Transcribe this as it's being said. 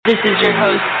This is your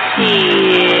host,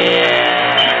 Tia.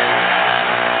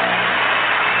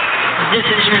 This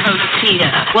is your host, Tia.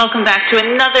 Welcome back to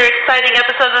another exciting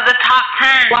episode of the Top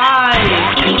 10. Live.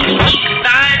 Geek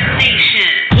Vibes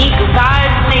Nation. Geek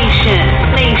Vibes Nation.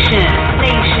 Nation.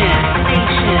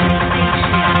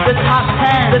 The Top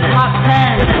 10. The Top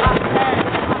 10. The Top 10.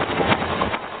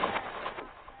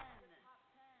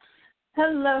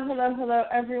 Hello,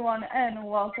 everyone, and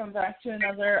welcome back to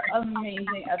another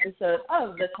amazing episode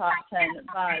of the Top 10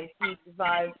 by Geek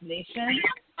Vibes Nation.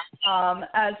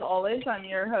 As always, I'm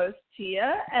your host,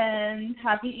 Tia, and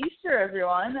happy Easter,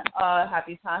 everyone.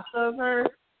 Happy Passover,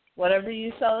 whatever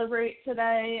you celebrate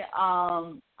today.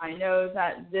 I know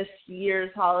that this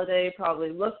year's holiday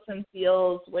probably looks and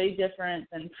feels way different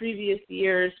than previous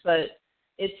years, but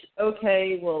it's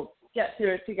okay. We'll get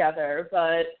through it together,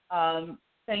 but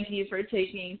thank you for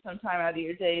taking some time out of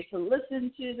your day to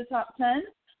listen to the Top 10.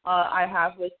 I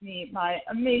have with me my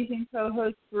amazing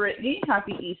co-host, Brittany.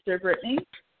 Happy Easter, Brittany.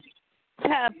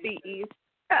 Happy Easter.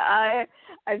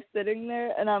 I'm sitting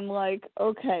there, and I'm like,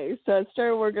 okay, so I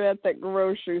started working at that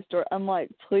grocery store. I'm like,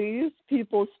 please,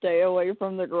 people, stay away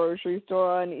from the grocery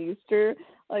store on Easter.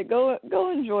 Like, go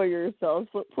enjoy yourselves,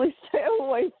 but please stay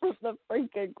away from the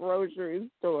freaking grocery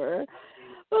store.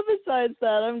 But besides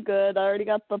that, I'm good. I already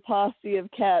got the posse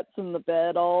of cats in the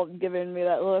bed all giving me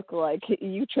that look like,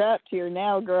 you trapped here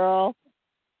now, girl.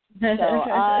 So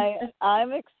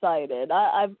I'm excited.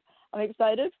 I'm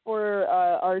excited for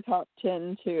our top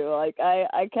 10, too. Like,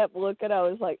 I kept looking. I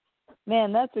was like,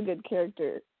 man, that's a good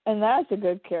character. And that's a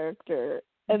good character.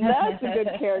 And that's a good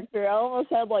character. I almost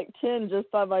had, like, 10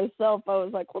 just by myself. I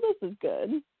was like, well, this is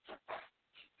good.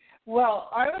 Well,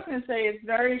 I was going to say it's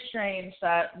very strange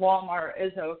that Walmart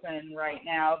is open right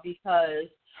now because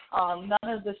none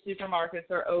of the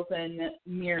supermarkets are open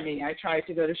near me. I tried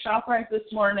to go to ShopRite this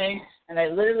morning, and I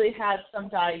literally had some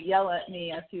guy yell at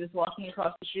me as he was walking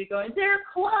across the street going, "They're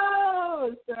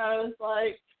closed!" And I was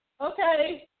like,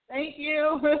 okay, thank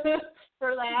you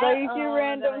for that. Thank you,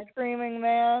 random screaming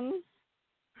man.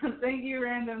 Thank you,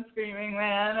 random screaming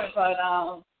man. But,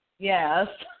 yes.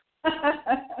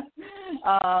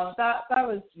 That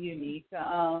was unique,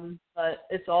 but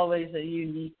it's always a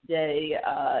unique day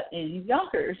in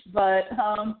Yonkers. But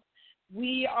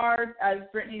we are, as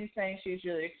Brittany was saying, she's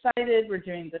really excited. We're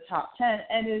doing the top 10,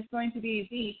 and it's going to be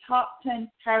the top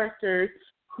 10 characters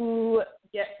who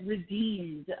get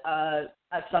redeemed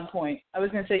at some point. I was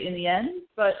going to say in the end,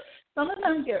 but some of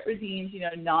them get redeemed,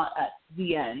 not at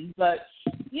the end. But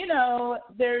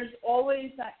there's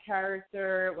always that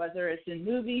character, whether it's in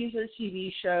movies or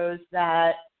TV shows,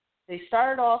 that they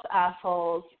started off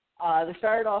assholes, they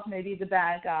started off maybe the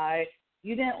bad guy,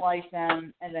 you didn't like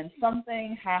them, and then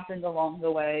something happened along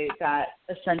the way that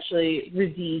essentially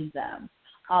redeemed them.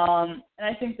 And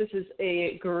I think this is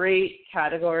a great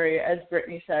category, as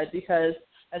Brittany said, because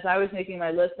as I was making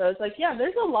my list, I was like, yeah,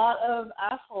 there's a lot of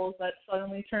assholes that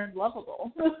suddenly turned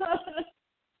lovable.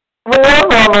 We're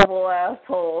lovable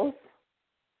assholes.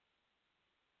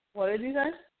 What did you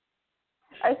say?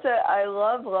 I said I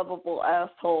love lovable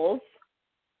assholes.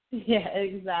 Yeah,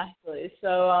 exactly.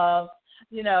 So,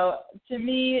 to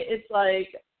me, it's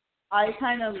like I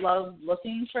kind of love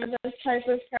looking for those type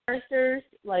of characters.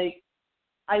 Like,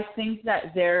 I think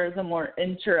that they're the more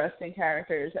interesting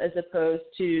characters as opposed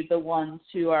to the ones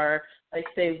who are, like,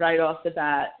 say, right off the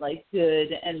bat, like,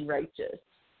 good and righteous.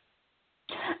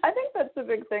 I think that's the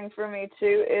big thing for me,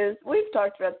 too, is we've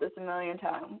talked about this a million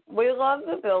times. We love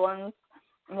the villains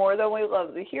more than we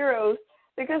love the heroes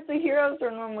because the heroes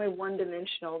are normally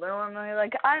one-dimensional. They're normally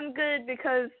like, I'm good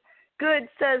because good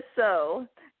says so.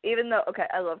 Even though, okay,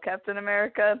 I love Captain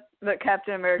America, but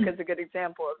Captain America is a good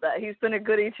example of that. He's been a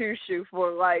goody two-shoe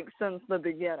for, since the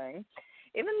beginning.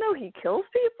 Even though he kills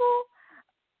people,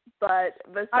 but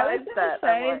besides that,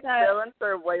 villains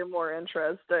are way more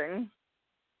interesting.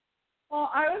 Well,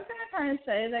 I was going to kind of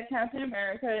say that Captain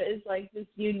America is, this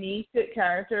unique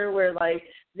character where,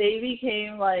 they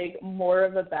became, more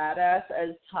of a badass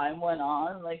as time went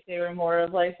on. They were more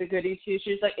of, the goody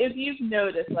two-shoes. If you've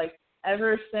noticed,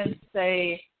 ever since,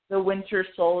 say, the Winter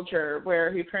Soldier,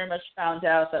 where he pretty much found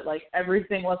out that,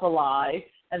 everything was a lie,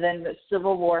 and then the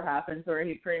Civil War happens where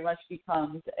he pretty much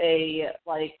becomes a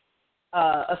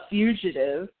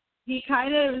fugitive, he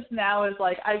kind of now is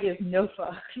I give no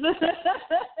fucks.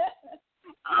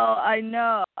 Oh, I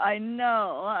know. I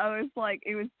was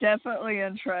it was definitely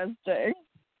interesting.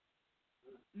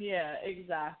 Yeah,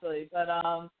 exactly. But I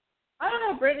don't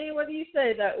know, Brittany, what do you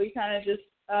say that we kind of just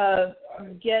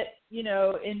get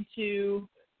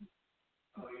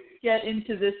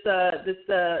into this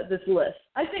list?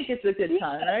 I think it's a good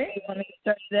time, right? You want me to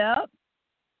start it out?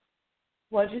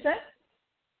 What'd you say?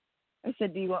 I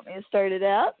said, do you want me to start it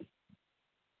out?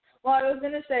 Well, I was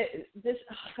going to say this,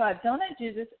 oh God, don't I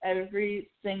do this every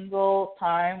single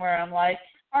time where I'm like,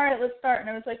 all right, let's start. And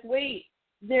I was like, wait,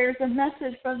 there's a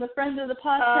message from the friend of the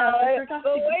podcast. I forgot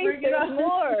to bring it up. There's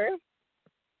more.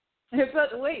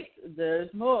 But wait,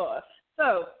 there's more.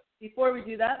 So before we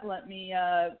do that, let me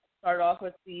start off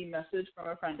with the message from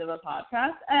a friend of a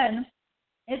podcast. And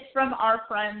it's from our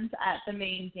friends at the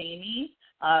Maine Daney,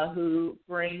 who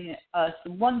bring us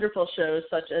wonderful shows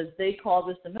such as They Call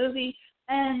This a Movie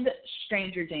and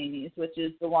Stranger Damies, which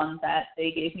is the one that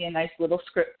they gave me a nice little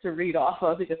script to read off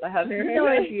of because I have no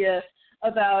idea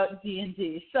about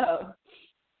D&D. So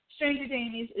Stranger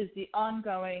Damies is the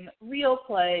ongoing real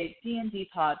play D&D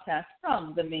podcast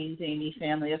from the Maine Daney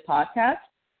family of podcasts.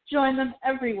 Join them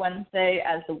every Wednesday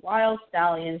as the Wild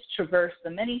Stallions traverse the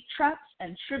many traps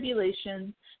and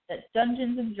tribulations that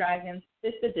Dungeons & Dragons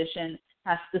 5th edition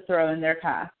has to throw in their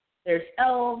path. There's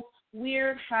elves,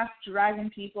 weird half-dragon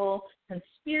people,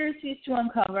 conspiracies to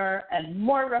uncover, and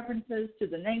more references to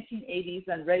the 1980s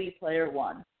than Ready Player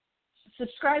One.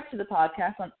 Subscribe to the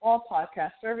podcast on all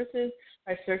podcast services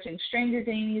by searching Stranger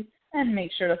Damies, and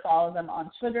make sure to follow them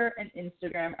on Twitter and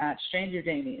Instagram at Stranger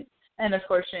Damies. And, of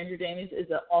course, Stranger Damies is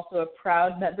also a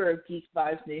proud member of Geek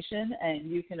Vibes Nation, and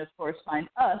you can, of course, find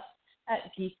us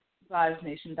at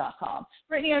geekvibesnation.com.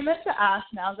 Brittany, I meant to ask,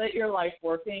 now that you're,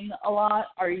 working a lot,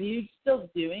 are you still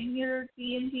doing your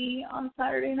D&D on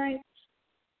Saturday nights?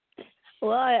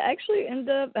 Well, I actually end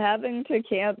up having to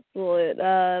cancel it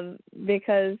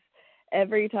because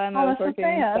every time I was working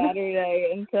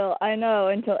Saturday until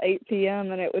 8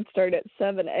 p.m. and it would start at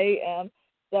 7 a.m.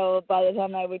 So by the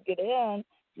time I would get in,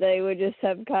 they would just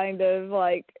have kind of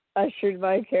ushered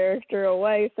my character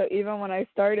away. So even when I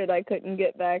started, I couldn't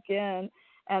get back in.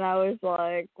 And I was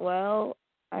like, well,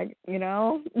 at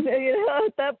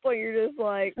that point you're just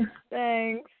like,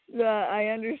 thanks, I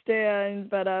understand,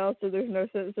 but there's no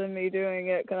sense in me doing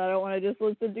it because I don't want to just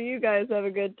listen to you guys have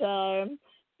a good time.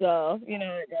 So, you know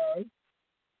how it goes.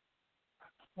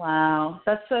 Wow,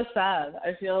 that's so sad.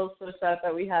 I feel so sad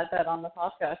that we had that on the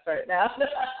podcast right now.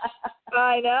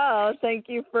 I know. Thank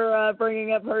you for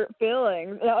bringing up hurt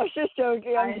feelings. No, I was just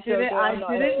joking. I didn't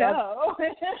know.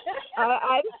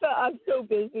 I'm so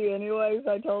busy anyways.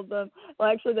 I told them,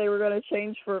 actually they were going to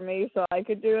change for me so I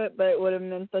could do it, but it would have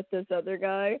meant that this other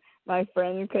guy, my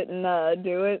friend, couldn't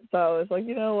do it. So I was like,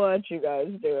 you know what, you guys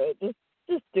do it.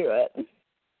 Just do it.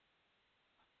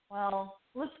 Well,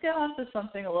 let's get on to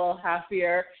something a little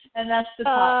happier, and that's the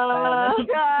top 10.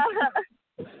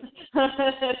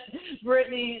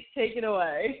 Brittany, take it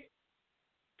away.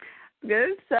 I'm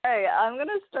going to say, I'm going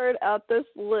to start out this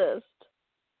list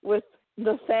with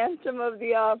the Phantom of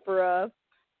the Opera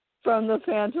from the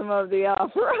Phantom of the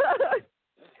Opera.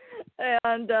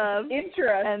 And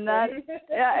interesting. And that,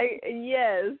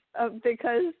 yes,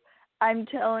 because I'm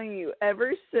telling you,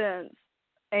 ever since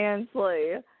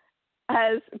Ansley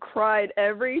has cried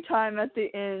every time at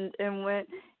the end and went,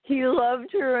 he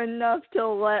loved her enough to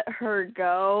let her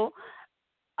go,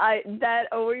 that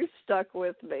always stuck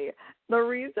with me. The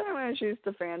reason I'm going to choose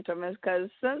the Phantom is because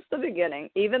since the beginning,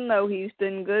 even though he's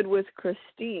been good with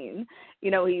Christine,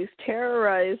 he's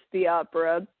terrorized the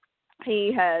opera,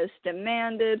 he has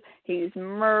demanded, he's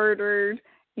murdered,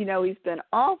 he's been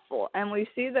awful. And we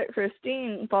see that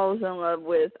Christine falls in love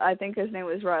with, I think his name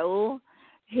was Raoul.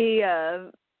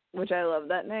 Which I love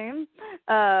that name,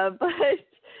 but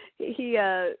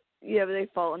they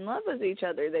fall in love with each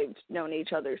other. They've known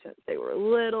each other since they were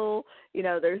little.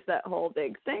 There's that whole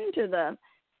big thing to them.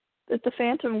 That the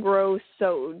Phantom grows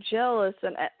so jealous,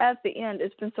 and at the end,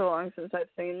 it's been so long since I've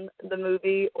seen the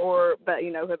movie, because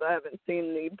I haven't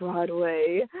seen the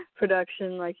Broadway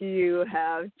production like you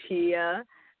have, Tia.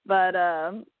 But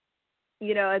at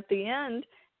the end,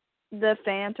 the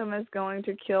Phantom is going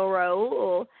to kill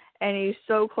Raoul. And he's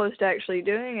so close to actually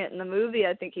doing it in the movie.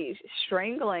 I think he's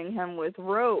strangling him with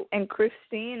rope. And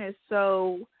Christine is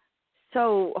so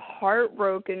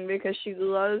heartbroken because she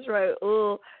loves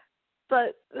Raoul.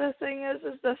 But the thing is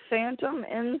the Phantom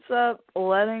ends up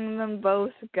letting them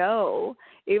both go.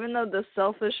 Even though the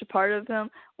selfish part of him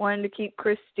wanted to keep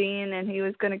Christine and he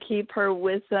was going to keep her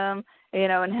with him,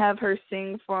 and have her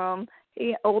sing for him,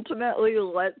 he ultimately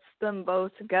lets them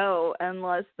both go and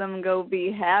lets them go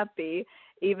be happy.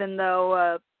 Even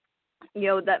though,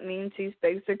 that means he's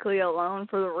basically alone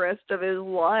for the rest of his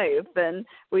life. And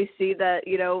we see that,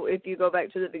 if you go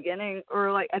back to the beginning, or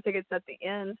I think it's at the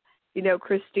end,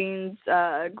 Christine's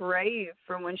grave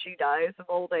from when she dies of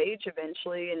old age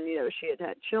eventually, and, she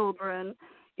had children,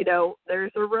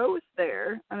 there's a rose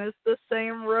there. And it's the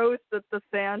same rose that the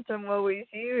Phantom always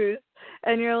used.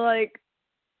 And you're like,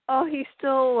 Oh, he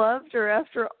still loved her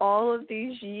after all of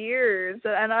these years.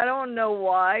 And I don't know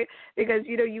why, because,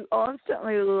 you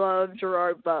constantly love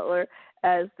Gerard Butler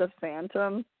as the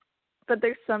Phantom. But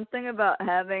there's something about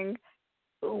having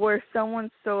where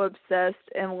someone's so obsessed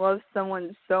and loves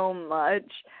someone so much,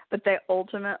 but they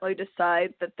ultimately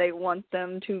decide that they want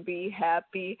them to be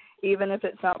happy, even if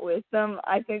it's not with them.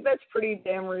 I think that's pretty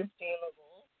damn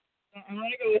redeemable. I'm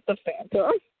going to go with the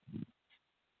Phantom.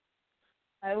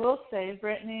 I will say,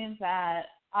 Brittany, that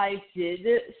I did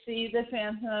see the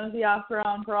Phantom of the Opera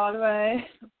on Broadway,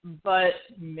 but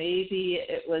maybe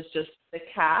it was just the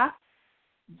cast.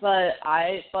 But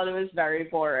I thought it was very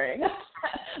boring,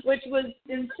 which was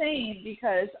insane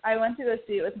because I went to go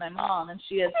see it with my mom, and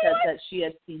she had said that she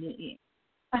had seen it.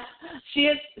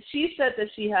 She said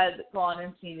that she had gone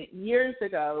and seen it years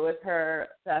ago with her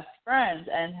best friend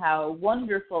and how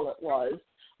wonderful it was.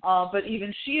 But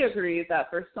even she agreed that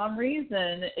for some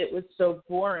reason it was so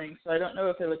boring. So I don't know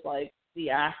if it was like the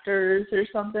actors or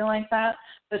something like that.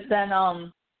 But then,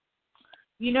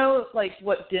 like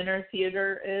what dinner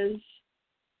theater is?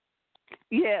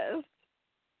 Yes.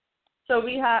 So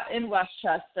we have in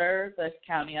Westchester, the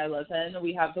county I live in,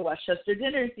 we have the Westchester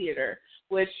Dinner Theater,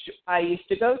 which I used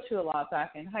to go to a lot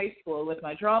back in high school with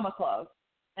my drama club.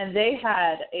 And they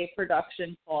had a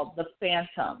production called The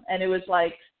Phantom. And it was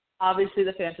like, obviously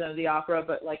the Phantom of the Opera,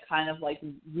 but like kind of like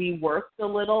reworked a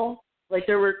little. Like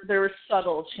there were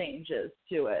subtle changes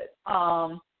to it.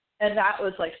 And that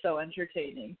was like so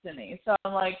entertaining to me. So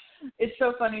I'm like, it's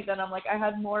so funny that I'm like, I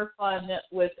had more fun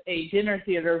with a dinner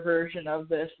theater version of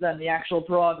this than the actual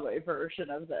Broadway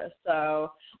version of this.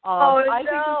 So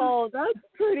that's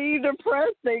pretty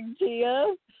depressing,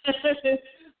 Tia.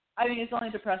 I mean, it's only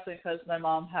depressing because my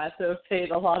mom had to have paid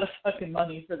a lot of fucking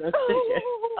money for those tickets.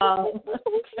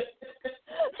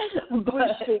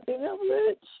 But speaking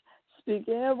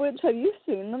of which, have you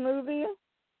seen the movie?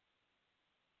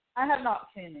 I have not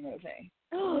seen the movie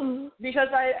because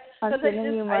I'm giving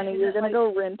you money. You're gonna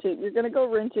go rent it. You're gonna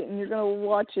go rent it, and you're gonna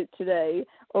watch it today.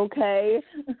 Okay?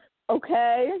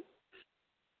 Okay?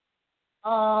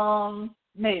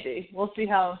 Maybe we'll see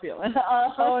how I'm feeling.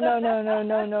 Oh no,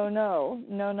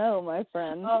 my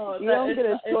friend. Oh, you don't get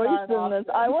a choice in this.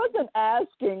 I wasn't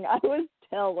asking. I was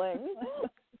telling.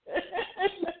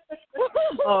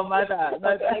 Oh, my bad.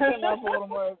 I came off a little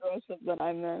more aggressive than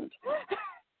I meant.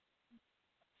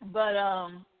 But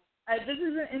this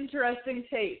is an interesting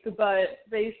take, but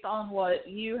based on what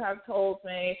you have told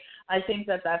me, I think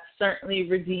that that's certainly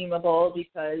redeemable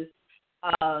because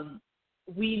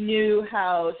we knew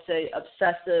how, say,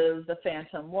 obsessive the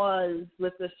Phantom was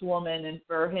with this woman, and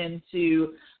for him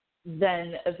to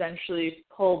then eventually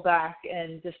pull back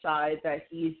and decide that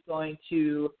he's going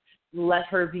to let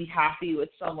her be happy with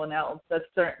someone else, that's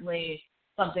certainly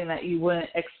something that you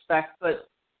wouldn't expect, but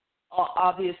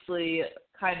obviously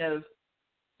kind of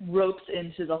ropes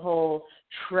into the whole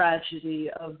tragedy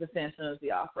of the Phantom of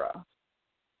the Opera.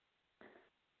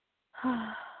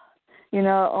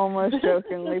 Almost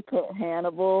jokingly put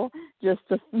Hannibal just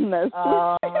to mess with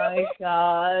Oh, my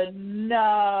God.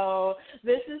 No.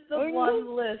 This is the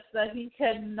one list that he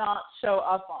cannot show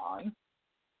up on.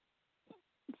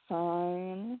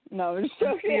 Fine. No, I'm just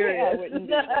joking. Serious. I wouldn't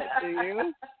do that to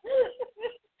you.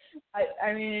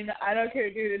 I mean, I don't care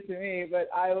if you do it to me, but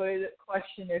I would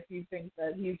question if you think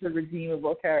that he's a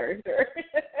redeemable character.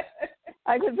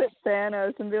 I could put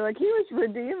Thanos and be like, he was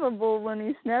redeemable when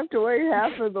he snapped away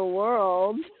half of the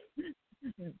world.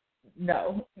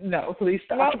 No, please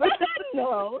stop.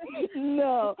 No.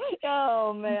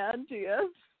 Oh, man, Tia.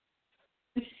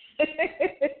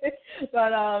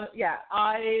 But, yeah,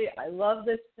 I love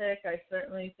this pick. I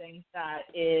certainly think that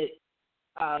it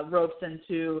ropes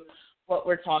into what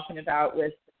we're talking about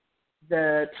with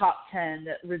the top 10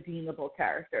 redeemable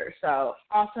characters. So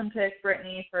awesome pick,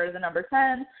 Brittany, for the number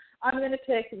 10. I'm going to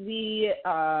pick the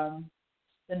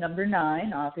number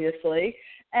 9, obviously.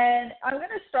 And I'm going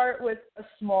to start with a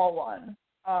small one.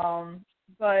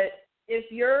 But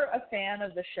if you're a fan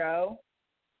of the show,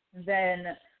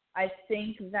 then I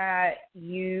think that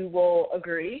you will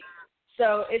agree.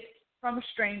 So it's from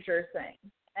Stranger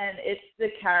Things, and it's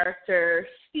the character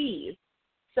Steve.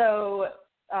 So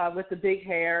with the big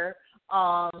hair.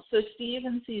 So Steve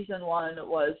in season 1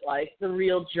 was like the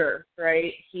real jerk,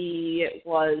 right? He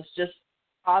was just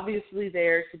obviously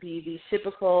there to be the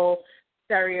typical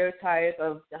stereotype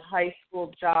of the high school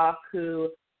jock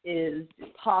who is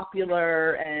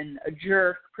popular and a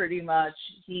jerk pretty much.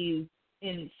 He's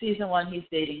in season 1, he's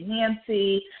dating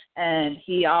Nancy, and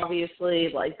he obviously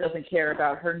like doesn't care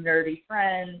about her nerdy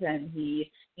friends, and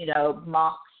he,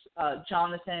 mocks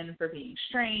Jonathan for being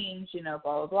strange, blah,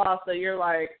 blah, blah. So you're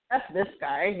like, F this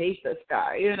guy, I hate this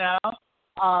guy,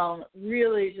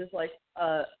 really just like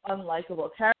a unlikable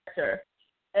character.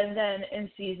 And then in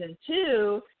season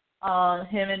 2,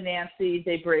 him and Nancy,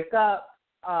 they break up,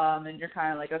 and you're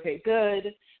kind of like, okay,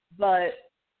 good. But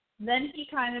then he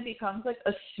kind of becomes like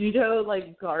a pseudo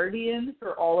like guardian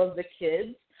for all of the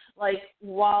kids. Like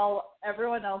while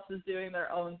everyone else is doing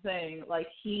their own thing, like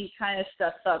he kind of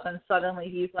steps up and suddenly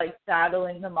he's like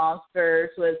battling the monsters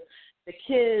with the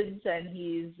kids, and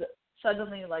he's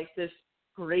suddenly like this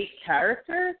great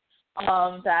character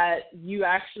that you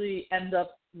actually end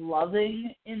up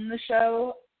loving in the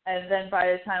show. And then by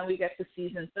the time we get to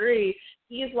season 3,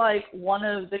 he's like one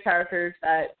of the characters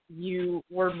that you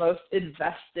were most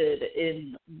invested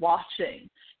in watching.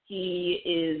 He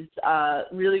is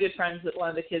really good friends with one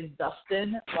of the kids,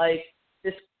 Dustin. Like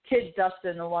this kid,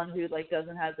 Dustin, the one who like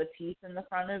doesn't have the teeth in the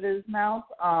front of his mouth.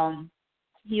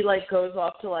 He like goes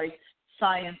off to like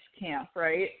science camp,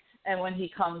 right? And when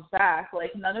he comes back,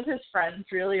 like none of his friends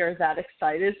really are that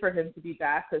excited for him to be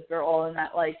back because they're all in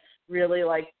that like really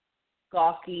like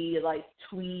gawky like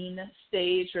tween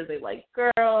stage where they like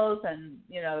girls and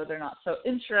they're not so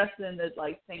interested in the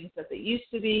like things that they used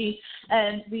to be.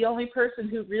 And the only person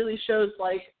who really shows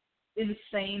like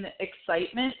insane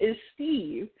excitement is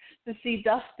Steve to see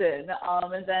Dustin.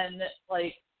 And then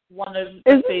like one of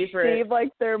the favorite. Steve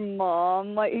like their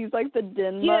mom? Like he's like the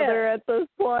den mother at this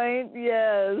point.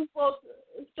 Yes. Well,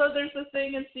 so there's a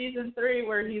thing in season 3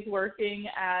 where he's working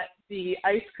at the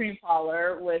ice cream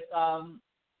parlor with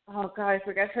oh god, I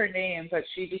forget her name, but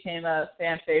she became a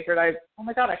fan favorite. I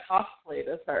cosplayed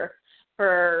as her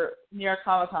for New York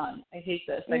Comic Con. I hate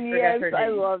this. I forget her name. I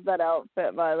love that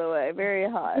outfit, by the way. Very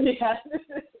hot. Yeah.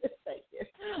 Thank you.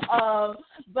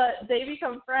 But they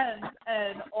become friends,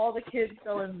 and all the kids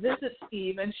go and visit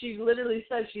Steve, and she literally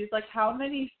says, she's like, how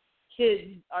many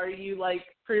kids are you like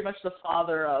pretty much the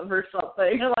father of or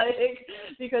something, like,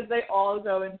 because they all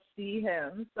go and see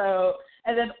him. So,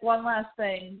 and then one last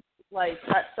thing, like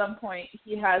at some point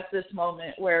he has this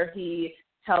moment where he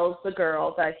tells the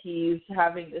girl that he's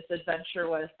having this adventure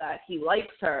with, that he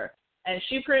likes her, and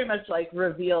she pretty much like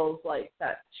reveals like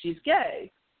that she's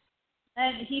gay.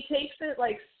 And he takes it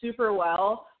like super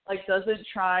well, like doesn't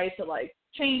try to like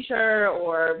change her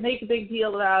or make a big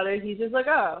deal about it. He's just like,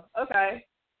 oh, okay,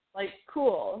 like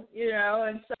cool,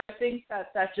 And so I think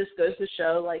that just goes to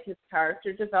show like his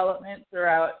character development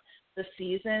throughout the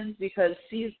seasons, because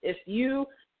if you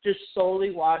just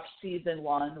solely watch season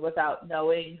 1 without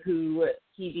knowing who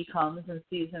he becomes in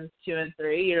seasons 2 and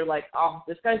 3, you're like, oh,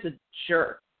 this guy's a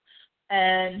jerk.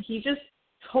 And he just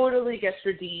totally gets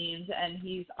redeemed, and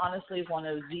he's honestly one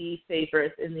of the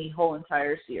favorites in the whole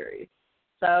entire series.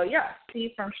 So, yeah,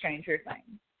 Steve from Stranger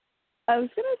Things. I was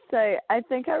going to say, I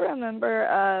think I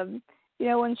remember,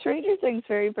 when Stranger Things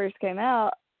very first came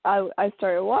out, I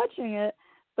started watching it,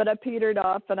 but I petered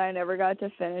off and I never got to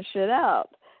finish it out.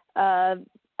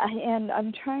 And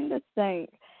I'm trying to think.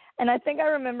 And I think I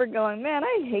remember going, man,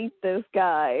 I hate this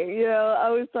guy. I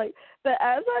was like, but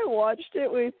as I watched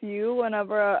it with you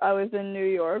whenever I was in New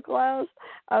York last,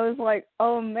 I was like,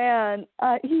 oh, man,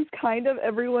 he's kind of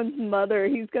everyone's mother.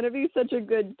 He's going to be such a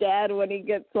good dad when he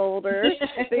gets older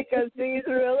because he's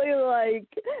really like,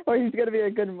 or he's going to be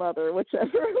a good mother,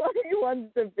 whichever one he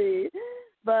wants to be.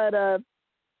 But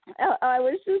I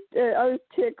was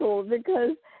tickled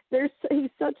because he's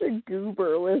such a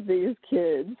goober with these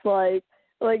kids. Like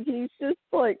he's just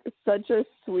like such a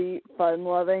sweet,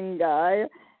 fun-loving guy.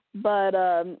 But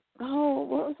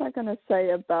what was I gonna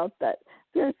say about that?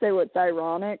 I was gonna say what's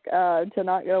ironic, to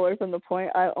not get away from the point.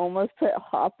 I almost put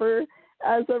Hopper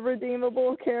as a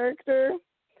redeemable character,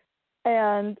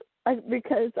 and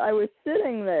because I was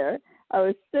sitting there,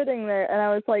 and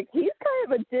I was like, he's kind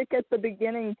of a dick at the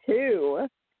beginning too.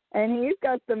 And he's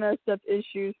got the messed up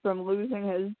issues from losing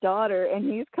his daughter,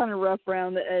 and he's kind of rough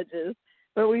around the edges.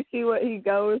 But we see what he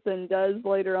goes and does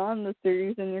later on in the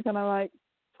series, and you're kind of like,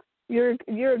 you're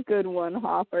a good one,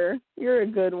 Hopper. You're a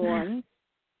good one.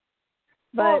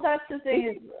 But well, that's the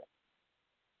thing.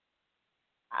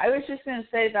 I was just going to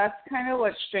say that's kind of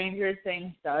what Stranger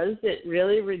Things does. It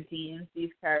really redeems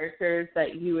these characters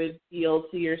that you would feel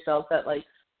to yourself that, like,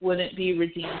 wouldn't be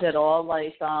redeemed at all.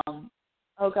 Like, oh,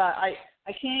 God,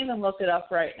 I can't even look it up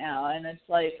right now, and it's,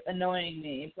 like, annoying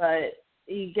me, but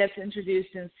he gets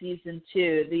introduced in season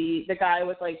 2. The guy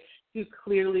with, like, who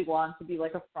clearly wants to be,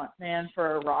 like, a front man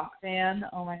for a rock band.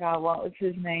 Oh, my God, what was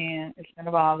his name? It's going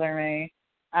to bother me.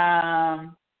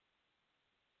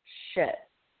 Shit.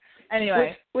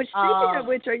 Anyway. Which speaking of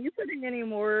which, are you putting any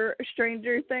more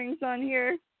Stranger Things on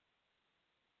here?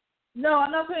 No,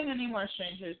 I'm not putting any more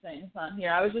Stranger Things on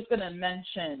here. I was just going to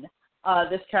mention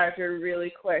this character really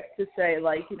quick to say,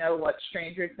 like, you know, what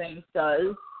Stranger Things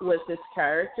does with its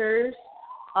characters,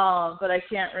 but I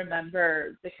can't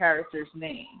remember the character's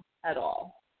name at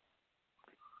all.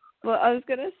 Well, I was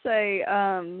going to say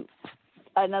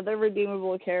another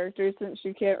redeemable character, since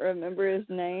you can't remember his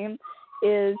name,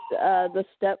 is the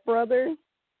stepbrother.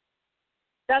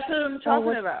 That's what I'm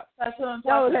talking about. That's what I'm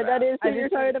talking about. Oh, okay, that is who you're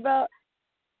talking about?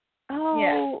 Oh,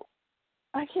 yeah.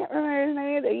 I can't remember his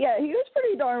name either. Yeah, he was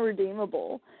pretty darn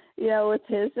redeemable. You know, with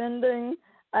his ending,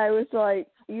 I was like,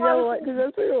 you know what, because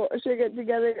as we should get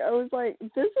together, I was like,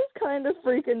 this is kind of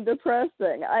freaking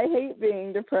depressing. I hate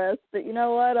being depressed, but you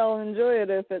know what, I'll enjoy it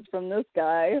if it's from this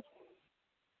guy.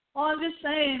 Well, I'm just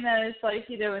saying that it's like,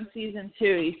 you know, in season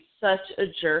 2, he's such a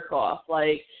jerk off.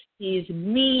 Like, he's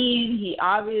mean. He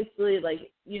obviously, like,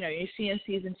 you know, you see in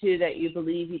season 2 that you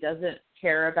believe he doesn't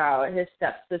care about his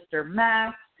stepsister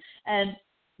Max, and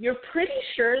you're pretty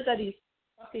sure that he's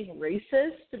fucking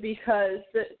racist because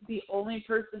the only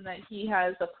person that he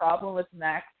has a problem with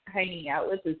Max hanging out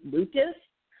with is Lucas.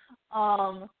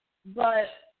 But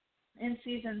in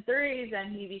season 3,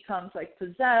 then he becomes like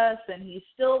possessed, and he's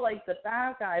still like the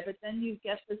bad guy. But then you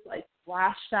get this like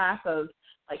flashback of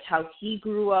like how he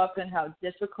grew up and how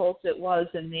difficult it was,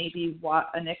 and maybe what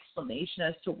an explanation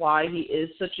as to why he is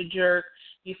such a jerk.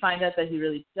 You find out that he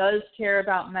really does care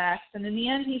about Max, and in the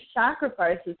end, he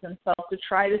sacrifices himself to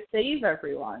try to save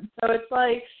everyone. So it's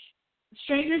like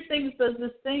Stranger Things does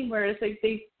this thing where it's like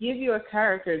they give you a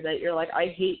character that you're like,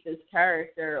 I hate this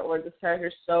character, or this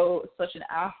character's such an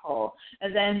asshole,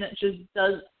 and then just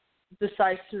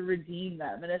decides to redeem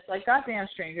them, and it's like, goddamn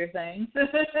Stranger Things.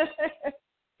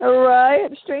 Right,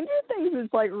 Stranger Things is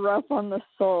like rough on the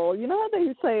soul. You know how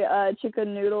they say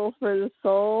chicken noodle for the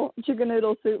soul, chicken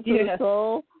noodle soup for the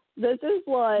soul? This is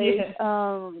like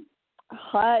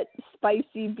hot,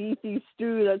 spicy, beefy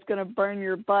stew that's going to burn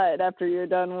your butt after you're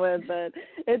done with it.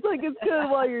 It's like it's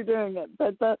good while you're doing it,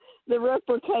 but the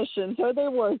repercussions, are they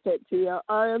worth it to you?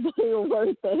 Are they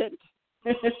worth it?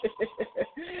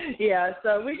 Yeah,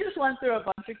 so we just went through a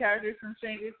bunch of characters from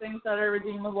Stranger Things that are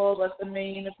redeemable, but the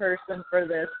main person for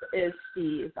this is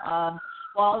Steve.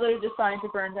 While they're deciding to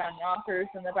burn down Yonkers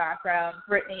in the background,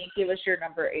 Brittany, give us your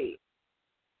number 8.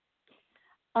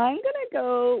 I'm going to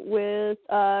go with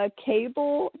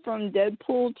Cable from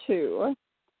Deadpool 2.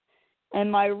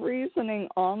 And my reasoning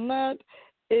on that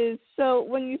is, so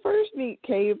when you first meet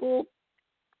Cable,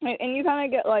 and you kind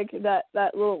of get like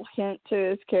that little hint to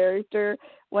his character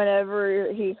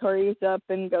whenever he hurries up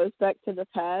and goes back to the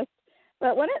past.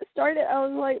 But when it started, I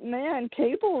was like, man,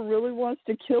 Cable really wants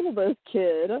to kill this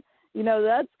kid. You know,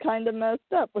 that's kind of messed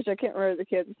up, which I can't remember the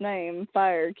kid's name,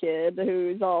 Fire Kid,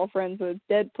 who's all friends with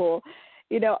Deadpool.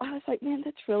 You know, I was like, man,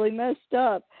 that's really messed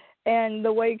up. And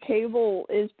the way Cable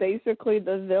is basically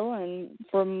the villain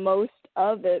for most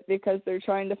of it because they're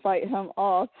trying to fight him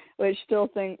off, which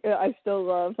I still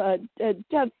love.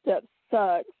 Dubstep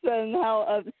sucks, and how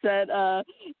upset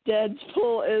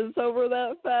Deadpool is over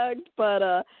that fact.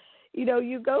 But, you know,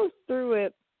 you go through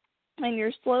it, and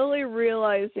you're slowly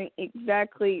realizing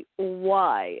exactly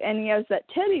why. And he has that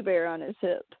teddy bear on his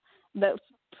hip that's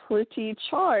pretty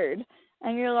charred.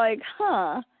 And you're like,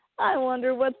 I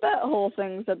wonder what that whole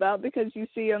thing's about, because you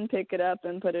see him pick it up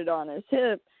and put it on his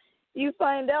hip. You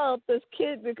find out this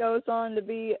kid goes on to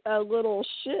be a little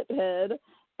shithead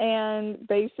and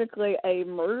basically a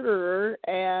murderer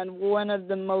and one of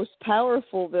the most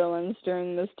powerful villains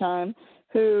during this time,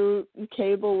 who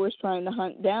Cable was trying to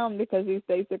hunt down because he's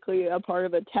basically a part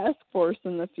of a task force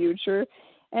in the future.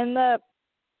 And that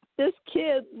this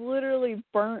kid literally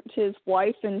burnt his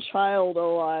wife and child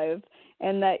alive,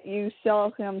 and that you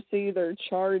saw him see their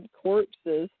charred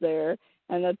corpses there,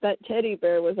 and that teddy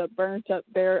bear was a burnt-up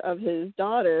bear of his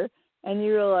daughter, and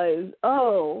you realize,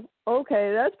 oh,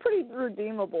 okay, that's pretty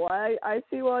redeemable. I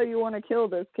see why you want to kill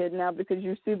this kid now, because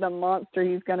you see the monster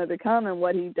he's going to become and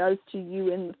what he does to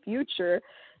you in the future.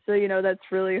 So, you know,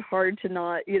 that's really hard to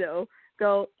not, you know,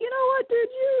 go, you know what,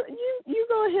 dude, you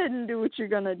go ahead and do what you're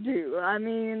going to do. I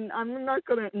mean, I'm not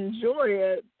going to enjoy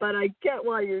it, but I get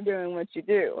why you're doing what you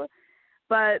do.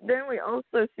 But then we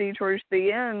also see towards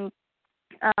the end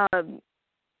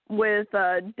with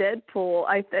Deadpool,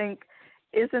 I think,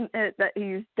 isn't it that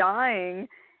he's dying,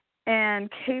 and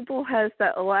Cable has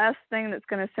that last thing that's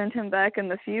going to send him back in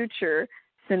the future,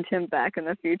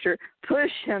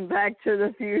 push him back to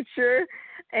the future,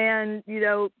 and, you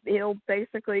know, he'll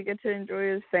basically get to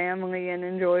enjoy his family and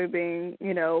enjoy being,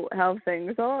 you know, how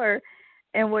things are.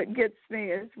 And what gets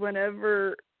me is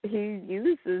whenever he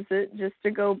uses it just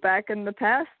to go back in the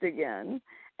past again.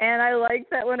 And I like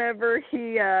that whenever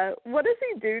he, what does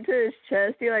he do to his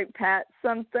chest? He, like, pats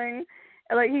something.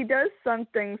 Like, he does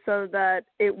something so that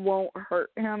it won't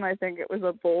hurt him. I think it was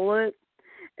a bullet.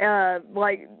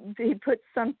 Like, he puts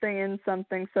something in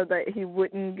something so that he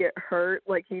wouldn't get hurt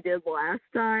like he did last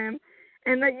time.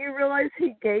 And that you realize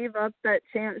he gave up that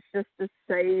chance just to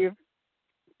save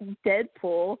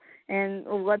Deadpool and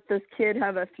let this kid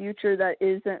have a future that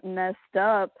isn't messed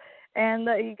up. And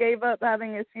that he gave up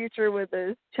having his future with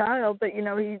his child, but you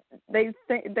know they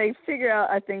figure out,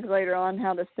 I think, later on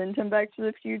how to send him back to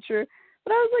the future.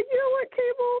 But I was like, you know what,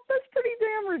 Cable, that's pretty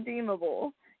damn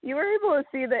redeemable. You were able to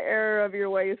see the error of your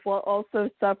ways while also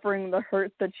suffering the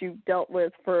hurt that you've dealt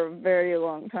with for a very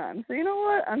long time. So you know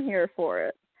what, I'm here for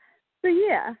it. So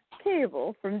yeah,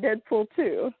 Cable from Deadpool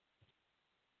 2.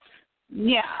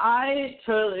 Yeah, I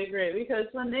totally agree, because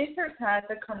when they first had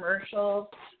the commercial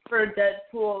for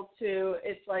Deadpool 2,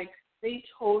 it's like they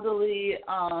totally,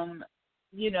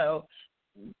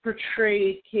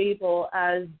 portrayed Cable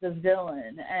as the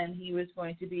villain, and he was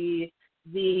going to be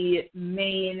the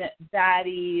main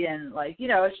baddie, and like,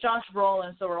 it's Josh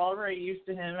Brolin, so we're already used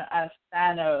to him as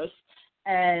Thanos,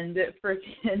 and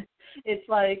freaking, it's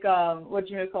like,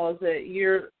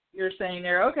 you're saying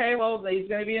there, okay, well, he's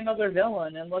going to be another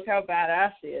villain, and look how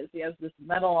badass he is. He has this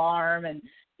metal arm, and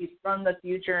he's from the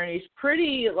future, and he's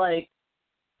pretty, like,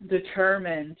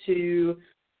 determined to,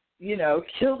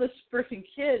 kill this freaking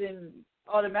kid, and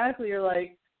automatically you're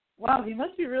like, wow, he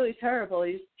must be really terrible.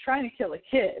 He's trying to kill a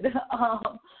kid.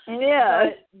 Yeah.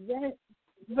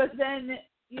 But then,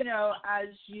 as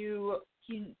you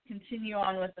continue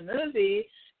on with the movie,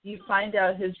 you find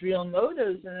out his real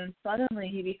motives, and then suddenly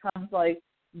he becomes, like,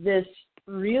 this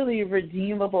really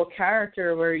redeemable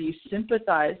character where you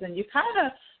sympathize, and you kind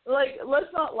of, like, let's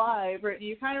not lie, Brittany,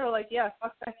 you kind of are like, yeah,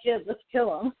 fuck that kid, let's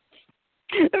kill him.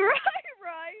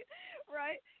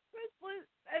 Right.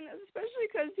 And especially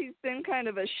because he's been kind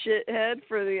of a shithead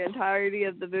for the entirety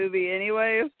of the movie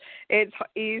anyways, it's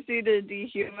easy to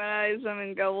dehumanize him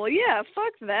and go, well, yeah,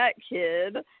 fuck that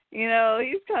kid.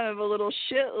 He's kind of a little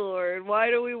shitlord. Why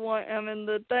do we want him in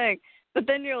the thing? But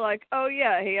then you're like, oh,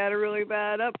 yeah, he had a really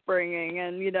bad upbringing,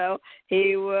 and,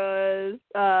 he was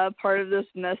part of this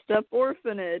messed up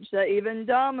orphanage that even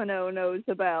Domino knows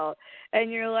about. And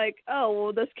you're like, oh,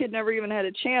 well, this kid never even had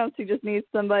a chance. He just needs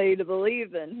somebody to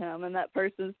believe in him, and that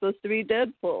person's supposed to be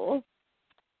Deadpool.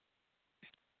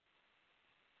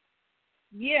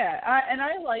 Yeah,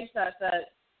 I like that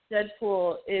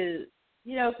Deadpool is,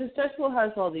 because Deadpool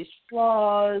has all these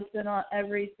flaws and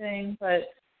everything, but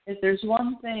if there's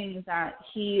one thing that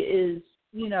he is,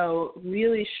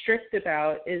 really strict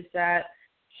about, is that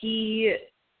he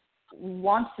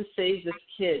wants to save this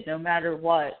kid no matter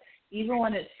what, even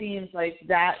when it seems like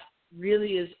that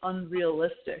really is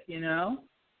unrealistic, I know.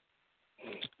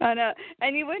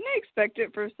 And you wouldn't expect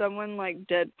it for someone like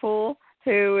Deadpool,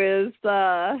 who is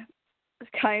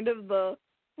kind of the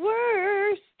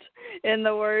worst, in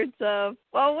the words of,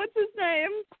 well, what's his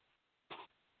name?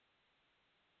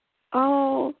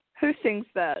 Oh, who sings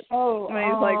that? Oh,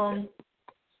 I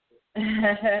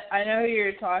know who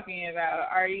you're talking about.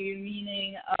 Are you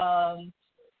meaning,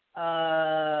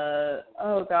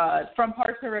 from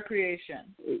Parks and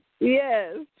Recreation?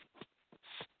 Yes.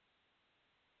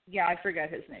 Yeah, I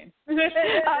forget his name. I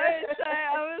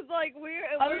was like,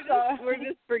 we're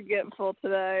just forgetful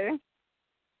today.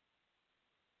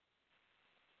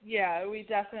 Yeah, we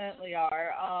definitely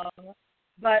are.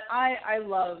 But I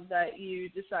love that you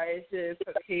decided to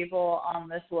put Cable on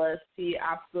this list. He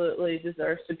absolutely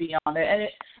deserves to be on it. And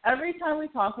every time we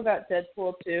talk about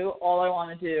Deadpool 2, all I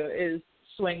want to do is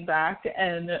swing back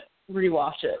and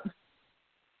rewatch it.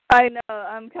 I know.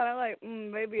 I'm kind of like,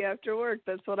 maybe after work,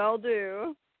 that's what I'll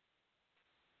do.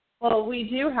 Well, we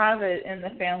do have it in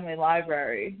the family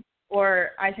library.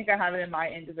 Or I think I have it in my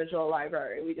individual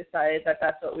library. We decided that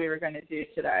that's what we were going to do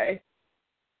today.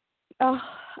 Oh,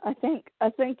 I think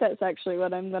that's actually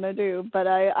what I'm going to do. But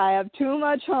I have too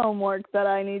much homework that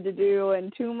I need to do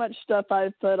and too much stuff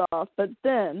I've put off. But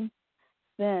then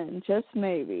just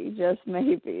maybe,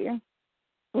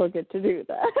 we'll get to do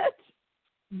that.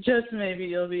 Just maybe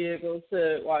you'll be able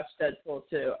to watch Deadpool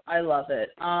 2. I love it.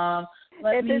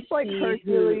 If it's like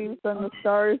Hercules and the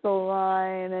stars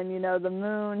align and, the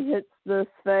moon hits this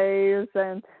phase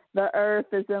and the Earth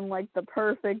is in, like, the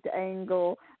perfect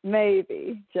angle,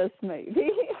 maybe, just maybe.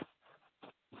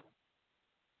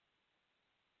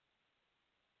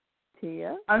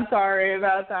 Tia? I'm sorry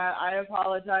about that. I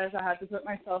apologize. I had to put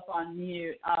myself on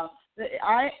mute.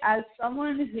 As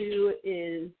someone who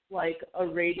is, like, a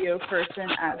radio person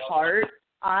at heart,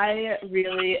 I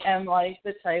really am, like,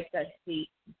 the type that hates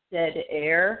dead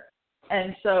air.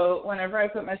 And so whenever I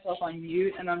put myself on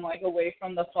mute and I'm like away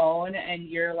from the phone and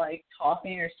you're like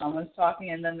talking or someone's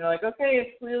talking and then they're like, okay,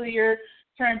 it's clearly your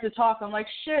turn to talk. I'm like,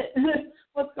 shit,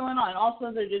 what's going on?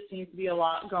 Also, there just seems to be a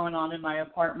lot going on in my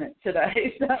apartment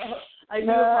today. So I do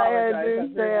apologize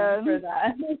everyone for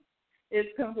that.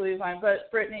 It's completely fine.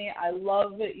 But Brittany, I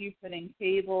love that you putting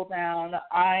Cable down.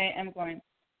 I have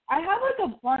like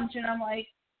a bunch and I'm like,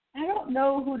 I don't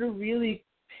know who to really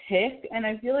pick, and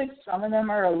I feel like some of them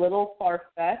are a little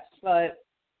far-fetched, but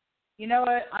you know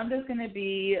what? I'm just going to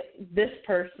be this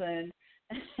person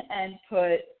and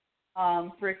put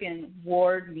freaking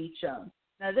Ward Meacham.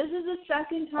 Now, this is the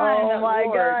second time that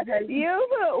Ward has... You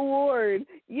put Ward.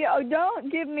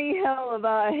 Don't give me hell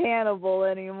about Hannibal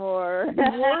anymore.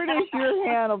 Ward is your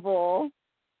Hannibal.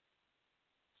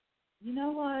 You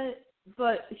know what?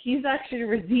 But he's actually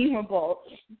redeemable.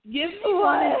 Give me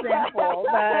one example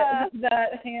that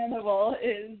Hannibal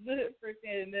is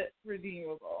freaking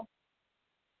redeemable.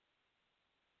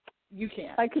 You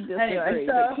can't. I could disagree,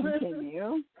 but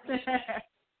continue.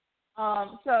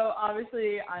 So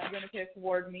obviously I'm going to pick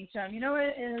Ward Meacham. You know what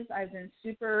it is? I've been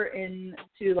super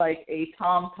into like a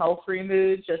Tom Pelphrey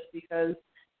mood just because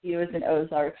he was in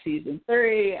Ozark season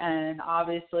 3, and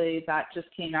obviously that just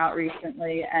came out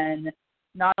recently, and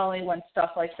not only when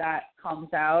stuff like that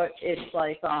comes out, it's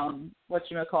like,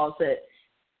 whatchamacallit,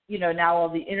 you know, now all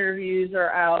the interviews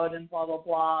are out and blah, blah,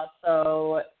 blah.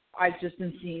 So I've just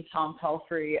been seeing Tom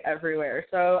Pelphrey everywhere.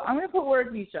 So I'm going to put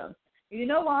Ward Meacham. You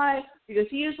know why? Because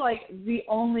he is like the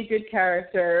only good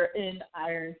character in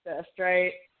Iron Fist,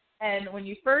 right? And when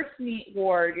you first meet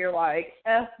Ward, you're like,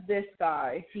 F this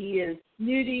guy. He is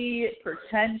snooty,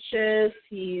 pretentious.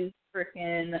 He's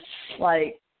freaking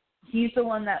like, he's the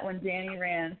one that when Danny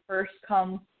Rand first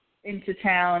comes into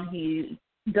town, he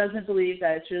doesn't believe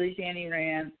that it's really Danny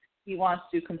Rand. He wants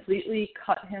to completely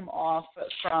cut him off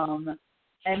from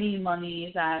any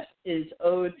money that is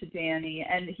owed to Danny.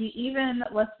 And he even,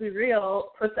 let's be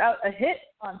real, puts out a hit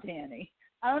on Danny.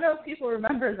 I don't know if people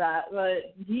remember that,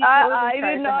 but I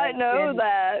did not know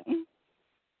that.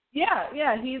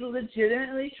 Yeah, he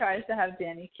legitimately tries to have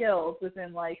Danny killed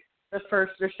within like the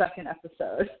first or second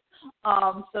episode.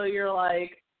 So you're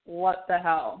like, what the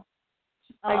hell?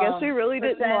 I guess he really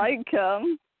didn't like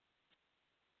him.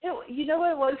 You know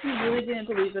what it was? He really didn't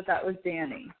believe that was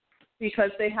Danny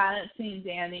because they hadn't seen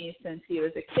Danny since he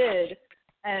was a kid.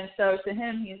 And so to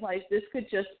him, he's like, this could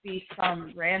just be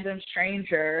some random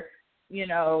stranger, you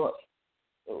know,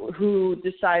 who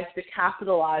decides to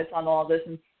capitalize on all this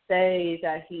and say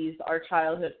that he's our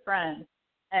childhood friend.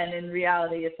 And in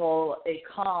reality, it's all a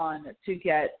con to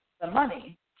get the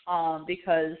money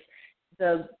because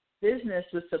the business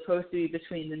was supposed to be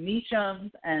between the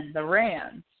Meachams and the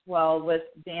Rands. Well, with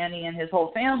Danny and his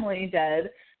whole family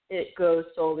dead, it goes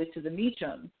solely to the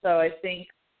Meachams. So I think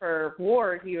for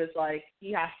Ward, he was like,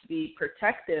 he has to be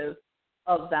protective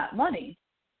of that money.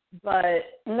 But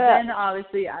then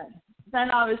obviously as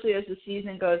the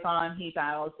season goes on, he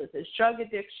battles with his drug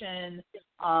addiction.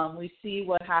 We see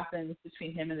what happens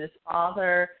between him and his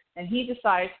father, and he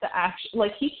decides to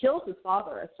he kills his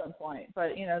father at some point,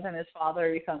 but, you know, then his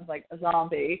father becomes like a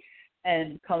zombie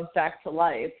and comes back to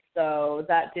life. So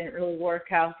that didn't really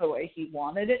work out the way he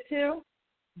wanted it to.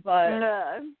 But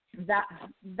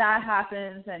that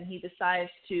happens, and he decides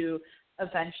to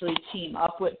eventually team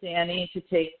up with Danny to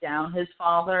take down his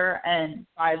father. And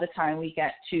by the time we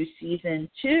get to season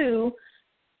 2,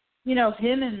 you know,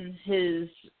 him and his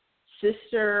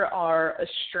sister are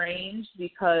estranged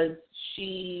because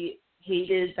she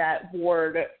hated that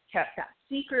Ward kept that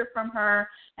secret from her,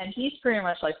 and he's pretty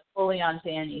much like fully on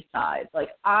Danny's side. Like,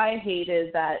 I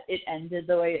hated that it ended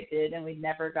the way it did and we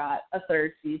never got a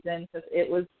third season because it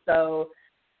was so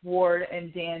Ward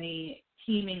and Danny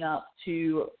teaming up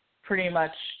to pretty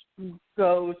much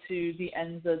go to the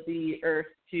ends of the earth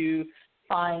to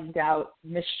find out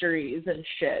mysteries and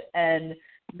shit. And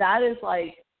that is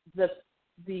like the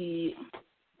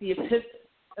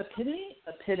epitome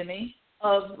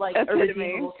of like a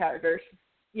redeemable characters.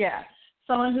 Yeah.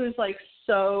 Someone who's like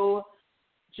so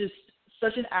just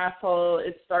such an asshole.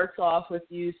 It starts off with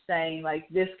you saying like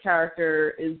this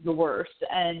character is the worst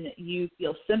and you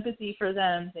feel sympathy for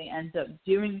them. They end up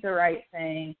doing the right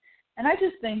thing. And I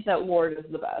just think that Ward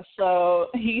is the best. So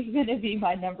he's going to be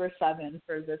my number 7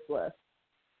 for this list.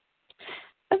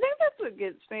 I think that's what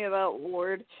gets me about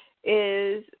Ward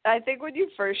is I think when you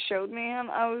first showed me him,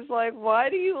 I was like, why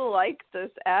do you like this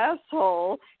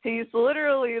asshole? He's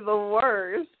literally the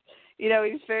worst. You know,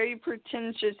 he's very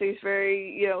pretentious. He's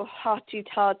very, you know,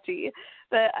 haughty-taughty.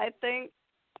 But I think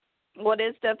what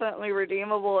is definitely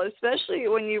redeemable, especially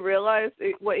when you realize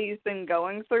what he's been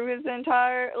going through his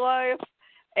entire life,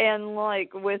 and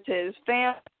like with his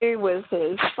family, with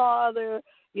his father,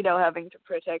 you know, having to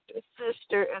protect his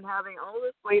sister and having all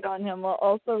this weight on him while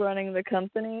also running the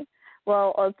company,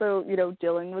 while also, you know,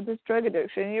 dealing with his drug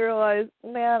addiction. You realize,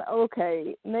 man,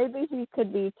 okay, maybe he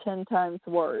could be 10 times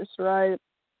worse, right?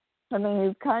 I mean,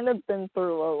 he's kind of been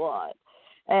through a lot.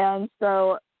 And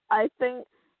so I think,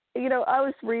 you know, I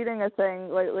was reading a thing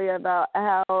lately about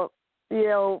how, you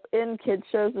know, in kids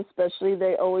shows especially,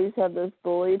 they always have this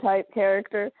bully type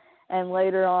character, and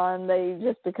later on they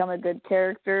just become a good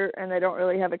character and they don't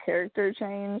really have a character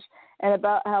change. And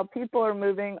about how people are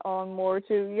moving on more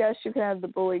to, yes, you can have the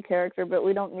bully character, but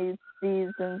we don't need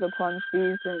seasons upon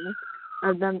seasons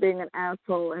of them being an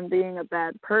asshole and being a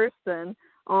bad person.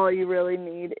 All you really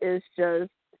need is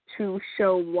just to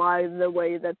show why the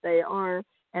way that they are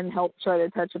and help try to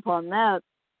touch upon that.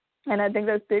 And I think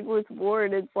that's big with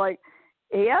Ward. It's like,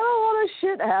 he had a lot of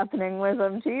shit happening with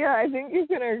him. Tia, I think you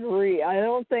can agree. I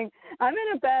don't think I'm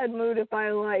in a bad mood if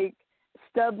I like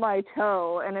stub my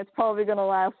toe, and it's probably going to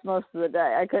last most of the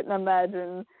day. I couldn't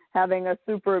imagine having a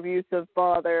super abusive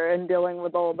father and dealing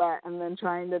with all that, and then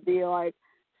trying to be like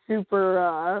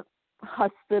super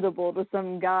hospitable to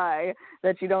some guy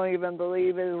that you don't even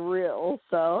believe is real.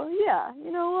 So yeah,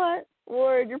 you know what,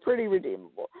 Ward, you're pretty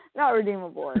redeemable. Not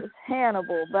redeemable as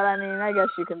Hannibal, but I mean, I guess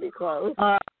you can be close.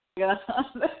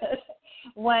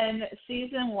 When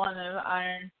season 1 of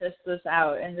Iron Fist was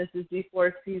out, and this is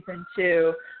before season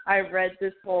 2, I read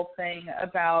this whole thing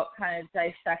about kind of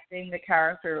dissecting the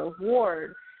character of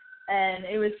Ward, and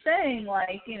it was saying,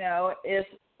 like, you know, if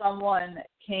someone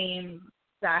came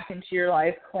back into your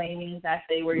life claiming that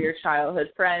they were your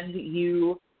childhood friend,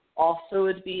 you also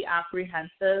would be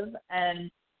apprehensive.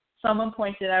 And someone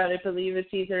pointed out, I believe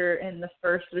it's either in the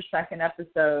first or second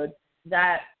episode,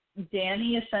 that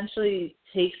Danny essentially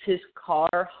takes his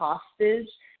car hostage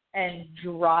and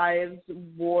drives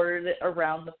Ward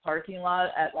around the parking lot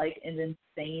at like an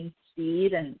insane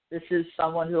speed. And this is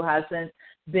someone who hasn't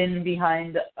been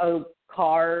behind a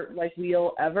car like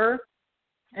wheel ever.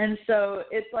 And so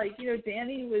it's like, you know,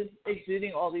 Danny was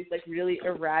exuding all these like really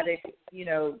erratic, you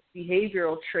know,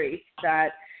 behavioral traits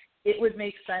that it would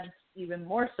make sense even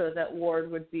more so that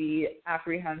Ward would be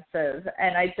apprehensive.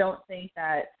 And I don't think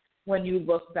that when you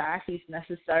look back, he's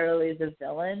necessarily the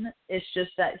villain. It's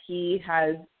just that he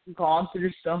has gone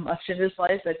through so much in his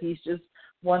life that he's just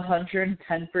 110%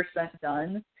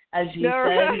 done. As you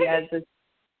said,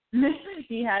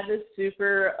 he had this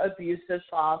super abusive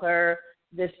father,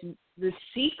 this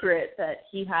secret that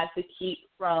he had to keep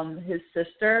from his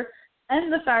sister,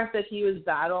 and the fact that he was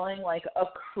battling like a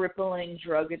crippling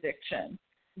drug addiction.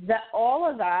 That all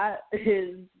of that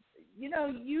is, you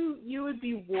know, you would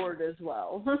be Ward as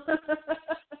well.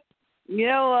 You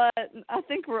know what? I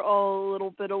think we're all a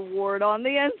little bit of Ward on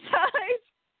the inside.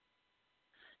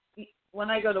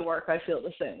 When I go to work, I feel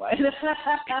the same way.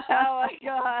 Oh, my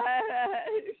God.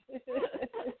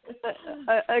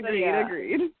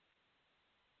 Agreed.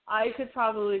 I could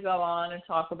probably go on and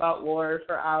talk about Ward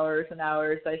for hours and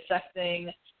hours,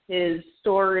 dissecting his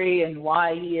story and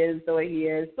why he is the way he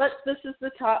is. But this is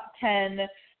the top 10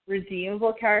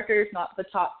 redeemable characters, not the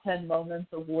top 10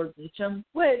 moments of Ward Meacham,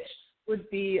 which would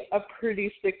be a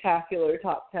pretty spectacular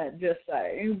top 10, just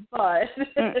saying. But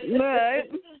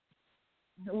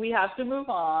we have to move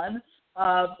on.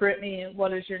 Brittany,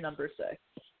 what is your number 6?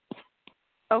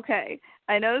 Okay.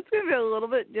 I know it's going to be a little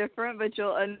bit different, but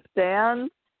you'll understand.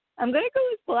 I'm going to go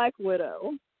with Black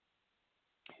Widow.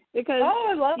 Because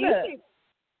I love it.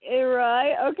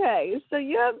 Right? Okay. So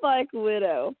you have Black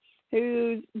Widow,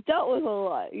 who's dealt with a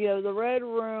lot. You know, the Red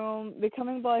Room,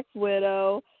 becoming Black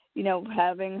Widow, you know,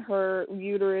 having her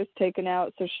uterus taken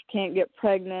out so she can't get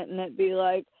pregnant and it be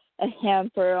like a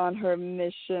hamper on her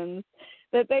missions.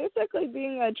 But basically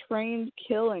being a trained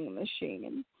killing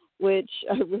machine, which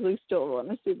I really still want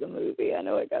to see the movie. I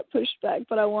know it got pushed back,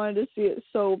 but I wanted to see it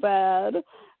so bad.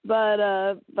 But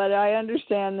I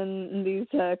understand in these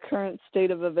current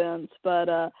state of events.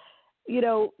 But you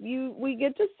know, we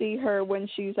get to see her when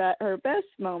she's at her best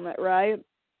moment, right?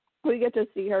 We get to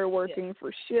see her working for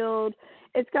S.H.I.E.L.D.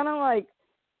 It's kind of like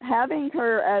having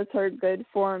her as her good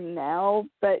form now,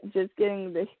 but just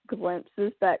getting the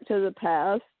glimpses back to the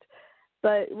past.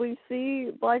 But we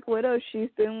see Black Widow, she's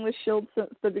been with S.H.I.E.L.D.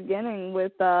 since the beginning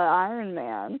with Iron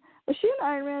Man. Was she in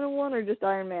Iron Man 1 or just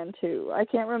Iron Man 2? I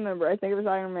can't remember. I think it was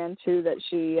Iron Man 2 that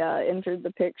she entered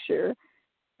the picture.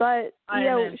 But, you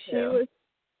know, she was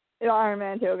Iron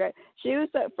Man 2, okay. She was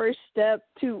that first step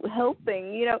to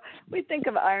helping. You know, we think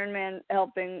of Iron Man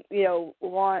helping, you know,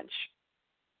 launch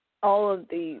all of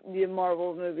the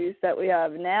Marvel movies that we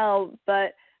have now,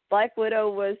 but Black Widow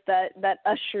was that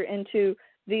usher into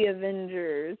the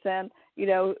Avengers and, you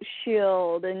know,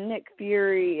 S.H.I.E.L.D. and Nick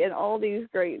Fury and all these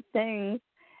great things.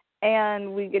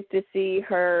 And we get to see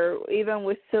her, even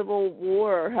with Civil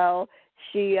War, how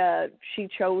she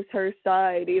chose her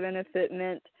side, even if it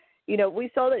meant, you know, we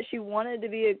saw that she wanted to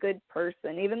be a good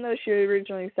person, even though she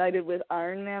originally sided with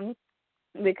Iron Man,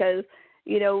 because,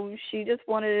 you know, she just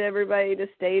wanted everybody to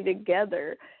stay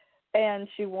together. And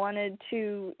she wanted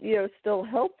to, you know, still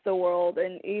help the world,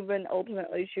 and even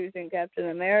ultimately choosing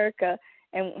Captain America.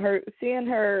 And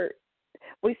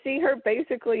we see her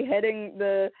basically heading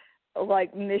the,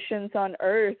 like, missions on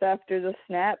Earth after the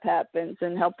snap happens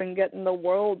and helping getting the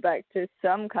world back to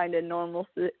some kind of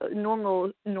normalcy. I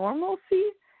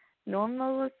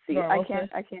can't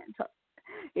talk.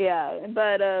 Yeah,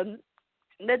 but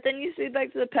then you see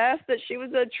back to the past that she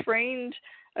was a trained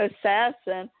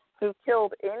assassin who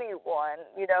killed anyone.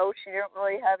 You know, she didn't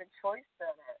really have a choice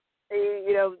in it.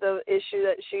 You know, the issue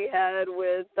that she had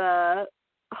with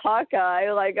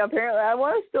Hawkeye, like, apparently I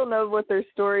want to still know what their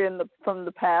story from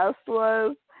the past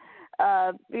was.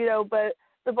 You know, but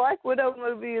the Black Widow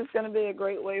movie is going to be a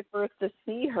great way for us to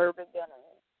see her beginning.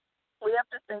 We have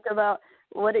to think about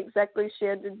what exactly she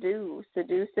had to do,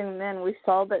 seducing men. We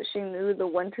saw that she knew the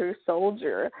Winter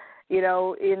Soldier, you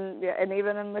know, and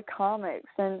even in the comics.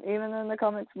 And even in the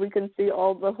comics, we can see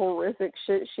all the horrific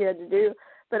shit she had to do.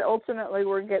 But ultimately,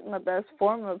 we're getting the best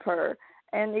form of her.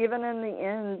 And even in the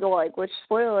end, like, which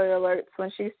spoiler alerts, when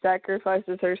she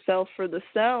sacrifices herself for the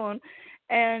stone,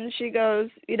 and she goes,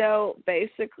 you know,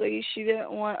 basically she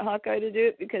didn't want Hawkeye to do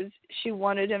it because she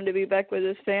wanted him to be back with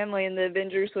his family, and the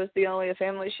Avengers was the only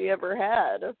family she ever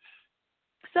had.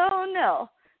 So, no,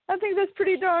 I think that's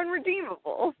pretty darn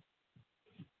redeemable.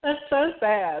 That's so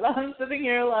sad. I'm sitting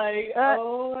here like,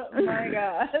 oh my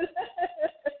God.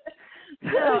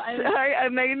 No,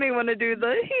 it made me want to do he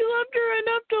loved her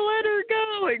enough to let her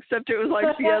go, except it was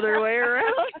like the other way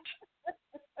around.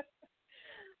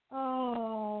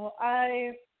 Oh,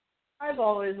 I've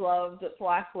always loved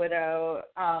Black Widow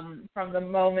from the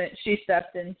moment she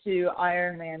stepped into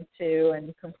Iron Man 2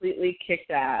 and completely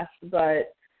kicked ass.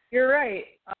 But you're right.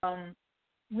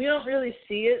 We don't really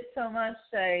see it so much.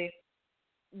 Say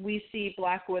we see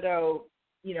Black Widow,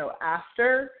 you know,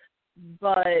 after,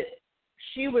 but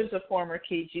she was a former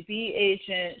KGB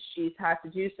agent. She's had to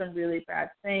do some really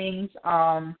bad things.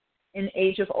 In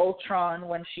Age of Ultron,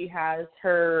 when she has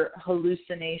her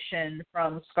hallucination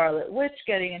from Scarlet Witch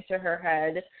getting into her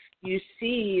head, you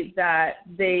see that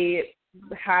they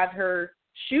had her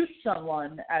shoot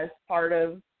someone as part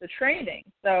of the training.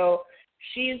 So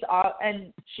she's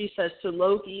and she says to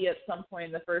Loki at some point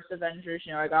in the first Avengers,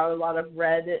 you know, I got a lot of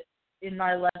red in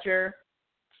my ledger.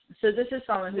 So this is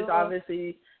someone who's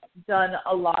obviously done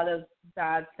a lot of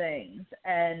bad things,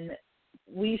 and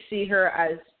we see her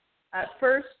as, at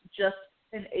first, just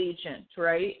an agent,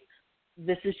 right?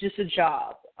 This is just a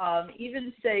job.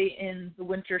 Even, say, in The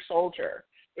Winter Soldier,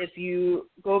 if you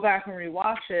go back and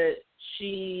rewatch it,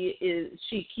 she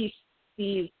keeps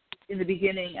Steve in the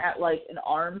beginning at, like, an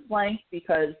arm's length,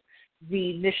 because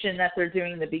the mission that they're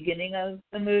doing in the beginning of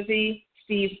the movie,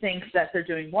 Steve thinks that they're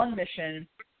doing one mission,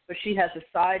 but she has a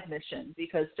side mission,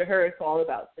 because to her it's all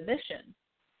about the mission.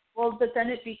 Well, but then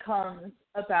it becomes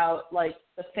about, like,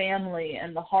 the family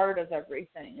and the heart of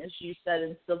everything. As you said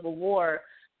in Civil War,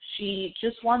 she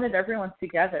just wanted everyone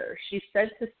together. She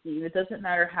said to Steve, it doesn't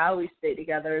matter how we stay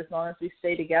together as long as we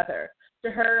stay together.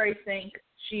 To her, I think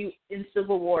in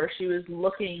Civil War, she was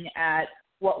looking at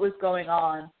what was going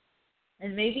on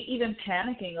and maybe even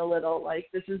panicking a little, like,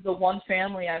 this is the one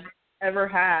family I've ever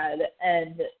had,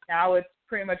 and now it's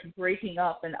pretty much breaking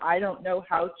up, and I don't know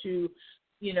how to,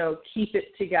 you know, keep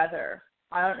it together.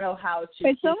 I don't know how to.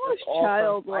 It's almost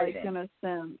childlike in a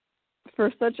sense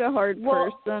for such a hard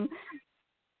person.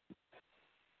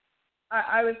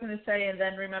 I was going to say, and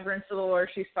then remember in Civil War,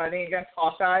 she's fighting against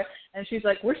Hawkeye, and she's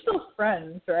like, we're still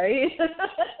friends, right? Like,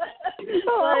 even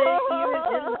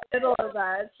in the middle of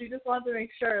that, she just wants to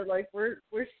make sure, like, we're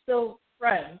still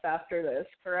friends after this,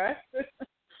 correct?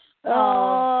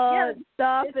 Yeah,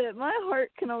 stop it. My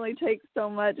heart can only take so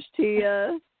much,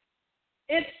 Tia.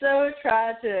 It's so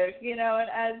tragic, you know, and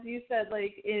as you said,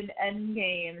 like, in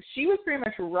Endgame, she was pretty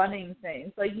much running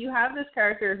things. Like, you have this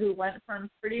character who went from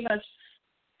pretty much,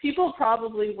 people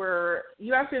probably were,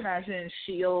 you have to imagine in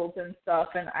S.H.I.E.L.D. and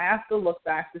stuff, and I have to look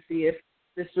back to see if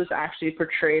this was actually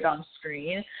portrayed on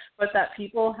screen, but that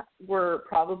people were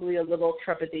probably a little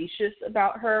trepidatious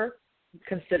about her,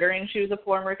 considering she was a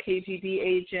former KGB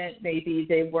agent. Maybe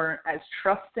they weren't as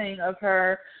trusting of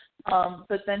her.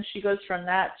 But then she goes from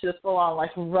that to full on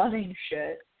like running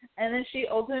shit. And then she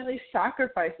ultimately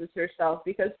sacrifices herself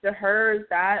because to her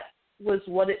that was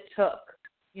what it took.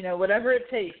 You know, whatever it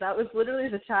takes. That was literally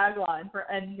the tagline for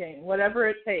Endgame, whatever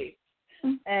it takes.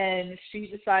 And she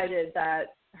decided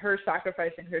that her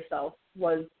sacrificing herself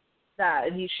was that,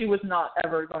 and she was not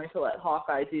ever going to let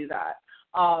Hawkeye do that.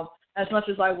 As much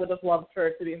as I would have loved for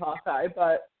it to be Hawkeye,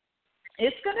 but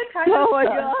it's going to kind of Oh my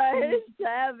suck. God, it's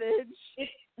savage.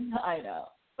 I know.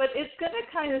 But it's going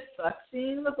to kind of suck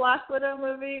seeing the Black Widow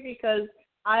movie because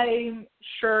I'm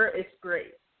sure it's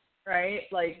great, right?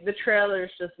 Like, the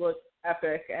trailers just look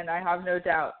epic, and I have no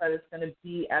doubt that it's going to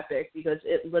be epic because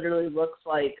it literally looks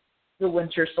like The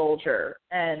Winter Soldier,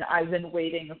 and I've been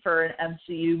waiting for an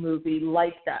MCU movie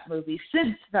like that movie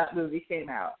since that movie came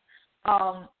out.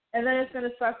 And then it's going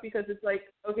to suck because it's like,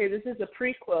 okay, this is a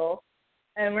prequel,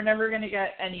 and we're never going to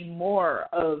get any more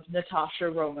of Natasha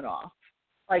Romanoff.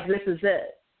 Like, this is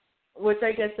it. Which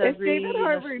I guess if David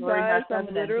Harbour dies,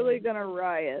 I'm literally going to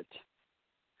riot.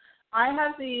 I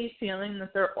have the feeling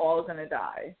that they're all going to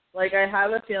die. Like, I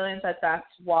have a feeling that that's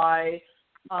why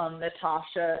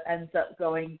Natasha ends up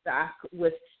going back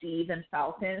with Steve and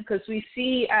Falcon, because we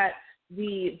see at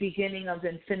the beginning of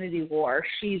Infinity War,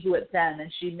 she's with them,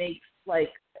 and she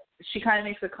kind of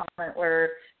makes a comment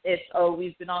where it's, oh,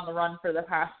 we've been on the run for the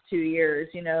past 2 years,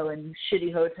 you know, in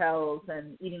shitty hotels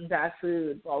and eating bad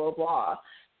food, blah, blah, blah.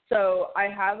 So I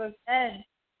have and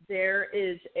there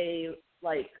is a,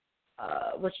 like,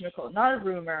 not a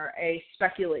rumor, a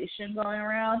speculation going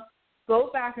around.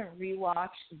 Go back and rewatch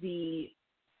the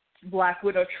Black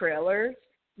Widow trailers.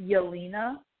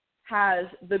 Yelena has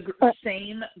the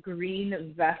same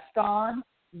green vest on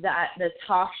that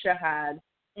Natasha had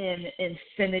in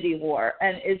Infinity War.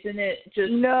 And isn't it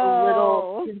just a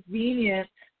little convenient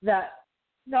that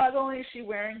not only is she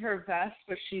wearing her vest,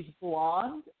 but she's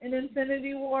blonde in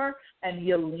Infinity War, and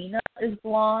Yelena is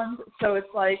blonde. So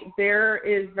it's like there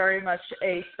is very much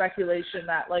a speculation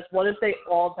that, like, what if they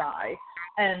all die?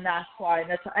 And that's why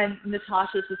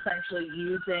Natasha's essentially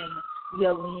using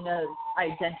Yelena's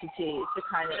identity to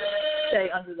kind of stay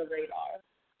under the radar.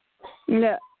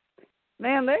 Yeah.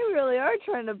 Man, they really are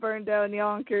trying to burn down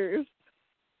Yonkers.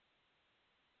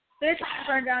 They're trying to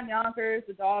burn down Yonkers.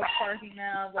 The dog's barking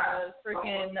now. The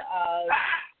freaking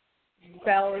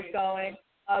bell is going.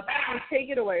 Please take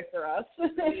it away for us.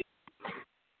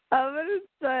 I'm going to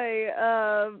say,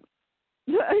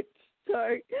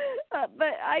 sorry,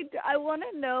 but I want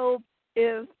to know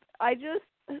if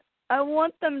I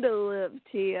want them to live,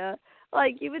 Tia.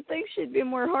 Like, you would think she'd be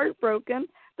more heartbroken,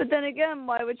 but then again,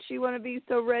 why would she want to be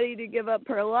so ready to give up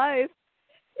her life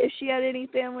if she had any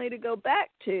family to go back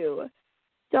to?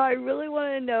 So I really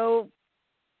want to know.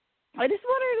 I just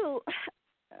want her to.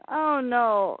 I don't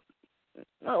know.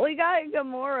 We got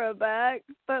Gamora back,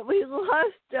 but we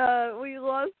lost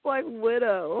Black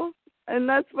Widow, and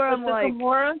that's where I'm like.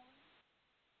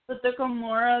 But the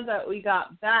Gamora that we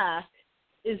got back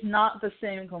is not the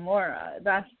same Gamora.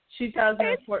 That's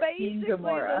 2014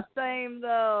 Gamora. The same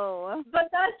though. But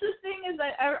that's the thing is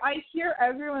that I hear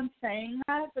everyone saying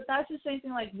that, but that's the same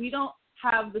thing. Like, we don't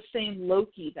have the same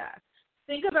Loki back.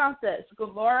 Think about this,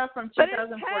 Gamora from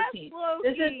 2014.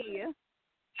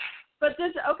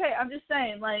 I'm just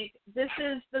saying, like, this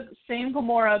is the same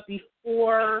Gamora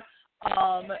before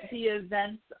the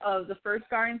events of the first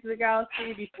Guardians of the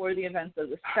Galaxy, before the events of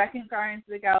the second Guardians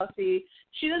of the Galaxy.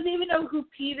 She doesn't even know who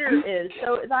Peter is,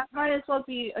 so that might as well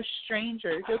be a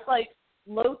stranger. Just like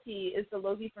Loki is the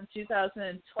Loki from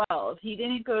 2012. He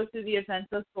didn't go through the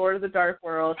events of Thor: The Dark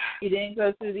World. He didn't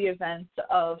go through the events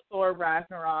of Thor: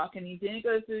 Ragnarok, and he didn't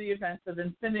go through the events of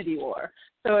Infinity War.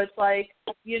 So it's like,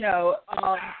 you know,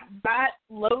 that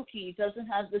Loki doesn't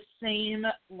have the same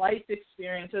life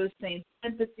experience or the same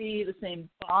sympathy, the same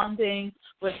bonding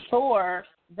with Thor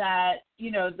that, you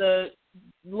know, the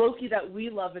Loki that we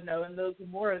love and know and the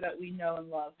Gamora that we know and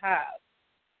love have.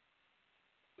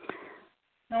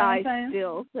 I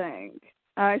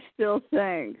still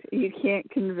think you can't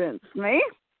convince me.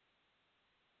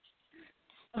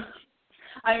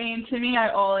 I mean, to me, I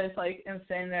always am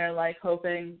sitting there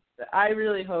hoping. I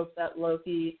really hope that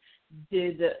Loki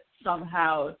did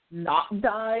somehow not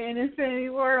die in Infinity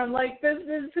War. I'm like, this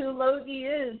is who Loki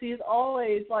is. He's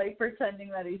always pretending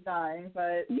that he's dying,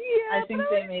 but yeah, I think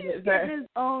they made it very his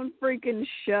own freaking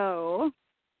show.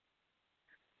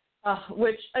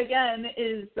 Which, again,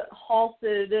 is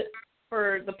halted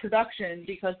for the production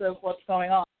because of what's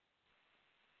going on.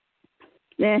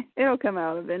 Yeah, it'll come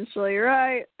out eventually.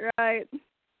 Right.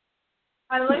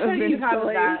 I like how you have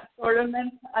Eventually. that sort of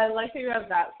I like how you have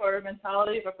that sort of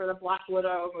mentality, but for the Black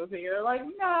Widow movie, you're like,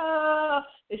 no,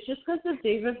 it's just because of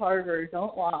David Harbour.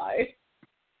 Don't lie.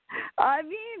 I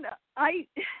mean,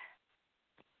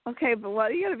 okay, but why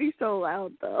do you gotta be so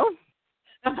loud though?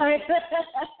 You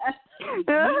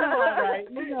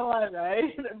know what,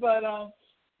 right? But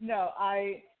no,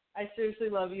 I seriously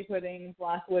love you putting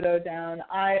Black Widow down.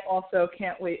 I also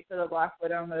can't wait for the Black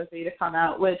Widow movie to come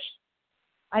out, which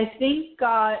I think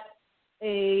got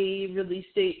a release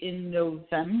date in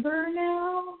November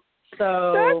now.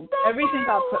 So everything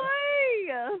got put.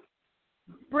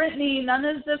 Brittany, none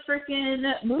of the freaking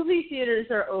movie theaters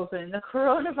are open. The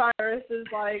coronavirus is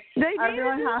like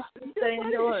everyone has to stay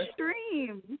indoors.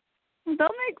 Stream. They'll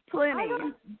make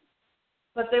plenty.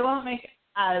 But they won't make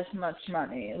as much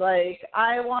money. Like,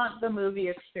 I want the movie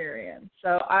experience,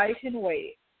 so I can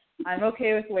wait. I'm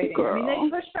okay with waiting. Girl. I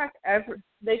mean,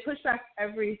 they push back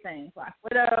everything. Black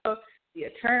Widow, The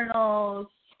Eternals,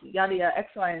 yada yada, X,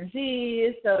 Y, and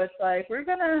Z. So it's like we're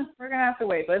gonna have to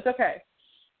wait, but it's okay.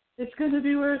 It's gonna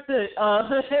be worth it. I'm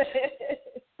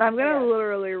gonna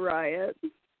literally riot.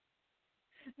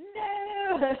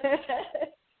 No.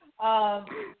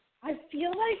 I feel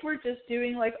like we're just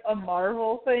doing like a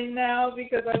Marvel thing now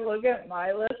because I look at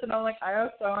my list and I'm like, I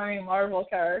have so many Marvel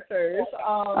characters.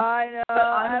 I know.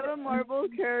 I have a Marvel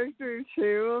character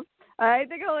too. I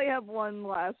think I only have one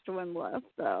last one left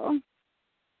though.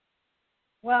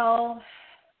 Well,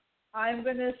 I'm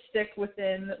gonna stick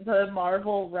within the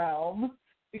Marvel realm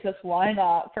because why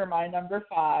not for my number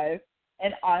 5,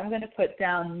 and I'm gonna put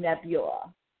down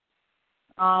Nebula.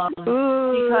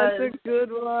 Ooh, that's a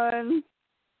good one.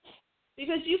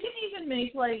 Because you can even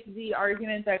make, like, the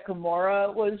argument that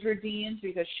Gamora was redeemed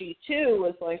because she, too,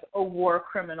 was, like, a war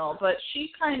criminal. But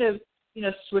she kind of,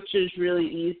 switches really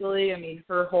easily. I mean,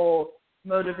 her whole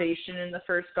motivation in the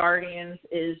first Guardians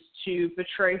is to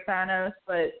betray Thanos.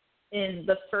 But in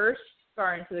the first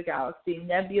Guardians of the Galaxy,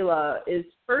 Nebula is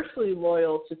firstly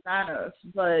loyal to Thanos.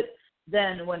 But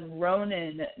then when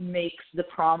Ronan makes the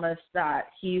promise that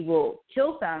he will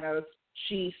kill Thanos,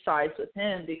 she sides with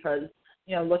him because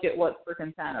look at what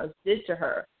freaking Thanos did to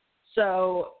her.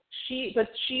 So she's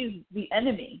the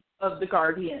enemy of the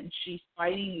Guardians. She's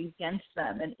fighting against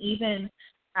them. And even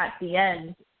at the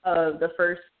end of the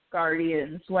first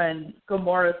Guardians, when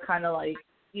Gamora's kind of like,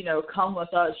 come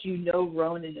with us,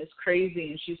 Ronan is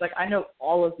crazy. And she's like, I know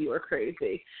all of you are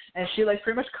crazy. And she, like,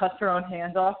 pretty much cuts her own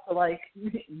hand off to, like,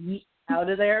 yeet out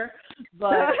of there.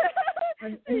 But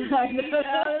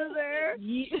out of there.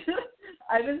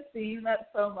 I've been seeing that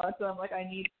so much, so I'm like, I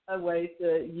need a way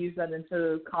to use that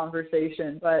into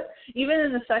conversation. But even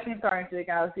in the second Guardians of the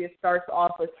Galaxy, it starts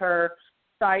off with her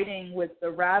siding with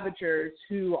the Ravagers,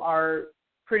 who are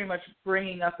pretty much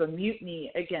bringing up a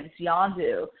mutiny against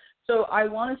Yondu. So I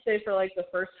want to say for, like, the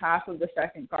first half of the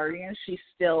second Guardians, she's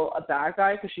still a bad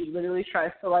guy because she literally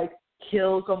tries to, like,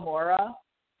 kill Gamora.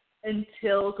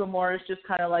 Until Gamora's just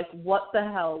kind of like, what the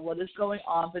hell? What is going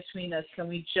on between us? Can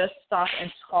we just stop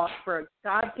and talk for a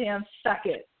goddamn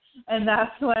second? And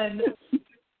that's when,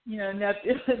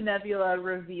 Nebula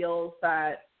reveals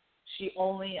that she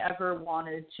only ever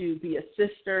wanted to be a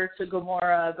sister to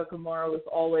Gamora, but Gamora was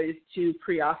always too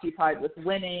preoccupied with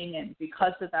winning. And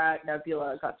because of that,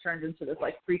 Nebula got turned into this,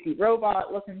 like, freaky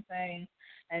robot-looking thing.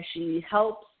 And she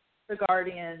helps the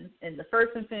Guardians in the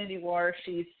first Infinity War.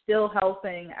 She's still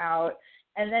helping out,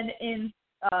 and then in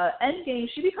Endgame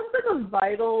she becomes like a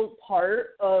vital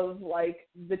part of, like,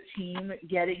 the team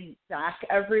getting back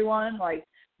everyone. Like,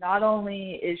 not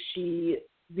only is she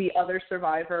the other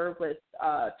survivor with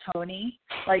Tony,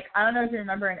 like, I don't know if you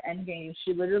remember in Endgame,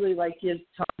 she literally, like, gives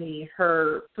Tony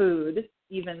her food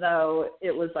even though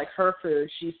it was, like, her food.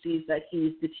 She sees that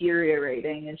he's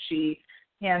deteriorating and she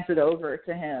hands it over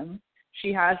to him.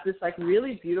 She has this, like,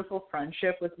 really beautiful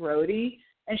friendship with Rhodey,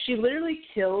 and she literally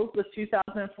kills the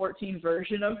 2014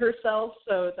 version of herself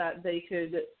so that they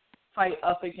could fight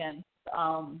up against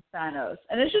Thanos.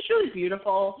 And it's just really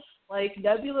beautiful. Like,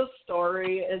 Nebula's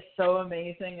story is so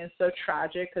amazing and so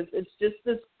tragic because it's just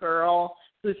this girl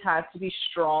who's had to be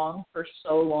strong for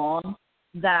so long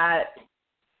that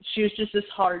she was just this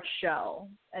hard shell,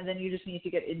 and then you just need to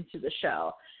get into the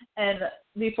shell. And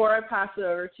before I pass it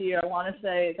over to you, I want to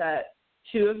say that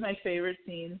 2 of my favorite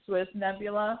scenes with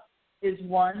Nebula is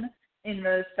one in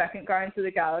the second Guardians of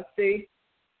the Galaxy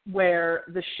where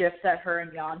the ship that her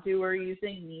and Yondu are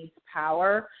using needs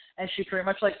power, and she pretty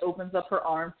much, like, opens up her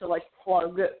arm to, like,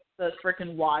 plug the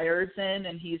freaking wires in,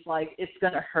 and he's like, it's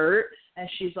going to hurt, and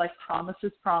she's like,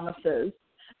 promises.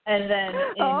 And then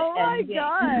in oh my Endgame,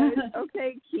 god,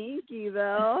 okay, kinky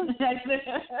though.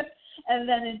 And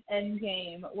then in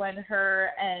Endgame, when her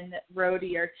and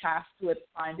Rhodey are tasked with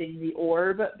finding the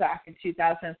orb back in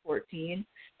 2014,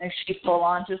 and she full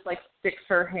on just like sticks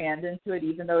her hand into it,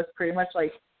 even though it's pretty much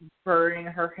like burning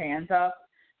her hands up.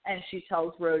 And she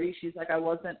tells Rhodey, she's like, I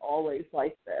wasn't always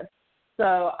like this.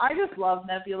 So I just love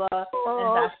Nebula,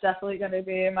 and that's definitely going to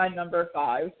be my number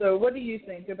 5. So what do you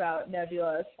think about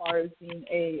Nebula as far as being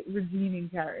a redeeming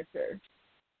character?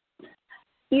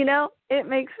 You know, it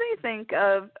makes me think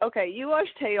of, okay, you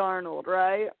watched Hey Arnold,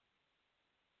 right?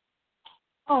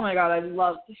 Oh my God, I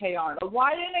loved Hey Arnold.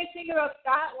 Why didn't I think about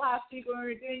that last week when we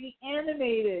were doing the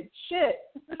animated? Shit.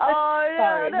 Oh, yeah,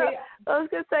 Sorry. no. I was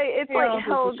going to say, it's Hey like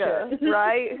Arnold's Helga, the shit.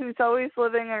 right, who's always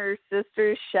living in her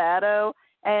sister's shadow,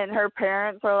 and her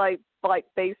parents are, like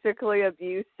basically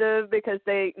abusive because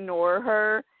they ignore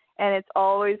her, and it's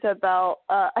always about,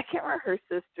 I can't remember her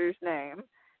sister's name,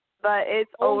 but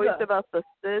it's Olga. always about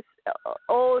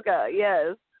Olga,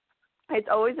 yes. It's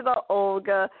always about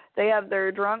Olga. They have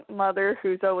their drunk mother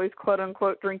who's always,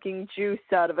 quote-unquote, drinking juice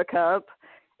out of a cup.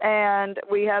 And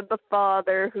we have the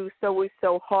father who's always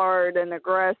so hard and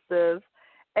aggressive.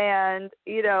 And,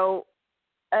 you know,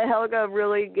 Helga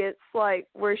really gets, like,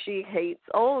 where she hates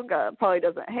Olga. Probably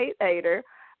doesn't hate her.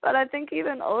 But I think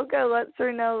even Olga lets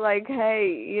her know, like,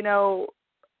 hey, you know,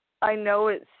 I know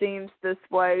it seems this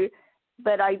way,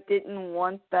 but I didn't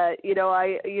want that. You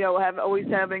know, have always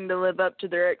having to live up to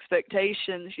their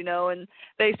expectations, you know, and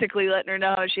basically letting her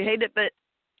know how she hated it. But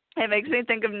it makes me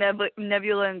think of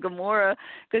Nebula and Gamora,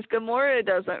 because Gamora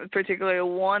doesn't particularly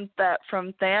want that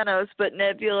from Thanos, but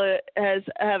Nebula has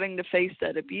having to face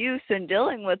that abuse and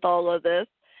dealing with all of this.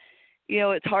 You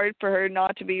know, it's hard for her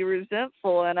not to be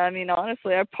resentful, and I mean,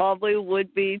 honestly, I probably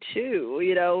would be too.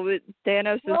 You know,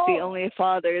 Thanos is the only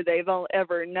father they've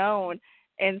ever known,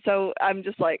 and so I'm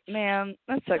just like, man,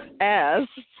 that sucks ass.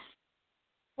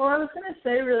 Well, I was going to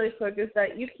say really quick is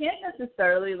that you can't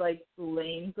necessarily, like,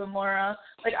 blame Gamora.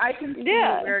 Like, I can see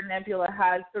where Nebula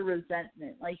has the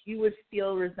resentment. Like, you would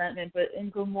feel resentment, but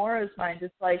in Gamora's mind,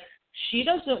 it's like she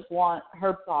doesn't want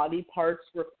her body parts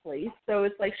replaced. So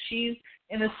it's like she's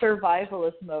in a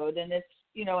survivalist mode, and it's,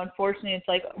 you know, unfortunately, it's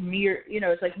like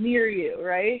it's like near you,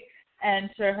 right? And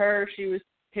to her, she was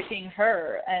picking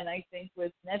her, and I think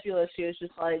with Nebula, she was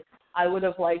just like, I would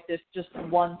have liked this just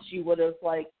once. You would have,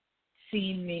 like,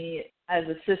 seen me as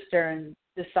a sister and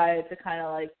decided to kind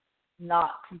of like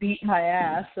not beat my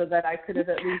ass so that I could have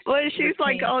at least. Well, she's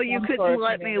like, oh, you couldn't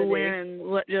let me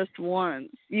win just once.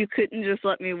 You couldn't just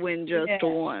let me win just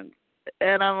once.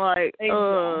 And I'm like,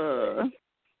 ugh.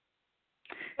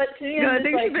 But to me, I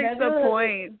think she makes the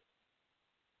point.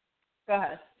 Go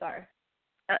ahead. Sorry.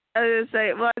 I was gonna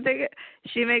say, well, I think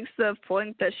she makes the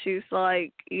point that she's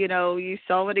like, you know, you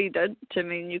saw what he did to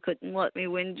me and you couldn't let me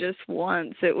win just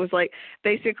once. It was like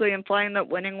basically implying that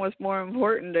winning was more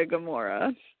important to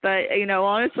Gamora. But, you know,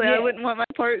 honestly, I wouldn't want my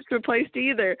parts replaced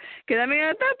either. Because, I mean,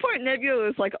 at that point, Nebula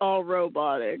was like all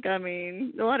robotic. I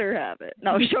mean, let her have it.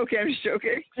 No, I'm joking.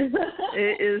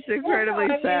 It is incredibly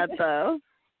sad, though.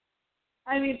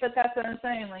 I mean, but that's what I'm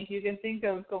saying. Like, you can think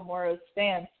of Gamora's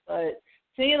stance, but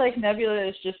to me, like, Nebula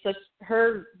is just such,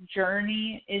 her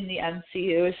journey in the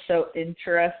MCU is so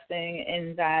interesting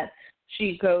in that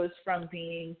she goes from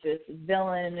being this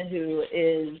villain who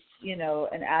is, you know,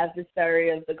 an adversary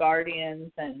of the Guardians,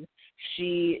 and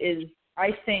she is,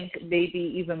 I think,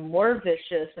 maybe even more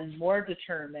vicious and more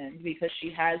determined because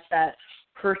she has that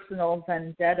personal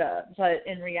vendetta. But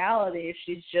in reality,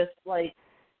 she's just like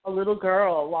a little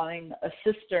girl wanting a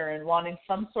sister and wanting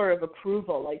some sort of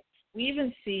approval. Like, we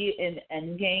even see in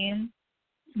Endgame,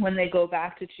 when they go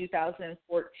back to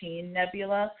 2014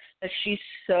 Nebula, that she's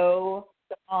so,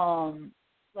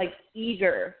 like,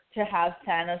 eager to have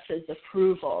Thanos'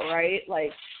 approval, right?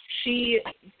 Like, she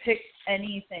picks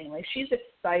anything. Like, she's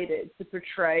excited to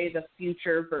portray the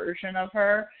future version of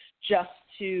her just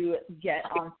to get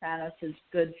on Thanos'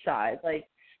 good side. Like,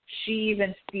 she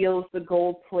even steals the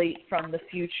gold plate from the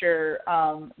future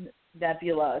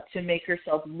Nebula to make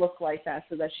herself look like that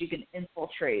so that she can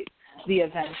infiltrate the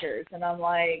Avengers. And I'm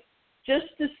like, just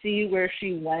to see where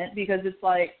she went, because it's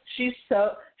like she's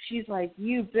like,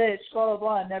 you bitch, blah blah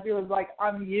blah. And Nebula's like,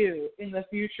 I'm you in the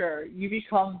future. You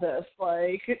become this.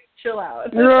 Like, chill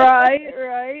out.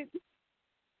 Right.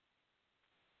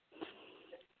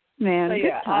 Man, but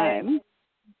good time.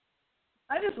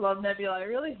 I just love Nebula. I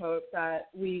really hope that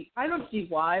I don't see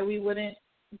why we wouldn't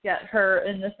get her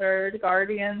in the third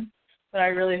Guardian, but I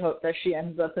really hope that she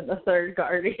ends up in the third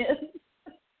Guardian.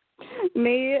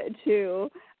 Me too.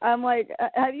 I'm like,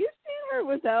 have you seen her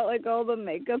without like all the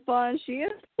makeup on? She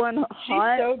is one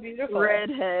hot so beautiful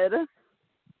redhead.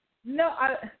 No,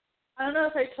 I don't know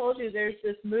if I told you, there's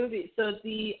this movie. So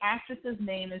the actress's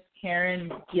name is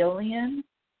Karen Gillan.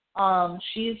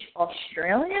 She's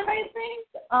Australian, I think.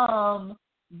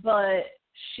 But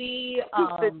she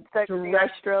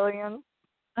Australian.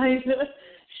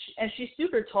 And she's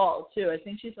super tall too. I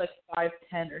think she's like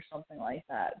 5'10" or something like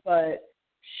that. But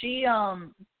she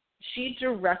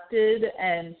directed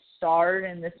and starred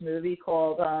in this movie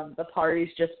called The Party's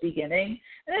Just Beginning.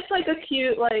 And it's like a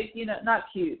cute, like, you know, not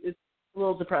cute, it's a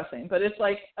little depressing, but it's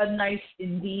like a nice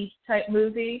indie type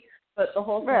movie. But the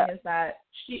whole thing is that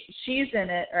she's in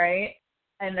it, right?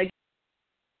 And like,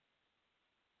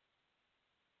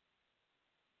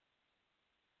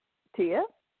 Tia?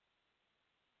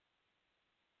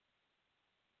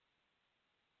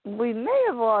 We may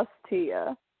have lost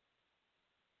Tia.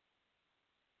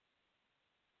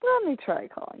 Let me try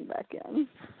calling back in.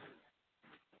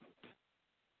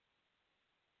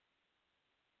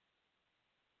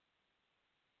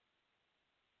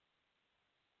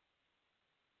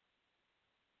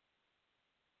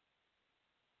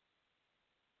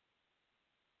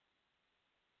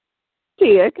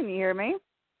 Tia, can you hear me?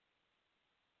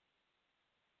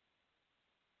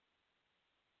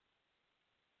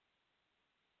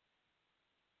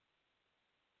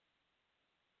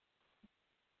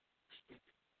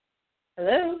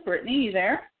 hello, Brittany, you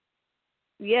there?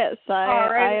 Yes,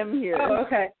 I am here. Oh,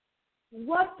 okay.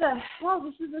 What the hell?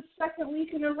 This is the second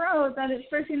week in a row that it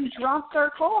freaking dropped our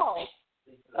call.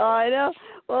 Oh, I know.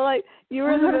 Well, like, you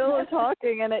were in the middle of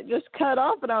talking, and it just cut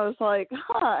off, and I was like,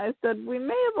 I said, we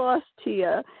may have lost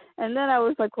Tia. And then I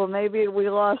was like, well, maybe we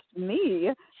lost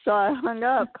me. So I hung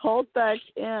up, called back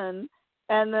in,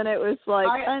 and then it was, like,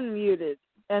 unmuted,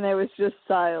 and it was just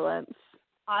silence.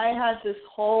 I had this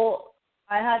whole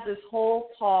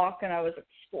talk, and I was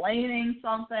explaining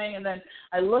something, and then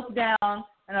I looked down,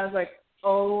 and I was like,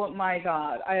 oh my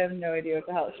God, I have no idea what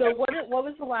the hell. So what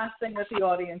was the last thing that the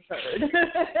audience heard?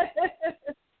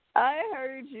 I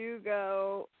heard you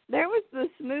go, there was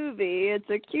this movie, it's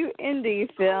a cute indie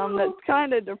film that's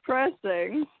kind of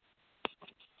depressing.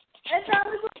 And that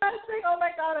was the last thing. Oh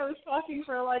my God, I was talking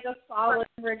for like a solid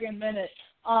friggin' minute.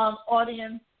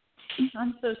 Audience,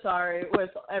 I'm so sorry with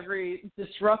every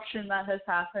disruption that has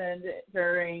happened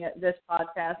during this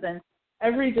podcast, and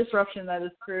every disruption that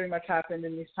has pretty much happened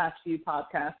in these past few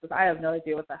podcasts, because I have no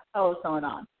idea what the hell is going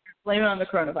on. Blame it on the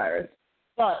coronavirus.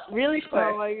 But really quick,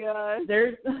 oh my God, there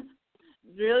is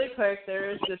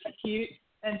this cute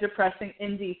and depressing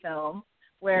indie film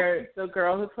where the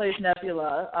girl who plays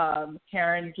Nebula,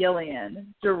 Karen Gillan,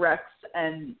 directs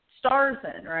and stars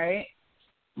in, right?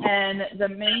 And the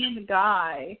main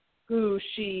guy who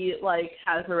she like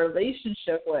has a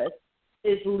relationship with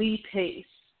is Lee Pace.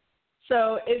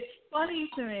 So it's funny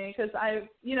to me because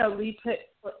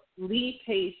Lee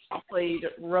Pace played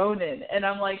Ronan, and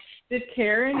I'm like, did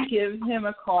Karen give him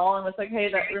a call and was like,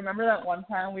 hey, remember that one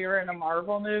time we were in a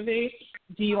Marvel movie?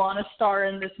 Do you want to star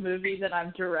in this movie that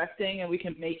I'm directing and we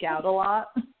can make out a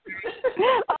lot?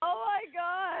 Oh my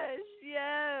gosh,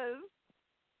 yes.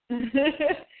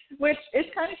 Which is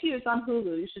kind of cute. It's on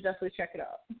Hulu. You should definitely check it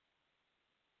out.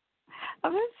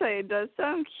 I'm going to say it does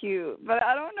sound cute, but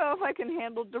I don't know if I can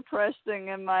handle depressing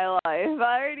in my life.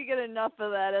 I already get enough of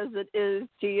that as it is,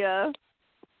 Tia.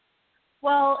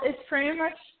 Well, it's pretty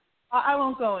much, I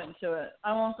won't go into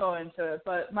it,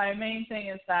 but my main thing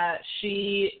is that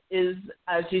she is,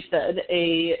 as you said,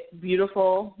 a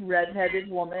beautiful redheaded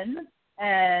woman,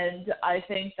 and I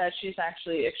think that she's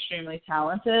actually extremely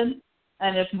talented.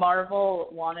 And if Marvel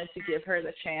wanted to give her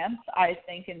the chance, I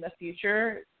think in the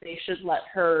future they should let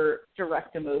her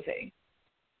direct a movie.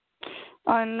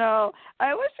 I know.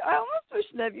 I almost wish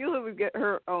Nebula would get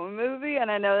her own movie, and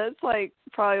I know that's like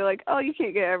probably like, oh, you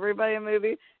can't get everybody a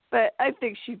movie, but I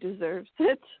think she deserves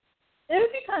it. It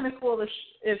would be kind of cool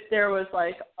if there was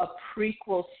like a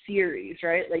prequel series,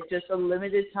 right? Like just a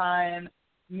limited time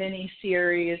mini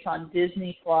series on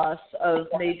Disney Plus of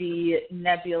maybe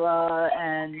Nebula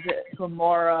and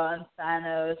Gamora and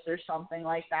Thanos or something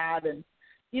like that. And,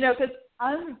 you know, because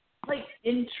I'm like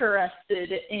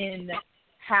interested in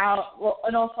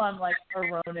and also I'm like a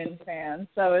Ronan fan.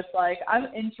 So it's like,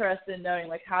 I'm interested in knowing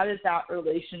like, how did that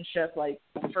relationship like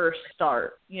first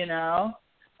start, you know?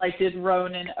 Like, did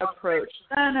Ronan approach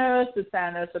Thanos? Did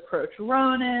Thanos approach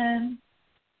Ronan?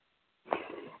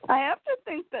 I have to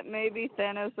think that maybe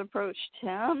Thanos approached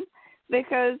him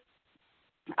because,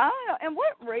 I don't know, and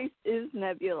what race is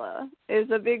Nebula? Is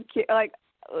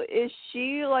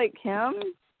she like him?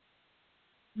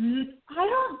 I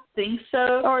don't think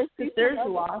so. Or there's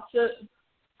lots of,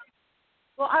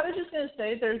 well, I was just going to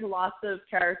say there's lots of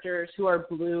characters who are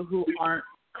blue who aren't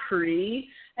Kree.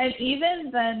 And even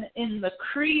then in the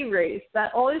Kree race,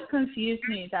 that always confused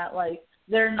me that, like,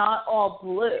 they're not all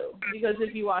blue. Because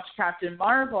if you watch Captain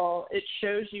Marvel, it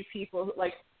shows you people,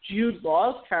 like, Jude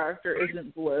Law's character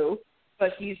isn't blue,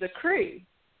 but he's a Kree.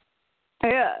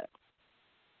 Yeah.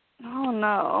 Oh,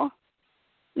 no.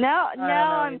 Now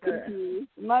I'm confused.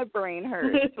 My brain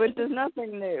hurts, which is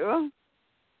nothing new.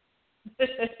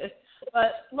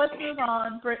 But let's move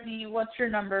on. Brittany, what's your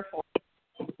number 4?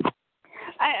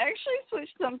 I actually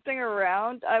switched something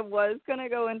around. I was going to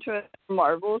go into a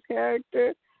Marvel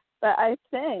character, but I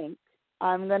think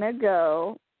I'm going to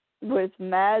go with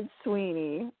Mad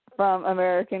Sweeney from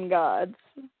American Gods.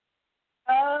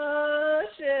 Oh,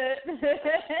 shit.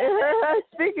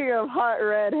 Speaking of hot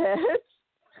redheads,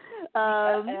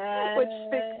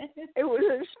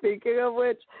 speaking of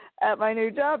which, at my new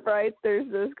job, right, there's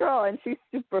this girl, and she's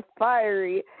super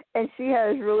fiery, and she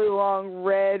has really long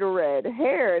red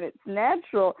hair, and it's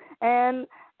natural, and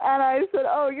I said,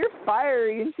 oh, you're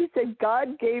fiery, and she said,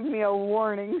 God gave me a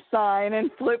warning sign,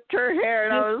 and flipped her hair,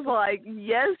 and I was like,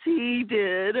 yes, he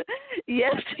did.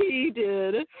 Yes, he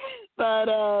did. But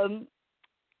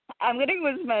I'm going to go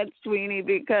with Matt Sweeney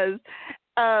because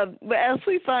but as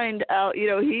we find out, you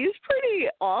know, he's pretty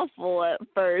awful at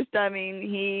first. I mean,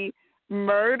 he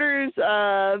murders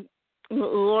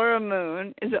Laura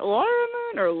Moon. Is it Laura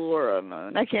Moon or Laura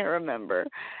Moon? I can't remember.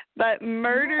 But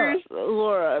murders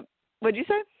Laura. What'd you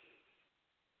say?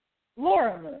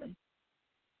 Laura Moon.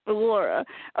 Laura.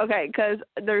 Okay, because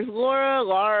there's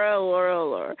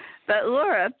Laura. But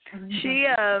Laura, she,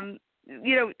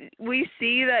 you know, we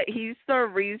see that he's the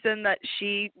reason that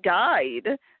she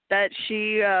died. That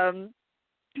she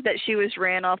was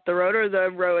ran off the road, or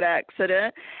the road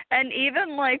accident. And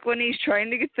even, like, when he's trying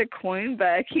to get the coin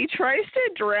back, he tries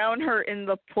to drown her in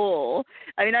the pool.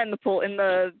 I mean, not in the pool, in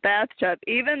the bathtub,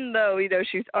 even though, you know,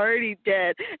 she's already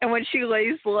dead. And when she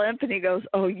lays limp and he goes,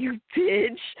 oh, you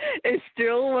bitch, it's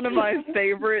still one of my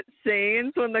favorite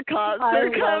scenes when the cops are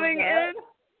coming in.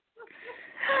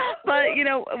 But, you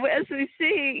know, as we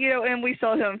see, you know, and we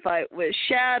saw him fight with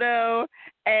Shadow,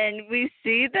 and we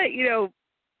see that, you know,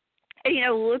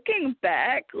 looking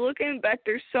back,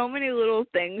 there's so many little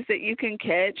things that you can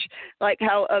catch, like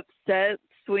how upset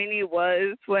Sweeney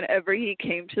was whenever he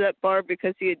came to that bar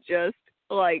because he had just,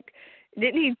 like,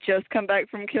 didn't he just come back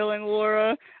from killing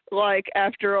Laura, like,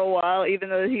 after a while, even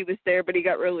though he was there, but he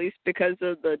got released because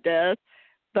of the death.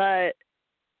 But,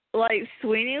 like,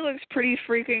 Sweeney looks pretty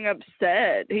freaking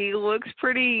upset. He looks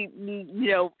pretty, you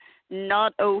know,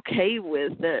 not okay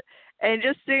with it. And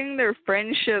just seeing their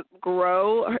friendship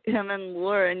grow, him and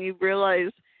Laura, and you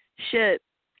realize, shit,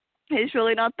 he's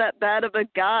really not that bad of a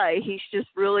guy. He's just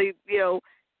really, you know,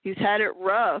 he's had it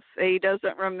rough. He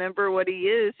doesn't remember what he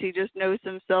is. He just knows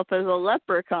himself as a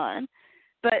leprechaun.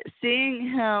 But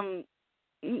seeing him,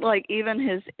 like, even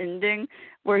his ending,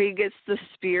 where he gets the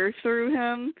spear through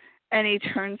him, and he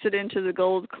turns it into the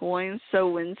gold coins so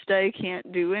Wednesday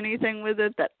can't do anything with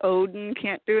it, that Odin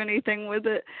can't do anything with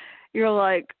it, you're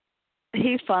like,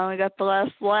 he finally got the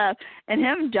last laugh. And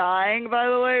him dying, by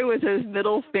the way, with his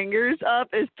middle fingers up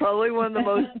is probably one of the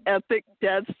most epic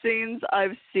death scenes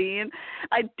I've seen.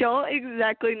 I don't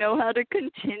exactly know how to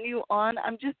continue on.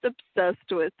 I'm just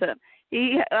obsessed with him.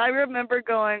 I remember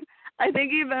going, I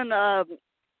think even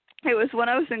it was when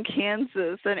I was in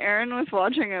Kansas, and Aaron was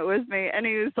watching it with me, and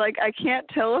he was like, I can't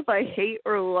tell if I hate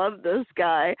or love this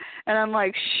guy. And I'm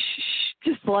like, shh,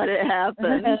 just let it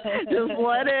happen. Just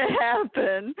let it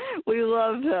happen. We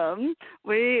love him.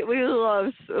 We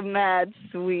love Mad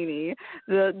Sweeney,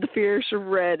 the fierce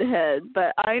redhead.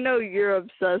 But I know you're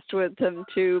obsessed with him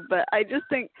too, but I just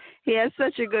think he has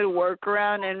such a good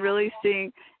workaround, and really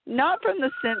seeing, not from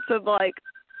the sense of like,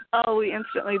 oh, we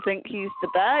instantly think he's the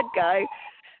bad guy,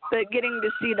 but getting to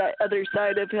see that other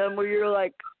side of him where you're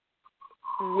like,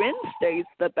 Wednesday's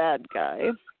the bad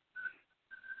guy.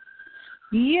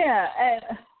 Yeah, and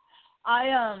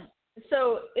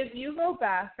so if you go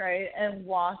back, right, and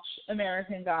watch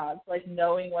American Gods, like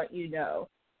knowing what you know,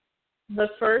 the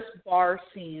first bar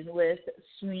scene with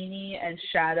Sweeney and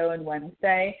Shadow and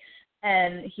Wednesday,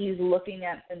 and he's looking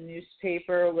at the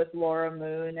newspaper with Laura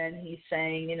Moon, and he's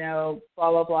saying, you know,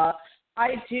 blah, blah, blah.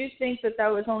 I do think that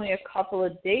was only a couple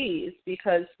of days,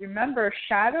 because remember,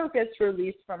 Shadow gets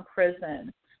released from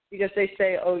prison because they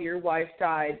say, oh, your wife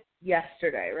died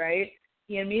yesterday, right?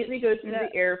 He immediately goes to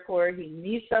the airport. He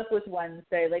meets up with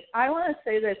Wednesday. Like, I want to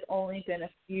say that it's only been a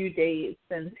few days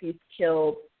since he's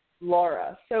killed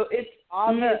Laura. So it's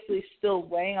obviously still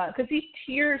weighing on, because he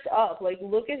tears up. Like,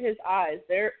 look at his eyes.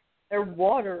 They're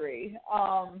watery.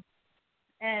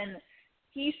 And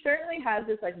he certainly has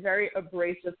this, like, very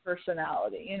abrasive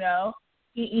personality, you know?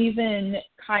 he even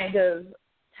kind of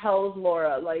tells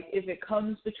Laura, like, if it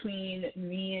comes between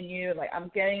me and you, like,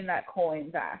 I'm getting that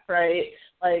coin back, right?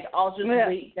 Like, I'll just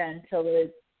wait then till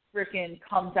it freaking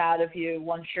comes out of you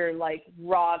once you're, like,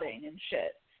 rotting and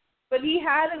shit. But he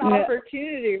had an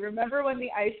opportunity. Remember when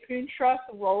the ice cream truck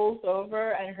rolls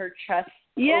over and her chest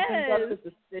opens up with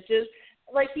the stitches?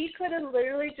 Like, he could have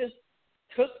literally just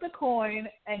took the coin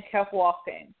and kept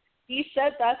walking. He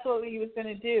said that's what he was going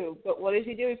to do. But what does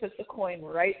he do? He puts the coin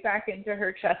right back into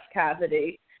her chest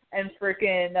cavity and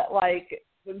freaking, like,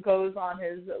 goes on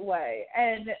his way.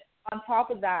 And on top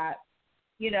of that,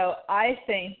 you know, I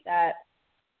think that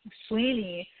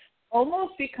Sweeney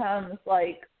almost becomes,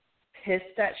 like,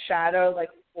 pissed at Shadow, like,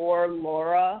 for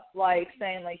Laura, like,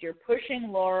 saying, like, you're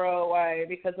pushing Laura away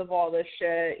because of all this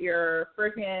shit. You're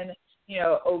freaking, you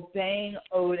know, obeying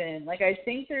Odin. Like, I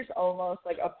think there's almost,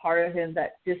 like, a part of him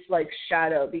that dislikes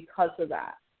Shadow because of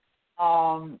that.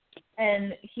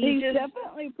 And he's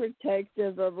definitely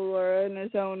protective of Laura in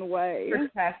his own way.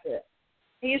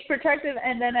 He's protective,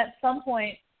 and then at some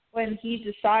point when he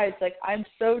decides, like, I'm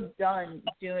so done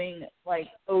doing, like,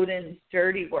 Odin's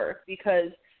dirty work because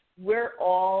we're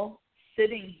all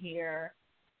sitting here,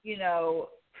 you know,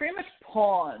 pretty much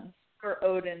pawns for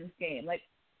Odin's game. Like,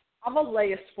 I'm going to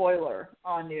lay a spoiler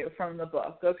on you from the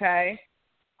book, okay?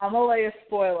 I'm going to lay a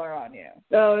spoiler on you.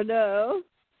 Oh, no.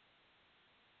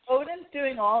 Odin's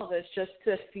doing all of this just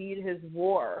to feed his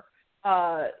war,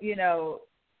 you know,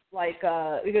 like,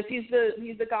 because he's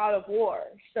the god of war.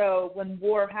 So when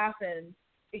war happens,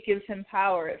 it gives him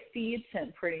power. It feeds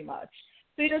him pretty much.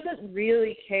 So he doesn't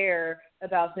really care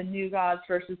about the new gods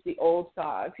versus the old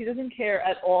gods. He doesn't care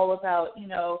at all about, you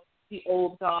know, the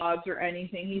old gods or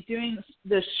anything. He's doing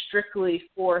this strictly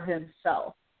for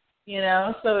himself, you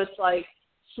know? So it's like,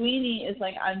 Sweeney is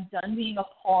like, I'm done being a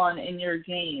pawn in your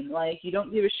game. Like, you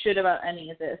don't give a shit about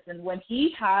any of this. And when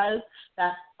he has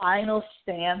that final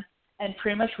stance and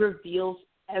pretty much reveals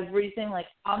everything, like,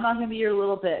 I'm not going to be your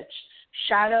little bitch.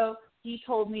 Shadow, he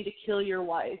told me to kill your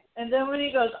wife. And then when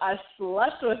he goes, I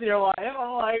slept with your wife,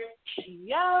 I'm like,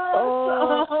 yes.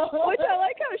 Oh, which I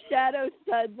like how Shadow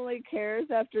suddenly cares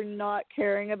after not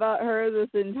caring about her this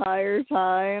entire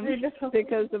time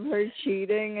because of her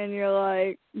cheating. And you're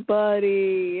like,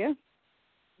 buddy.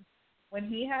 When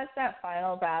he has that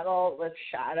final battle with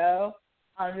Shadow,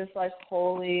 I'm just like,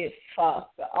 holy fuck.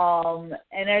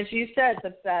 And as you said,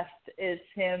 the best is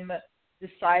him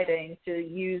deciding to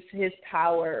use his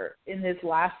power in his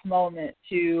last moment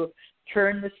to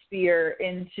turn the spear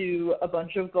into a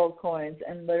bunch of gold coins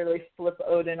and literally flip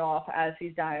Odin off as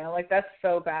he's dying. I'm like, that's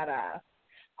so badass.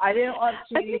 I didn't want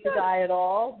Sweeney to die at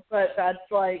all, but that's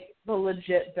like the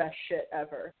legit best shit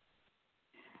ever.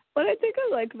 What I think I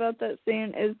like about that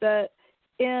scene is that,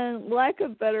 in lack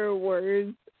of better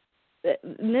words,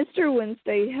 Mr.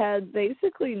 Wednesday had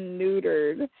basically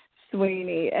neutered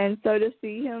Sweeney, and so to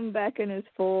see him back in his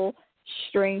full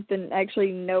strength and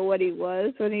actually know what he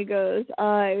was when he goes,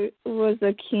 I was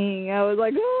a king, I was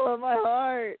like, oh, my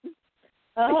heart.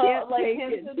 I can't like take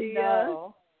him it to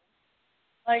know.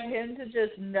 Like him to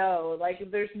just know. Like,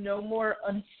 there's no more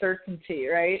uncertainty,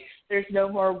 right? There's no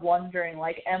more wondering,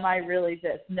 like, am I really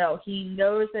this? No, he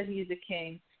knows that he's a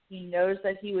king. He knows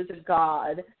that he was a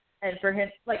god. And for him,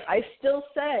 like, I still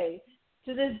say,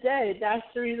 to this day, that's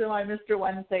the reason why Mr.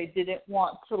 Wednesday didn't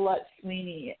want to let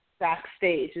Sweeney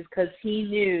backstage, is because he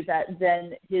knew that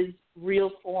then his real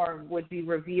form would be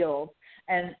revealed,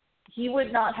 and he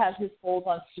would not have his hold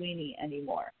on Sweeney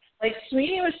anymore. Like,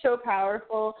 Sweeney was so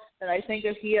powerful that I think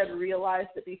if he had realized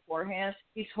it beforehand,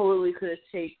 he totally could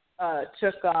have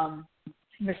took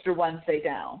Mr. Wednesday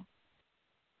down.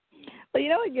 Well, you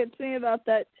know what gets me about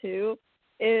that, too,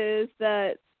 is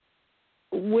that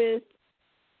we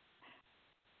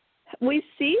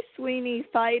see Sweeney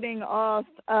fighting off,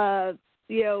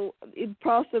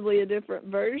 possibly a different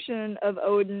version of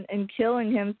Odin and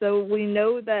killing him. So we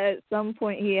know that at some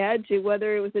point he had to,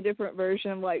 whether it was a different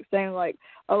version, like saying like,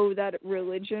 oh, that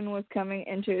religion was coming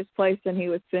into his place and he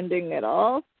was sending it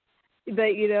off.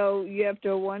 But, you have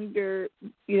to wonder,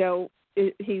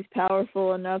 he's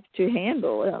powerful enough to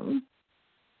handle him.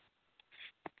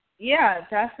 Yeah,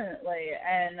 definitely.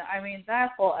 And, I mean,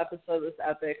 that whole episode was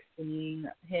epic, seeing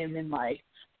him in, like,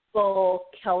 full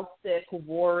Celtic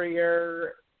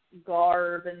warrior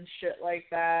garb and shit like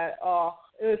that. Oh,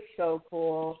 it was so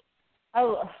cool.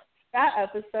 That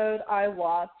episode I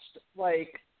watched,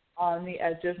 like, on the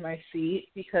edge of my seat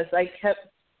because I kept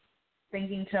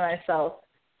thinking to myself,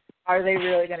 are they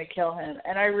really going to kill him?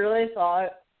 And I really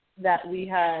thought that we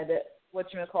had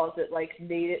like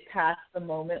made it past the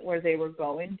moment where they were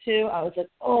going to. I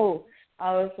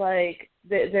was like,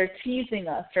 they're teasing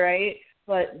us, right?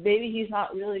 but maybe he's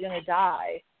not really going to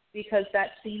die, because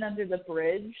that scene under the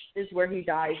bridge is where he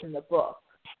dies in the book.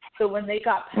 So when they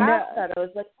got past that, I was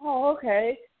like, oh,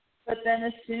 okay. But then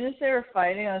as soon as they were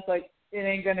fighting, I was like, it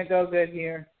ain't going to go good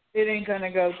here. It ain't going to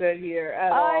go good here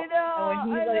at all. I know.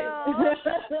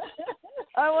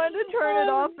 I wanted to turn it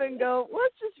off and go,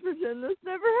 let's just pretend this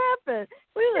never happened.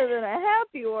 We live in a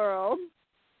happy world.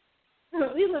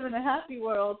 We live in a happy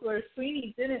world where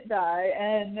Sweeney didn't die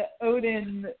and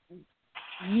Odin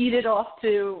yeeted off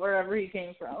to wherever he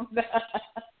came from.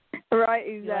 Right,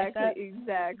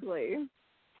 exactly.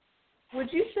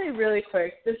 Would you say really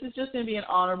quick, this is just going to be an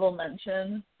honorable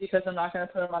mention because I'm not going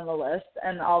to put him on the list,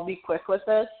 and I'll be quick with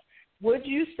this. Would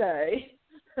you say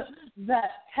that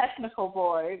Technical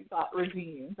Boy got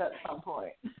redeemed at some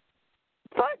point?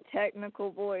 Fuck Technical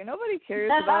Boy. Nobody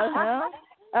cares about him.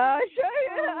 I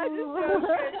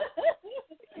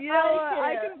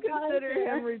can consider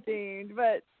him redeemed,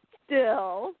 but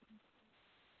still.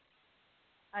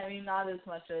 I mean, not as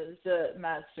much as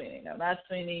Matt Sweeney. No, Matt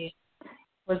Sweeney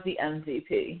was the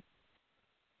MVP.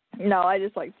 No, I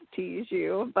just like to tease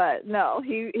you, but no,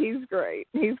 he's great.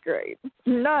 He's great.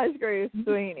 Not as great as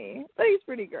Sweeney, but he's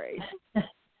pretty great.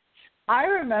 I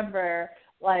remember,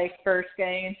 first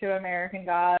getting into American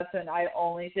Gods, and I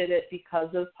only did it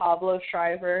because of Pablo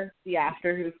Schreiber, the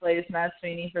actor who plays Matt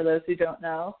Sweeney, for those who don't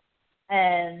know.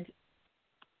 And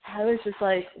I was just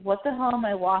like, what the hell am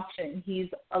I watching? He's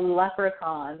a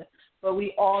leprechaun. But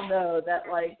we all know that,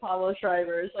 Pablo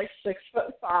Schreiber is, 6'5". And I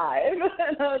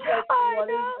was like, what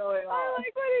is going on? I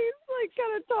like when he's,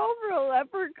 kind of tall for a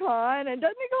leprechaun. And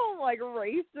doesn't he call him,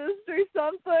 racist or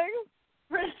something?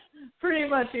 Pretty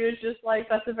much. He was just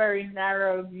that's a very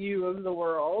narrow view of the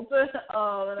world. And I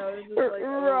was just like,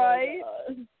 right.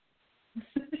 Oh my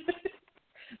God.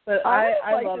 But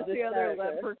I love like to this see other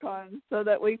leprechauns so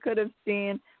that we could have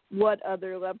seen what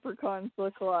other leprechauns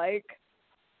look like.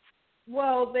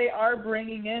 Well, they are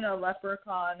bringing in a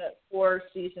leprechaun for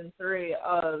season 3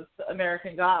 of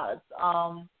American Gods.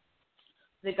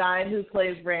 The guy who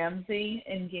plays Ramsay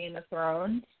in Game of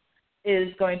Thrones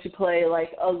is going to play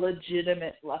a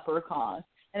legitimate leprechaun.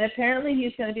 And apparently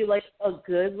he's going to be a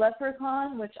good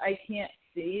leprechaun, which I can't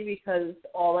see because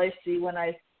all I see when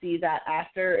I see that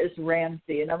actor is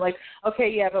Ramsay. And I'm like, okay,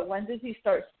 yeah, but when does he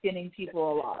start skinning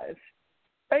people alive?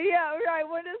 Yeah, right.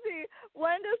 When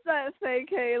does that fake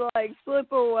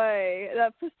slip away,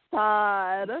 that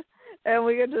facade, and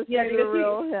we get to see the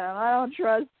real him? I don't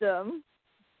trust him.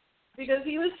 Because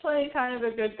he was playing kind of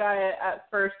a good guy at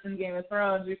first in Game of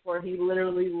Thrones before he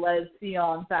literally led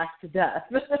Theon back to death.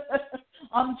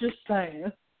 I'm just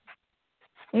saying.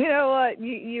 You know what?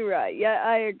 You're right. Yeah,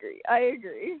 I agree.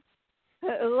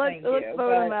 Let's vote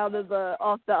him out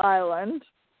off the island.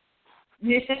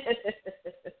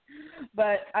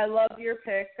 But I love your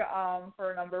pick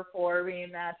for number 4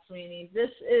 being Matt Sweeney. This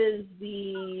is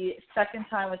the second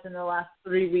time within the last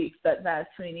 3 weeks that Matt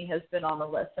Sweeney has been on the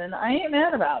list, and I ain't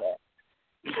mad about it.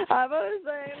 I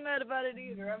ain't mad about it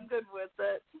either. I'm good with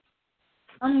it.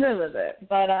 I'm good with it.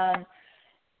 But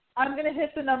I'm going to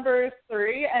hit the number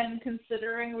 3, and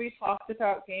considering we talked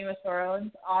about Game of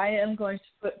Thrones, I am going to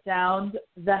put down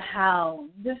the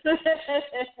Hound.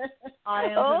 I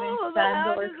am going to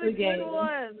Sandor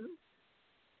Clegane.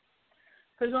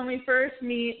 Because when we first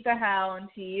meet the Hound,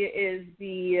 he is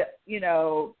the, I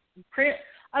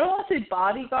don't want to say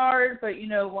bodyguard, but,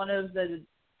 one of the,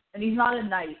 and he's not a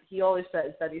knight. He always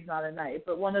says that he's not a knight,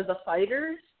 but one of the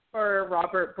fighters for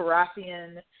Robert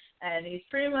Baratheon. And he's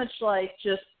pretty much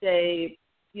just a,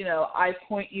 I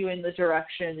point you in the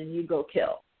direction and you go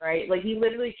kill, right? He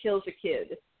literally kills a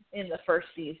kid in the first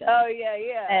season. Oh, yeah.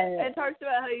 And talks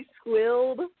about how he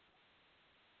squealed.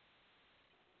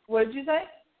 What did you say?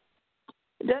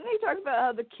 Doesn't he talk about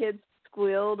how the kid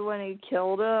squealed when he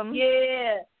killed him?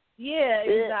 Yeah,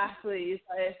 exactly.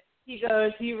 He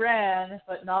goes, he ran,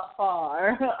 but not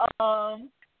far. So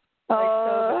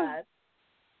bad.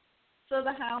 So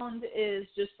the Hound is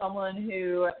just someone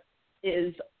who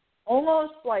is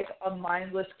almost like a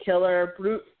mindless killer,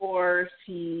 brute force.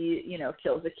 He,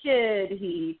 kills a kid.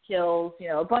 He kills,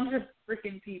 a bunch of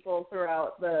freaking people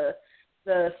throughout the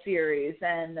series.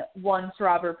 And once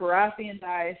Robert Baratheon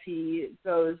dies, he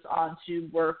goes on to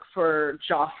work for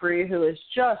Joffrey, who is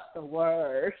just the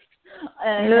worst.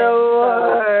 And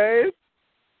worst.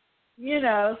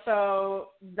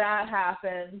 So that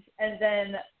happens. And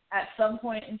then at some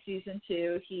point in season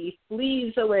 2, he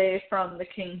flees away from the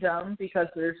kingdom because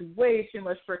there's way too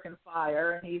much freaking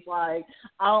fire. And he's like,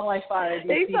 I don't like fire.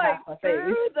 Do you see half my face?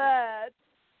 Screw that.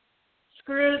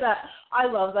 screw that. I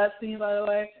love that scene, by the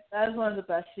way. That is one of the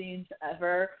best scenes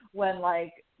ever when,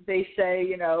 like, they say,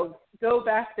 you know, go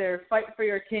back there, fight for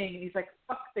your king. And he's like,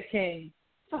 fuck the king.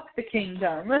 Fuck the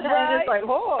kingdom. Right. And it's like,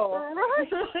 whoa.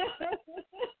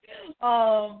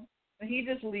 Right. He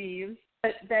just leaves.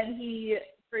 But then he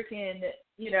freaking,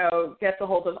 you know, gets a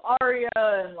hold of Arya,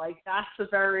 and, like, that's a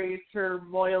very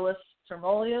turmoilous,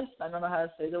 I don't know how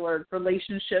to say the word,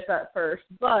 relationship at first.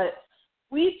 But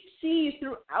we see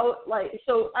throughout, like,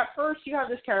 so at first you have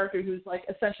this character who's, like,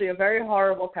 essentially a very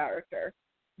horrible character.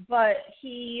 But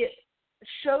he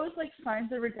shows, like,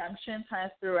 signs of redemption kind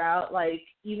of throughout, like,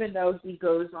 even though he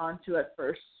goes on to at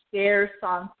first scare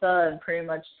Sansa and pretty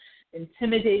much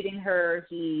intimidating her,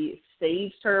 he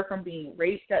saves her from being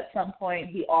raped at some point.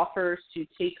 He offers to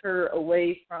take her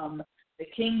away from the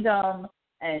kingdom,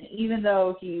 and even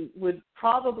though he would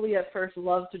probably at first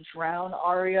love to drown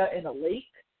Arya in a lake,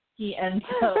 he ends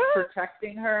up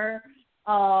protecting her.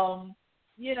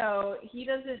 You know, he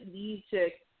doesn't need to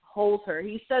hold her.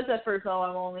 He says at first, oh,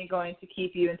 I'm only going to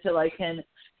keep you until I can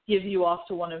give you off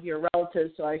to one of your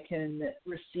relatives so I can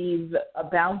receive a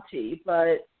bounty,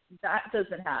 but that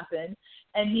doesn't happen.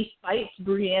 And he fights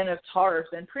Brienne of Tarth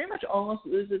and pretty much almost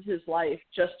loses his life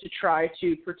just to try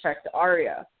to protect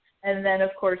Arya. And then,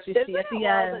 of course, you see at the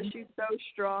end that she's so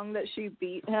strong that she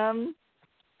beat him.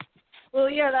 Well,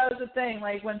 yeah, that was the thing.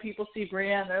 Like, when people see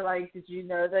Brienne, they're like, did you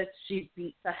know that she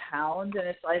beat the Hound? And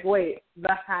it's like, wait,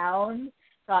 the Hound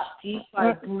got beat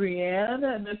by Brienne?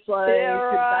 And it's like, yeah,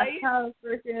 right.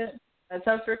 that's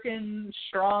how freaking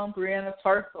strong Brienne of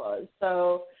Tarth was.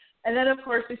 So, and then, of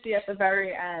course, we see at the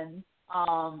very end,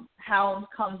 Hound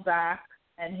comes back,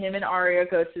 and him and Arya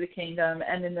go to the kingdom,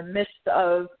 and in the midst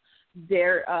of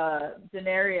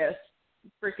Daenerys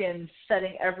freaking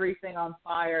setting everything on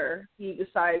fire, he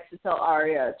decides to tell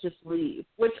Arya, just leave.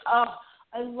 Which, I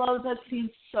love that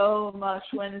scene so much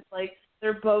when it's like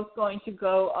they're both going to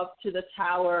go up to the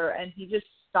tower, and he just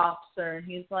stops her, and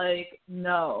he's like,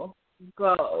 no,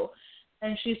 go.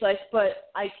 And she's like,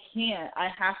 but I can't. I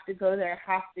have to go there.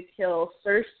 I have to kill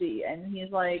Cersei. And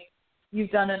he's like, you've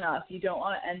done enough. You don't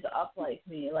want to end up like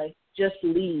me. Like, just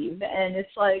leave. And it's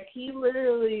like he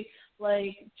literally,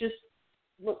 like, just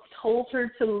told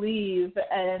her to leave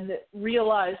and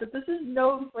realized that this is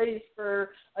no place for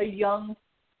a young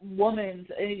woman,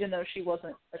 even though she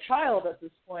wasn't a child at this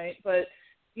point, but,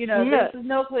 you know, this is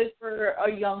no place for a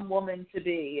young woman to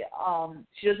be.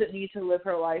 She doesn't need to live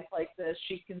her life like this.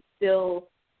 She can still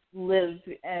live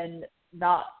and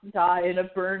not die in a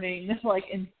burning, like,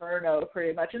 inferno,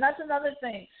 pretty much. And that's another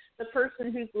thing. The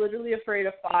person who's literally afraid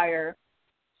of fire,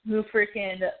 who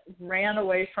freaking ran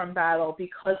away from battle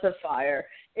because of fire,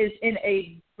 is in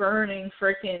a burning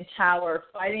freaking tower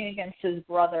fighting against his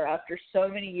brother after so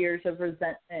many years of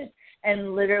resentment,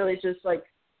 and literally just, like,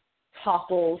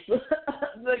 topples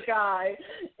the guy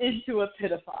into a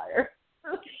pit of fire.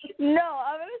 No,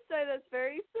 I'm going to say that's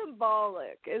very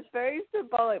symbolic. It's very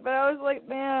symbolic. But I was like,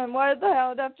 man, why did the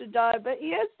Hound have to die? But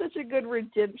he has such a good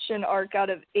redemption arc out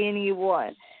of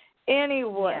anyone.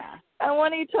 Yeah. And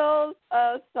when he tells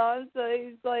Sansa,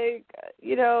 he's like,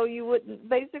 you know, you wouldn't,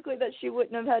 basically that she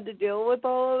wouldn't have had to deal with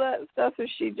all of that stuff if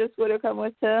she just would have come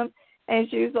with him. And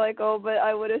she's like, oh, but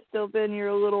I would have still been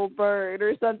your little bird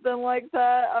or something like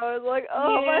that. I was like,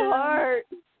 oh, yeah. My heart.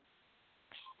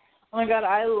 Oh, my God,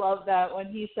 I love that when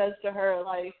he says to her,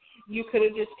 like, you could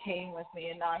have just came with me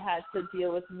and not had to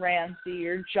deal with Ramsay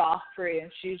or Joffrey.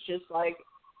 And she's just like,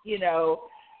 you know,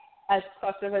 as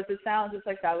fucked up as it sounds, it's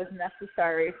like that was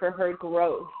necessary for her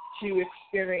growth to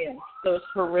experience those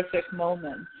horrific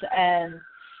moments. And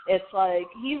it's like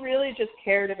he really just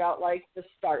cared about, like, the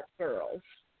Stark girls.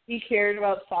 He cared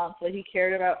about Sansa. He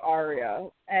cared about Arya.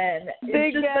 And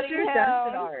it's just such a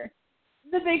redemption arc.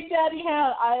 The Big Daddy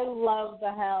Hound. I love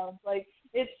the Hound. Like,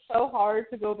 it's so hard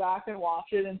to go back and watch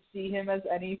it and see him as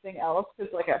anything else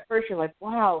because, like, at first you're like,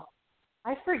 wow,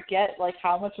 I forget, like,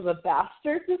 how much of a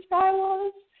bastard this guy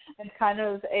was and kind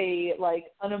of a, like,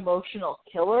 unemotional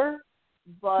killer.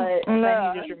 But then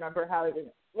you just remember how it was.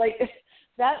 Like,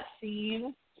 that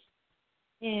scene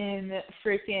in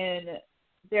freaking...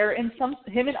 They're in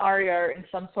him and Arya are in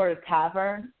some sort of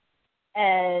tavern,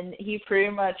 and he pretty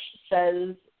much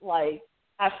says, like,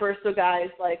 at first the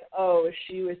guy's like, oh, is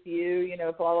she with you, you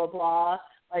know, blah, blah, blah,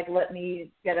 like, let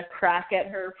me get a crack at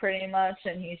her, pretty much,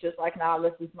 and he's just like, nah,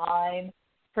 this is mine,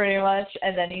 pretty much,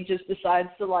 and then he just decides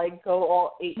to, like, go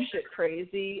all ape shit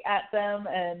crazy at them,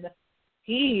 and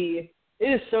it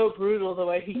is so brutal the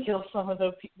way he kills some of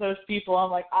those people.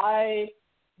 I'm like, I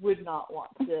would not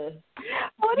want to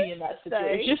be in that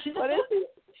situation. What is he?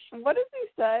 what does he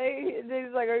say?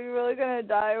 He's like, "Are you really gonna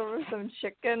die over some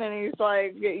chicken?" And he's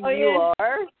like, "You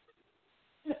are."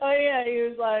 Oh yeah, he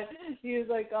was like, because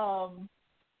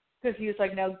he was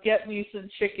like, "Now get me some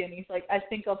chicken." He's like, "I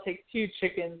think I'll take 2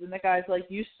 chickens." And the guy's like,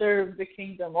 "You served the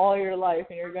kingdom all your life,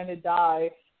 and you're gonna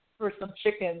die for some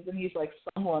chickens." And he's like,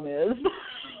 "Someone is."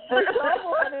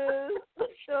 Someone is.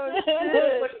 Oh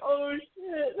shit. Like, oh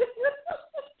shit.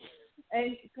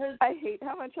 And because I hate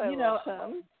how much I love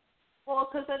him. Well,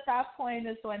 because at that point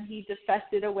is when he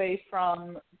defected away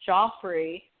from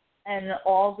Joffrey, and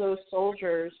all those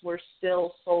soldiers were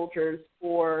still soldiers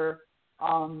for,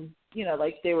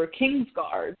 like they were King's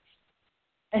Guards.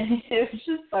 And it was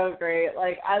just so great.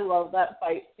 Like, I love that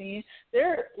fight scene.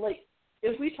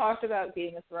 If we talked about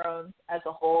Game of Thrones as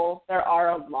a whole, there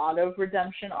are a lot of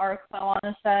redemption arcs, I want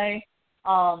to say.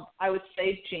 I would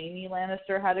say Jaime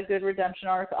Lannister had a good redemption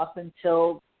arc up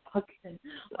until fucking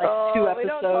 2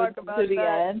 episodes to the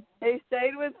end. He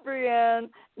stayed with Brienne.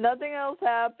 Nothing else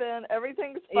happened.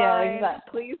 Everything's fine. Yeah,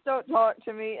 exactly. Please don't talk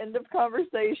to me. End of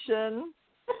conversation.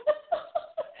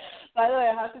 By the way,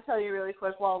 I have to tell you really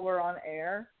quick while we're on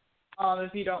air,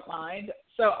 if you don't mind.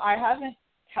 So I haven't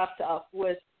kept up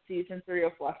with season 3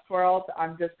 of Westworld.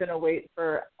 I'm just going to wait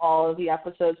for all of the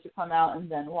episodes to come out and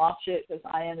then watch it, because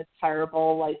I am a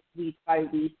terrible, week by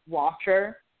week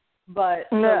watcher. But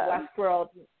Westworld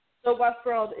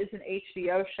is an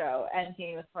HBO show, and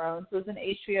Game of Thrones was an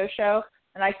HBO show,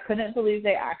 and I couldn't believe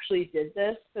they actually did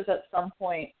this, because at some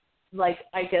point, I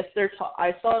guess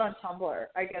I saw it on Tumblr.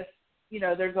 I guess,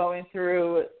 they're going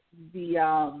through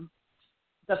the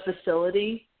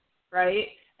facility, right?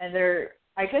 And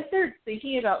I guess they're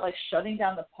thinking about shutting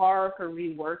down the park or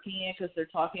reworking it, because they're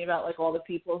talking about all the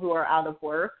people who are out of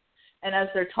work. And as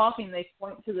they're talking, they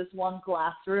point to this one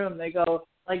glass room. They go,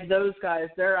 those guys,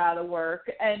 they're out of work.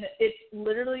 And it's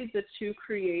literally the 2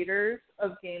 creators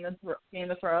of Game of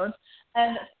Thrones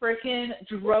and frickin'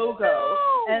 Drogo.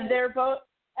 No! And they're both,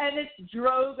 and it's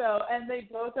Drogo, and they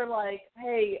both are like,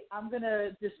 "Hey, I'm going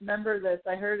to dismember this.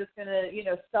 I heard it's going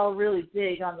to, sell really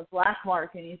big on the black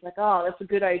market." And he's like, "Oh, that's a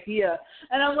good idea."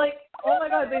 And I'm like, oh my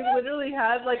God, they literally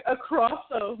had a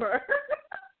crossover.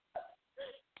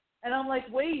 And I'm like,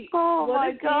 wait, oh what my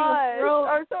is God. Game of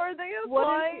Thrones? So are they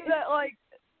implying that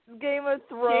Game of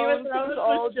Thrones is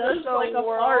all just a a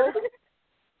world?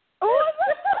 Oh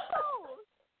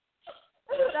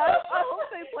I hope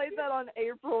they played that on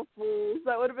April Fools.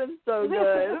 That would have been so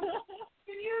good.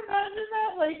 Can you imagine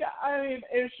that?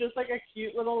 It was just a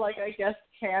cute little, I guess,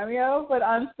 cameo. But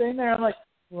I'm sitting there, I'm like,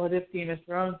 what if Game of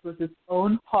Thrones was its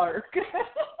own park?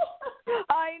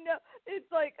 I know. It's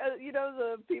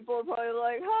the people are probably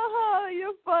like, "Ha ha,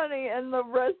 you're funny," and the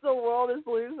rest of the world is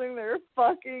losing their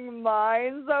fucking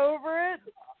minds over it.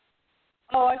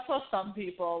 Oh, I saw some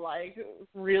people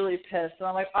really pissed, and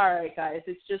I'm like, all right, guys,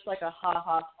 it's just a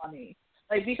ha-ha funny.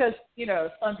 Because,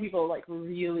 some people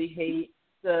really hate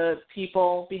the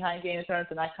people behind Game of Thrones,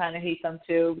 and I kind of hate them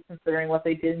too, considering what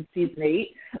they did in season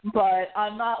 8. But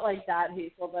I'm not that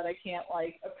hateful that I can't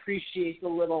appreciate the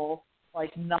little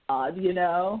nod,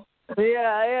 Yeah.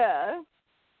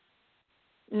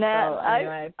 Nah, so,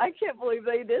 anyway. I can't believe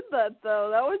they did that though.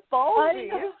 That was ballsy.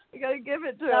 You gotta give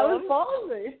it to them. That was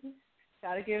ballsy.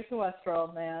 Gotta give it to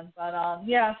Westworld, man. But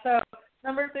so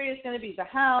number 3 is going to be The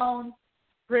Hound.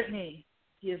 Brittany,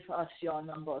 give us your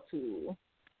number 2.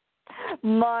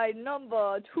 My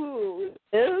number 2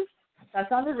 is... That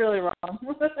sounded really wrong.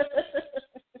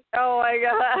 Oh my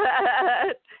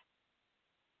God.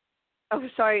 Oh,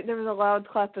 sorry. There was a loud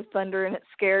clap of thunder, and it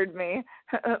scared me.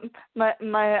 My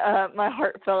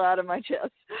heart fell out of my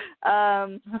chest.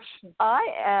 I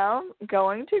am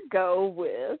going to go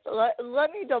with.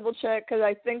 Let me double check, because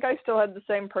I think I still had the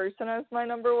same person as my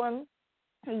number 1.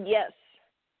 Yes,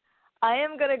 I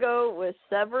am going to go with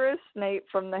Severus Snape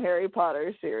from the Harry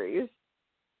Potter series.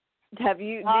 Do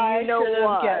you know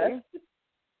why?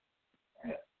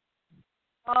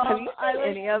 Have you seen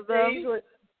any of them?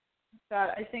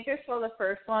 God, I think I saw the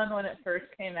first one when it first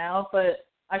came out, but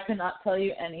I could not tell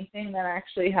you anything that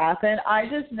actually happened. I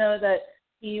just know that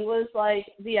he was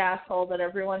the asshole that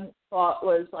everyone thought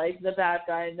was the bad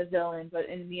guy and the villain, but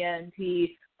in the end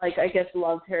he I guess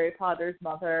loved Harry Potter's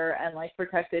mother and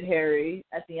protected Harry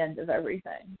at the end of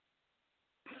everything.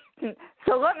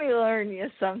 So let me learn you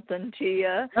something,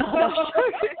 Tia.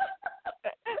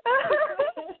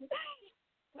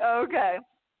 Okay.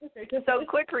 So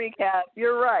quick recap.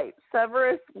 You're right.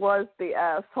 Severus was the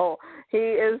asshole. He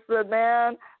is the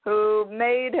man who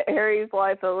made Harry's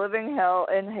life a living hell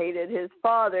and hated his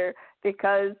father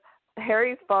because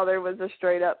Harry's father was a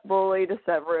straight up bully to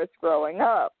Severus growing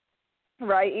up.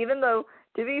 Right? Even though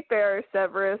to be fair,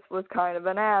 Severus was kind of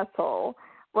an asshole.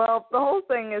 Well, the whole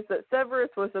thing is that Severus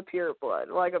was a pureblood,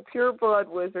 like a pureblood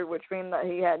wizard, which means that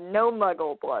he had no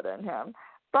Muggle blood in him.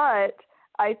 But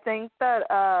I think that,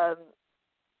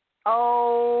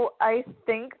 I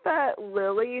think that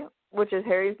Lily, which is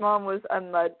Harry's mom, was a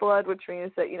mudblood, which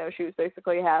means that, she was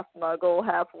basically half Muggle,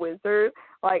 half wizard,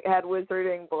 like had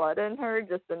wizarding blood in her,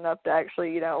 just enough to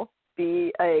actually,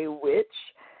 be a witch.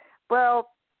 Well,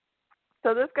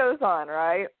 so this goes on,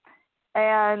 right?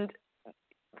 And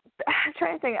I'm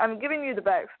trying to think. I'm giving you the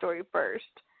backstory first.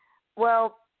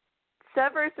 Well,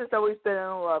 Severus has always been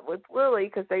in love with Lily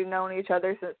because they've known each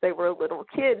other since they were little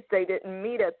kids. They didn't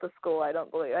meet at the school, I don't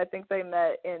believe. I think they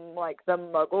met in, the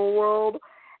Muggle world,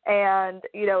 and,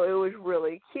 it was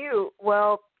really cute.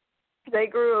 Well, they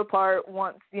grew apart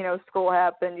once, school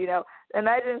happened,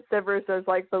 Imagine Severus as,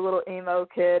 the little emo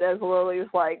kid, as Lily's,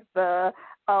 the,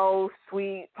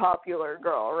 sweet, popular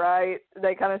girl, right?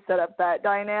 They kind of set up that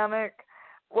dynamic.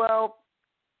 Well,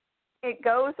 it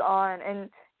goes on, and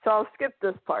so I'll skip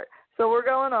this part. So we're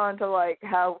going on to,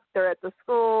 how they're at the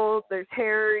school, there's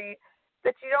Harry,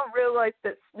 but you don't realize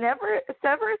that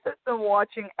Severus has been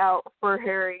watching out for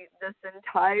Harry this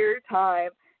entire time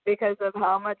because of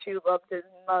how much he loved his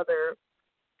mother.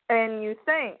 And you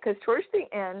think, because towards the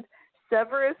end,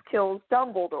 Severus kills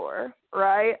Dumbledore,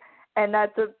 right? And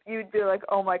you'd be like,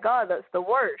 oh my God, that's the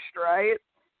worst, right?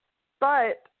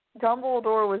 But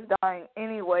Dumbledore was dying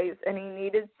anyways, and he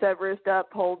needed Severus to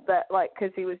uphold that,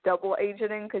 because he was double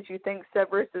agenting, because you think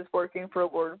Severus is working for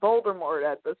Lord Voldemort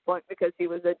at this point because he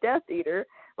was a Death Eater,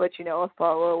 which, a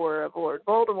follower of Lord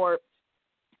Voldemort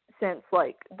since,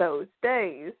 those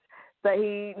days. But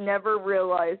he never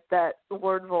realized that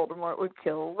Lord Voldemort would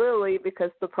kill Lily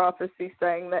because the prophecy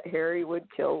saying that Harry would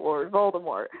kill Lord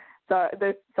Voldemort.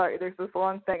 There's this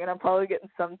long thing, and I'm probably getting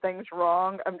some things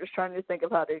wrong. I'm just trying to think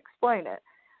of how to explain it.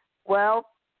 Well,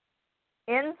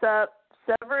 ends up,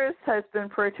 Severus has been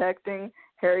protecting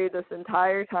Harry this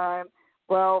entire time.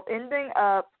 Well, ending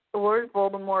up, Lord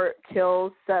Voldemort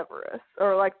kills Severus,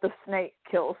 or the snake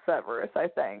kills Severus, I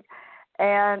think.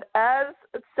 And as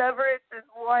Severus is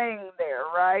laying there,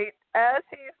 right, as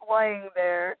he's laying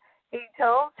there, he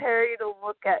tells Harry to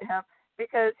look at him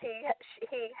because he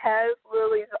has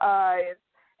Lily's eyes,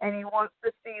 and he wants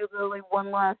to see Lily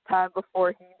one last time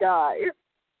before he dies.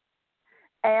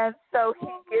 And so he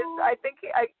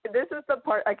gives, this is the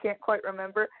part I can't quite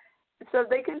remember. So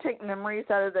they can take memories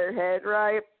out of their head,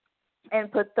 right,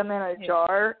 and put them in a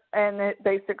jar, and it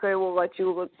basically will let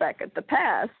you look back at the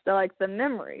past, the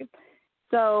memory.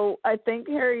 So I think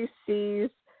Harry sees,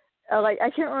 I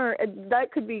can't remember,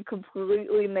 that could be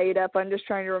completely made up. I'm just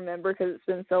trying to remember because it's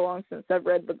been so long since I've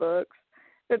read the books.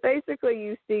 But basically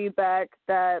you see back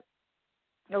that,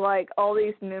 all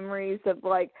these memories of,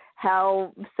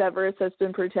 how Severus has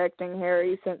been protecting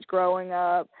Harry since growing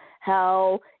up,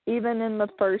 how even in the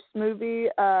first movie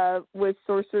with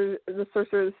the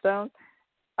Sorcerer's Stone,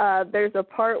 there's a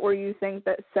part where you think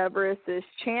that Severus is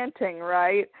chanting,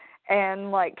 right,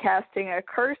 and, casting a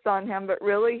curse on him, but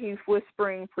really he's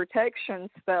whispering protection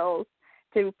spells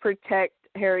to protect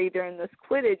Harry during this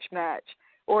Quidditch match,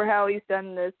 or how he's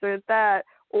done this or that,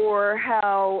 or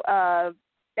how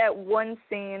at one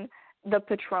scene, the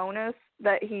Patronus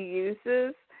that he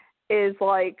uses is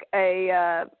I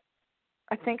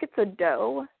think it's a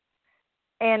doe,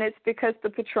 and it's because the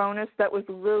Patronus that was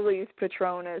Lily's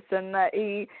Patronus, and that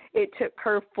it took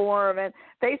her form, and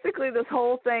basically this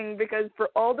whole thing, because for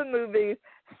all the movies,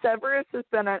 Severus has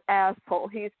been an asshole.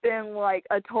 He's been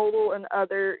a total and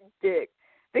utter dick,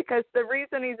 because the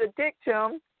reason he's a dick to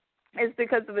him is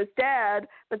because of his dad,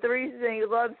 but the reason he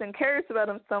loves and cares about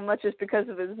him so much is because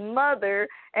of his mother,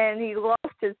 and he lost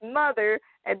his mother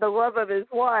and the love of his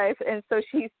wife, and so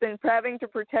she's been having to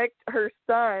protect her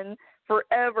son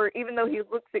forever, even though he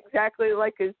looks exactly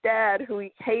like his dad, who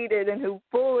he hated and who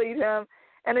bullied him.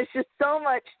 And it's just so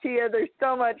much, Tia. There's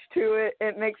so much to it.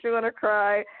 It makes me want to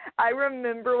cry. I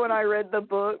remember when I read the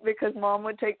book, because Mom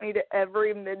would take me to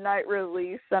every midnight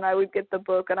release, and I would get the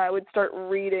book, and I would start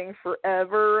reading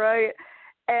forever, right?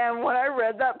 And when I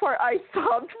read that part, I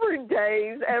sobbed for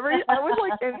days. I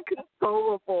was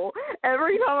inconsolable.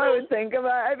 Every time I would think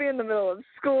about it, I'd be in the middle of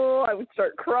school, I would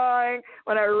start crying.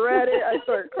 When I read it, I'd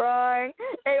start crying.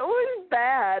 It was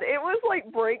bad. It was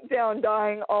like breakdown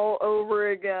dying all over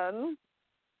again.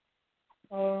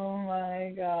 Oh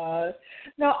my gosh.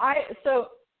 No, I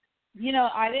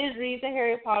didn't read the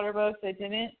Harry Potter books. I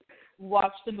didn't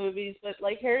watch the movies, but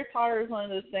Harry Potter is one of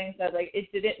those things that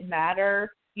it didn't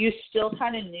matter. You still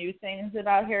kind of knew things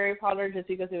about Harry Potter just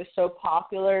because it was so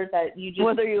popular that you just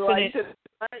whether you liked it.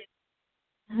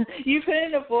 You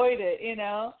couldn't avoid it,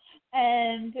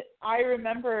 And I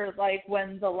remember, like,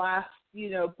 when the last,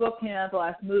 book came out, the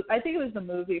last movie, I think it was the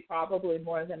movie probably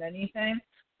more than anything,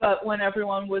 but when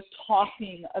everyone was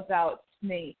talking about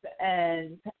Snape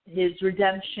and his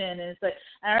redemption, and and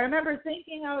I remember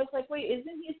thinking, I was like, wait,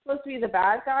 isn't he supposed to be the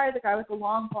bad guy, the guy with the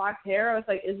long black hair? I was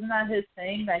like, isn't that his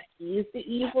thing, that he's the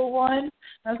evil one? And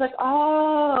I was like,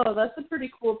 oh, that's a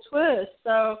pretty cool twist.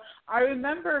 So I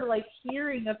remember, like,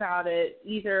 hearing about it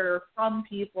either from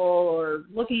people or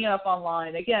looking it up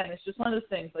online. Again, it's just one of those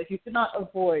things, like, you could not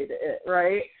avoid it,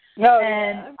 right? No,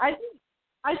 And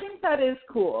I think that is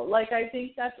cool. Like, I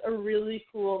think that's a really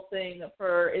cool thing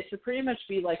for it to pretty much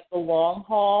be like the long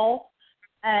haul,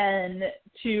 and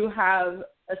to have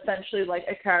essentially like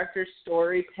a character's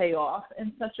story pay off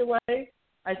in such a way,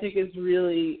 I think is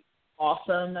really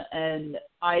awesome. And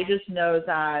I just know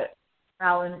that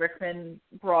Alan Rickman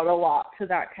brought a lot to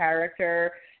that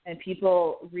character, and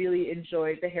people really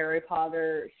enjoyed the Harry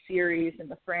Potter series and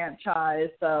the franchise.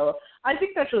 So I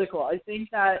think that's really cool. I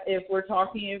think that if we're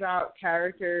talking about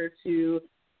characters who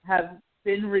have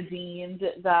been redeemed,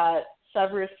 that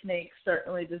Severus Snape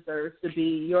certainly deserves to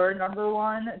be your number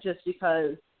one, just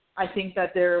because I think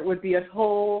that there would be a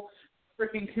whole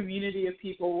freaking community of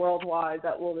people worldwide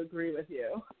that will agree with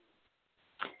you.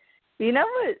 You know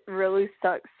what really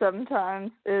sucks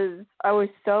sometimes is I was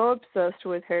so obsessed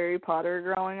with Harry Potter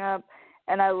growing up,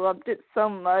 and I loved it so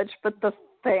much, but the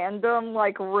fandom,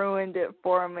 like, ruined it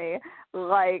for me.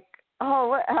 Like, oh,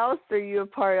 what house are you a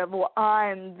part of? Well,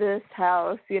 I'm this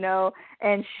house,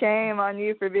 and shame on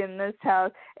you for being this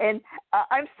house. And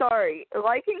I'm sorry,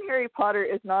 liking Harry Potter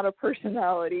is not a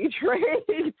personality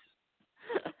trait.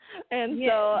 And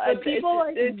yeah, so but people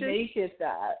make it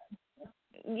that.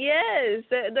 Yes,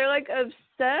 they're like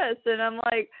obsessed, and I'm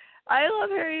like, I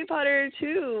love Harry Potter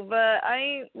too, but I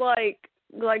ain't like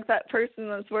that person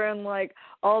that's wearing like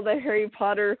all the Harry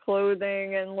Potter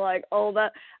clothing and like all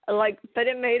that. Like, but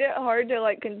it made it hard to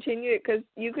like continue it, because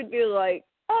you could be like,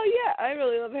 oh yeah, I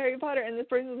really love Harry Potter, and this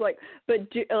person's like, but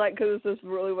because this is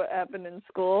really what happened in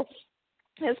school.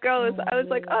 This girl was, I was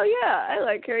like, oh yeah, I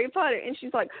like Harry Potter. And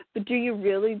she's like, but do you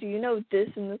really? Do you know this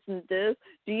and this and this?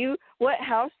 What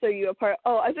house are you a part of?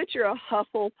 Oh, I bet you're a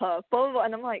Hufflepuff, blah, blah, blah.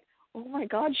 And I'm like, oh my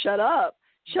God, shut up.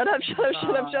 Shut up.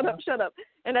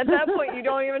 And at that point, you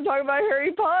don't even talk about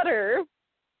Harry Potter.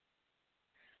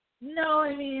 No,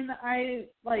 I mean,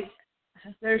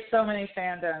 there's so many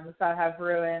fandoms that have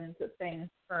ruined things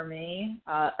for me.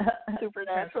 Supernatural.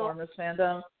 Transformers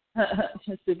fandom.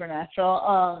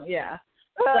 Supernatural. Yeah.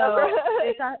 So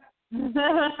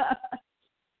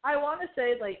I want to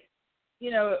say, like,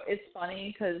 it's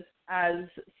funny because as,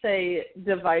 say,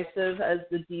 divisive as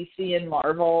the DC and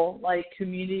Marvel, like,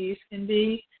 communities can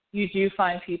be, you do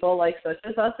find people like such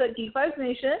as us at Geek Vibes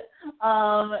Nation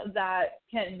that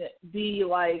can be,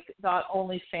 like, not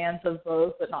only fans of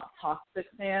both but not toxic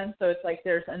fans. So it's like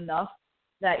there's enough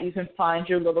that you can find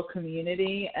your little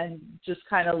community and just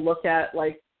kind of look at,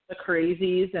 like, the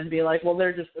crazies and be like, well,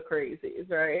 they're just the crazies,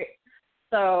 right?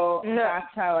 So That's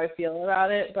how I feel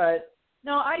about it. But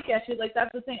no, I get you. Like,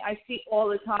 that's the thing I see all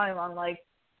the time on, like,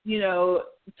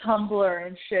 Tumblr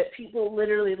and shit. People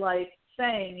literally, like,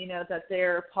 saying, that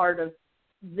they're part of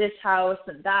this house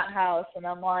and that house. And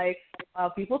I'm like, wow,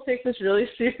 people take this really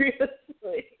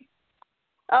seriously.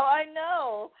 Oh, I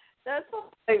know. That's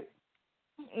like,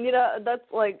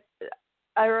 that's like,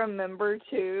 I remember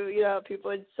too,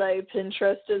 people would say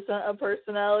Pinterest isn't a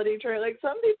personality trait. Like,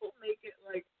 some people make it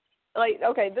like,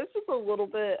 okay, this is a little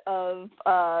bit of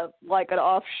like an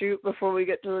offshoot before we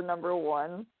get to the number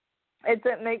one. It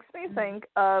makes me think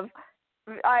of,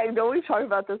 I know we've talked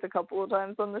about this a couple of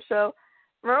times on the show.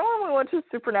 Remember when we went to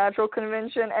Supernatural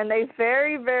Convention and they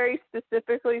very, very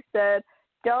specifically said,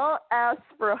 don't ask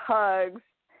for hugs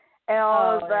and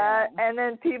all of that, and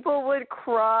then people would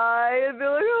cry and be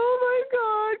like, oh my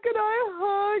God, can I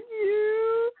hug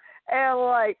you? And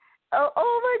like,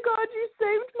 oh my God, you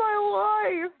saved my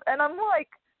life. And I'm like,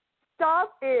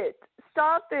 stop it.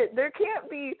 There can't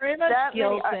be that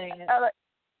many.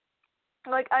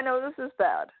 Like, I know this is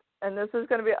bad, and this is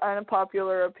going to be an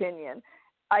unpopular opinion.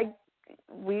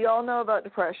 We all know about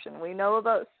depression. We know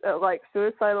about like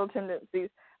suicidal tendencies,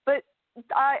 but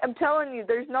I'm telling you,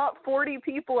 there's not 40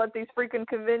 people at these freaking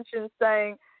conventions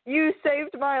saying, you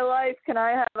saved my life, can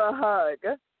I have a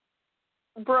hug?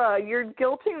 Bruh, you're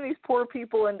guilting these poor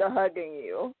people into hugging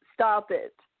you. Stop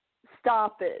it.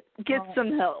 Get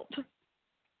some help.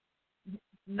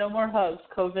 No more hugs,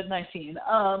 COVID-19.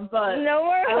 But no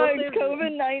more hugs,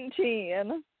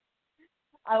 COVID-19.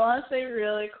 I want to say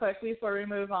really quick before we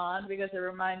move on, because it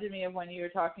reminded me of when you were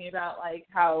talking about like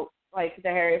how like the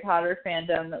Harry Potter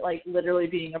fandom, like literally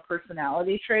being a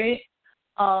personality trait.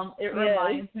 It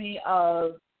reminds me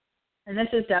of, and this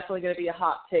is definitely going to be a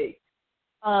hot take.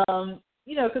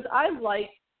 You know, because I like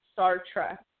Star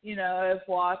Trek. You know, I've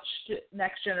watched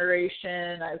Next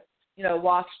Generation. I've, you know,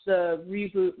 watched the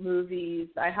reboot movies.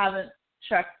 I haven't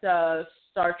checked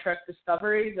Star Trek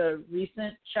Discovery, the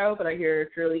recent show, but I hear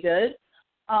it's really good.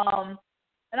 And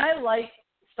I like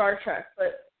Star Trek,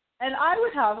 and I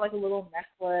would have like a little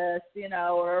necklace, you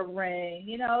know, or a ring.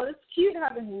 You know, it's cute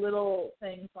having little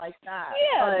things like that.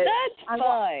 Yeah, that's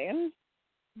fine.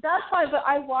 That's fine, but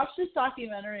I watched this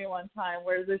documentary one time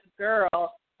where this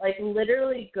girl like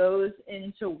literally goes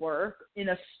into work in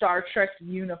a Star Trek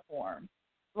uniform.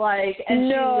 Like, and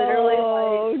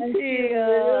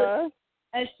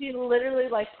she literally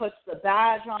like puts the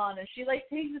badge on, and she like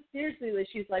takes it seriously. Like,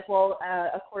 she's like, well,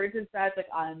 according to this badge, like,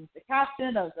 I'm the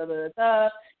captain of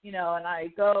you know, and I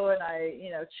go and I,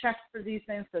 you know, check for these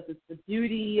things because it's the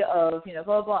duty of, you know,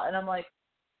 blah blah. And I'm like,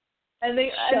 and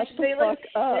they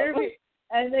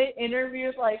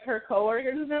interviewed like her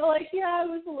coworkers, and they're like, yeah, it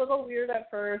was a little weird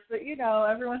at first, but you know,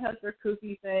 everyone has their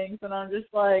kooky things, and I'm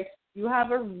just like, you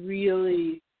have a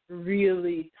really,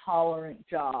 really tolerant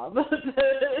job.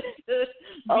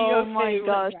 Oh my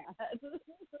gosh.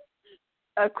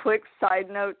 A quick side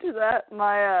note to that,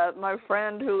 my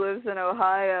friend who lives in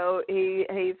Ohio,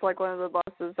 he's like one of the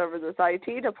bosses over this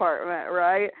IT department,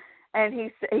 right? And he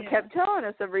kept telling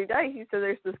us every day, he said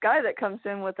there's this guy that comes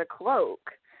in with a cloak,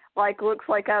 like looks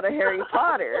like out of Harry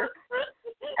Potter.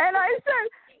 And I said,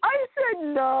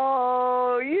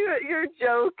 no, you're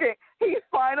joking. He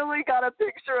finally got a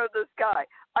picture of this guy.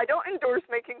 I don't endorse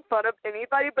making fun of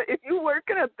anybody, but if you work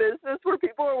in a business where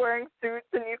people are wearing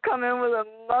suits and you come in with a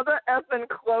mother effing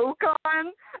cloak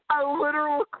on, a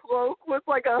literal cloak with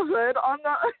like a hood on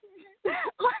the,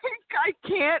 like, I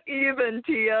can't even,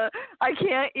 Tia. I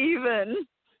can't even.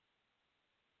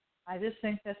 I just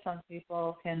think that some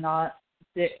people cannot,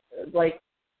 like,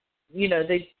 you know,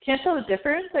 they can't tell the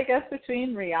difference, I guess,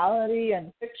 between reality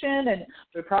and fiction, and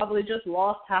we probably just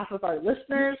lost half of our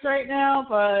listeners right now,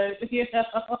 but, you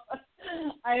know,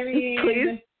 I mean...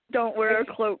 Please don't wear a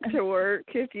cloak to work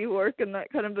if you work in that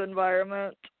kind of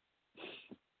environment.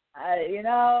 You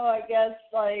know, I guess,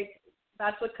 like,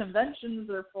 that's what conventions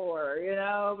are for, you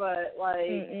know, but, like,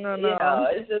 you know,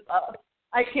 it's just...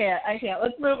 I can't.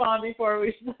 Let's move on before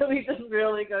we just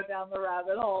really go down the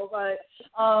rabbit hole, but...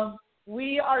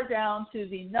 we are down to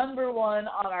the number one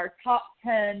on our top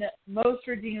 10 most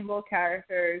redeemable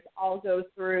characters. I'll go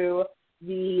through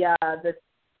the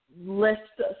list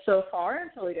so far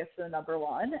until we get to the number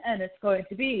one, and it's going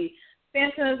to be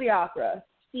Phantom of the Opera,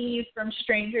 Steve from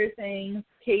Stranger Things,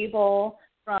 Cable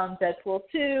from Deadpool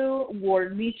 2,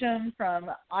 Ward Meacham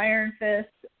from Iron Fist,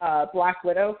 Black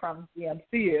Widow from the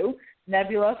MCU,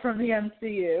 Nebula from the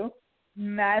MCU,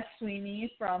 Matt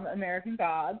Sweeney from American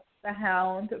Gods, the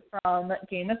Hound from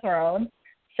Game of Thrones,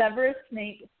 Severus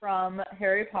Snape from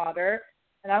Harry Potter,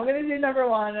 and I'm going to do number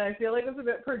one, and I feel like it's a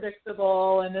bit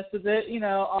predictable, and it's a bit, you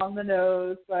know, on the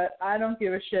nose, but I don't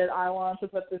give a shit. I want to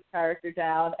put this character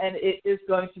down, and it is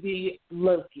going to be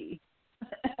Loki.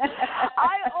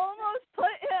 I almost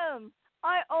put him.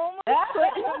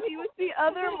 He was the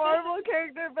other Marvel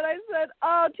character, but I said,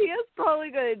 oh, Tia's probably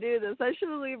going to do this. I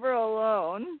should leave her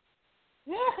alone.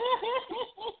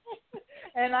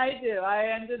 And I do. I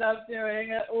ended up doing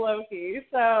Loki.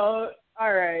 So,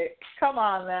 all right, come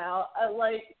on now.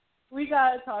 Like, we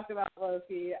got to talk about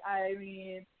Loki. I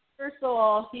mean, first of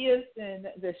all, he has been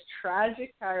this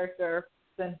tragic character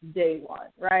since day one,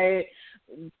 right?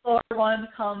 Thor 1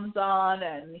 comes on,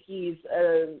 and he's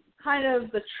kind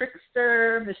of the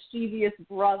trickster, mischievous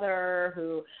brother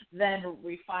who then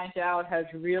we find out has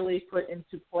really put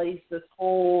into place this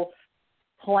whole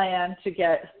plan to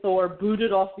get Thor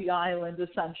booted off the island,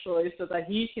 essentially, so that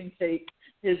he can take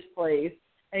his place.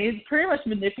 And he's pretty much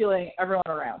manipulating everyone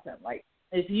around him. Like,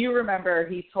 if you remember,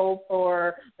 he told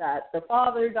Thor that the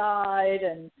father died,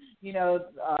 and, you know,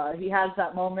 he has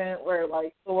that moment where,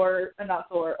 like,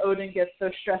 Odin gets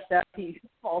so stressed out he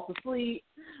falls asleep.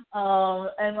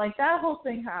 And, like, that whole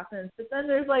thing happens. But then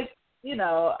there's, like, you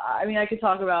know, I mean, I could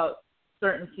talk about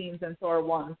certain scenes in Thor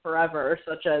 1 forever,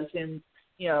 such as him,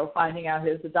 you know, finding out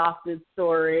his adopted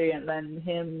story, and then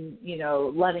him, you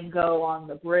know, letting go on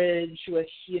the bridge,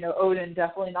 which, you know, Odin,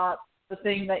 definitely not the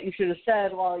thing that you should have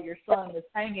said while your son is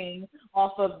hanging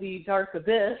off of the dark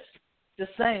abyss.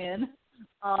 Just saying.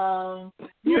 You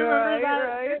remember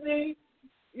that? Right.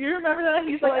 You remember that?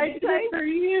 He's like, I did it for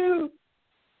you.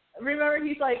 remember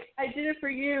he's like, I did it for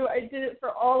you, I did it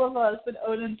for all of us, and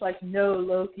Odin's like, no,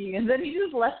 Loki, and then he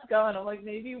just lets go, and I'm like,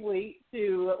 maybe wait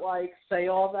to like say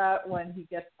all that when he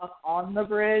gets up on the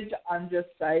bridge. I'm just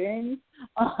saying,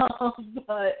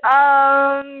 but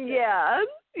yeah.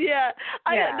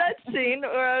 That scene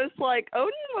where I was like,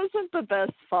 Odin wasn't the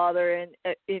best father in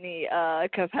any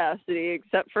capacity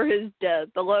except for his death.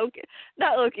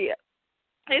 Not Loki.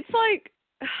 It's like,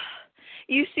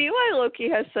 you see why Loki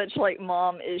has such, like,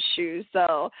 mom issues,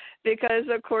 though. Because,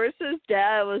 of course, his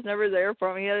dad was never there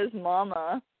for him. He had his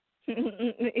mama.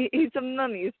 He's a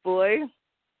mummy's boy.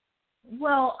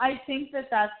 Well, I think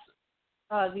that's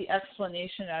the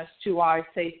explanation as to why,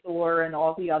 say, Thor and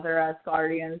all the other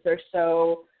Asgardians, they're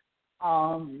so,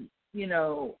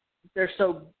 they're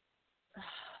so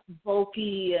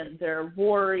bulky and they're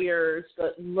warriors,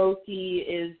 but Loki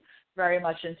is very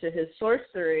much into his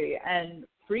sorcery, and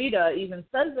Frida even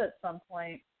says at some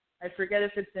point, I forget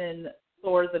if it's in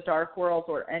Thor: The Dark World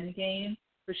or Endgame,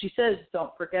 but she says,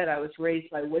 don't forget I was raised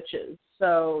by witches.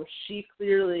 So she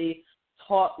clearly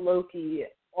taught Loki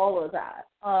all of that.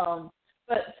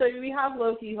 But so we have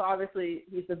Loki, who obviously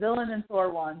he's the villain in Thor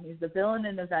 1, he's the villain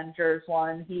in Avengers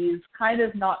 1, he's kind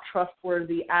of not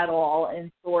trustworthy at all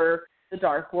in Thor: The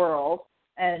Dark World,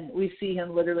 and we see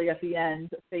him literally at the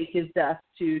end fake his death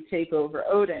to take over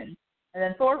Odin. And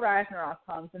then Thor Ragnarok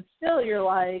comes, and still you're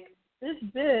like, this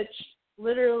bitch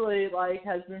literally like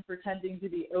has been pretending to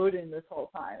be Odin this whole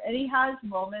time. And he has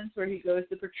moments where he goes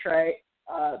to betray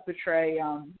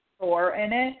Thor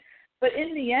in it, but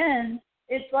in the end,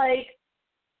 it's like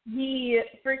he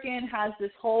freaking has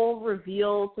this whole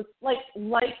reveal to like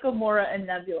Gamora and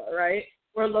Nebula, right?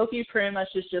 Where Loki pretty much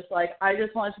is just like, I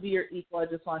just want to be your equal, I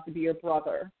just want to be your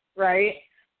brother, right?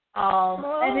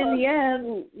 And in the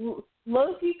end,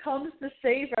 Loki comes to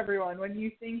save everyone when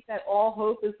you think that all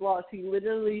hope is lost. He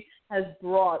literally has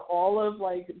brought all of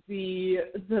like the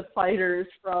fighters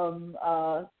from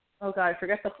I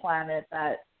forget the planet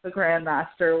that the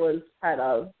Grandmaster was head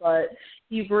of, but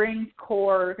he brings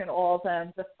Korg and all of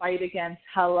them to fight against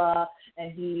Hela,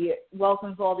 and he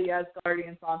welcomes all the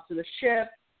Asgardians onto the ship.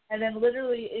 And then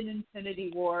literally in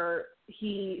Infinity War,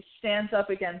 he stands up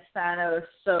against Thanos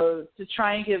to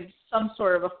try and give some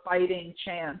sort of a fighting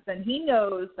chance. And he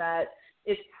knows that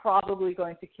it's probably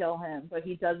going to kill him, but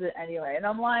he does it anyway. And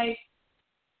I'm like,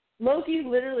 Loki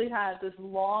literally had this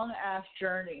long-ass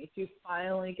journey to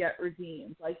finally get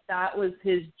redeemed. Like, that was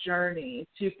his journey,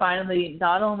 to finally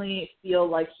not only feel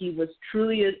like he was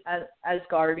truly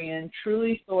Asgardian,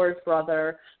 truly Thor's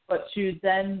brother, but to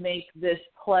then make this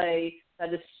play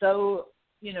that is so,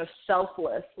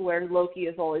 selfless, where Loki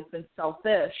has always been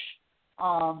selfish,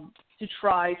 to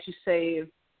try to save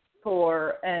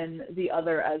Thor and the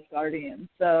other Asgardians.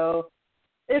 So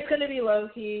it's going to be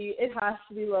Loki. It has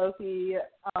to be Loki.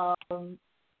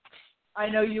 I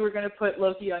know you were going to put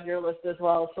Loki on your list as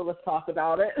well, so let's talk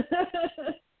about it.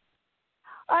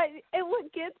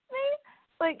 What gets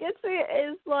me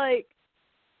is, like,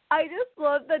 I just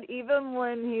love that even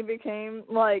when he became,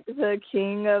 like, the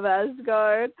king of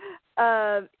Asgard,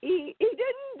 he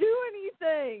didn't do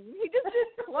anything. He just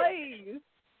did plays.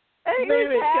 And he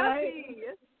was happy.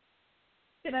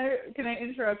 Can I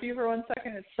interrupt you for 1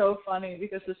 second? It's so funny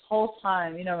because this whole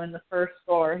time, in the first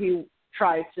Thor, he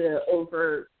tried to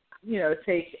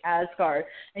take Asgard.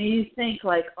 And you think,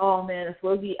 like, oh, man, if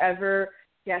Loki ever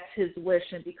gets his wish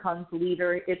and becomes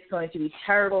leader, it's going to be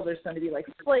terrible. There's going to be, like,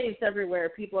 slaves everywhere.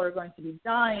 People are going to be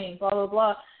dying, blah, blah,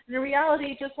 blah. And in reality,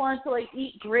 he just wanted to, like,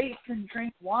 eat grapes and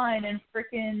drink wine and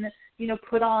freaking,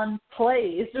 put on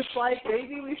plays. Just like,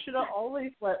 maybe we should have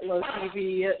always let Loki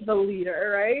be the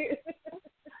leader, right?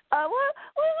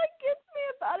 What gets me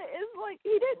about it is, like,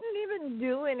 he didn't even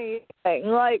do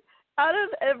anything. Like, out of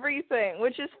everything,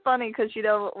 which is funny because,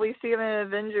 we see him in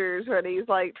Avengers where he's,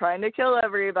 like, trying to kill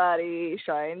everybody. He's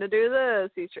trying to do this.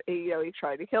 He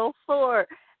tried to kill Thor.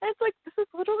 And it's like, this is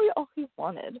literally all he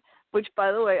wanted. Which,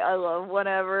 by the way, I love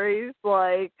whenever he's,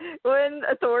 like, when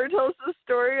Thor tells the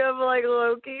story of, like,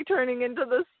 Loki turning into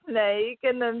the snake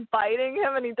and then biting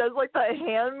him and he does, like, the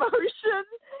hand motion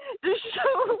to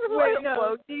show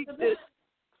Loki did.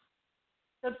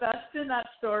 The best in that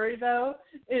story, though,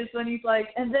 is when he's like,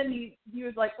 and then he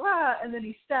was like, ah, and then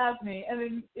he stabbed me, and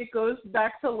then it goes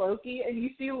back to Loki, and you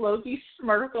see Loki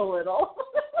smirk a little.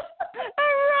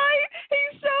 Right?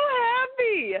 He's so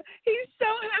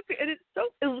happy.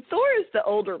 And Thor is the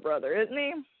older brother, isn't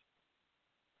he?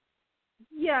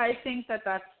 Yeah, I think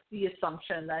that's the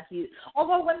assumption that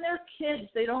although when they're kids,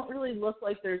 they don't really look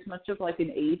like there's much of, like,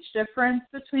 an age difference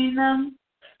between them.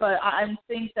 but I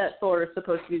think that Thor is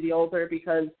supposed to be the older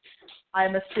because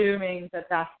I'm assuming that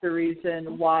that's the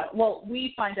reason why. Well,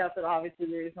 we find out that obviously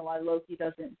the reason why Loki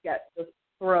doesn't get the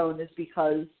throne is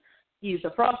because he's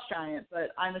a frost giant,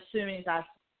 but I'm assuming that's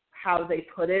how they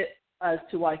put it as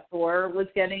to why Thor was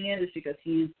getting it is because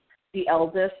he's the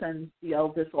eldest, and the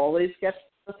eldest always gets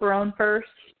the throne first.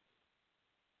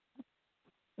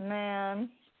 Man,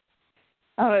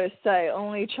 I'm going to say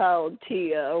only child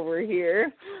Tia over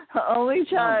here. Only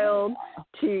child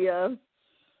Tia.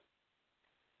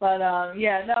 But,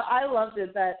 yeah, no, I loved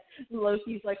it that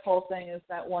Loki's, like, whole thing is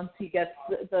that once he gets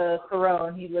the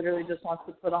throne, he literally just wants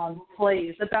to put on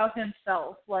plays about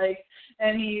himself. Like,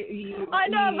 and he I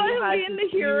know, about him being the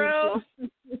hero.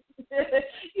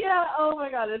 Yeah, oh,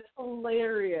 my God, it's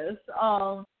hilarious.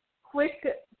 Quick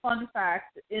fun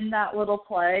fact, in that little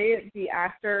play, the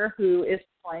actor who is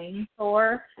playing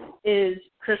Thor is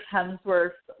Chris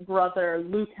Hemsworth's brother,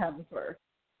 Luke Hemsworth.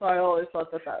 So I always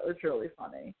thought that was really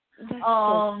funny. That's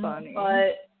so funny.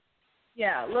 But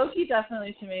yeah, Loki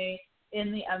definitely to me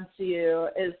in the MCU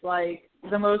is like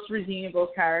the most redeemable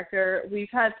character. We've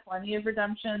had plenty of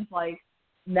redemptions like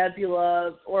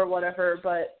Nebula or whatever,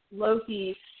 but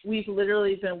Loki, we've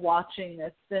literally been watching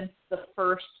this since the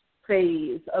first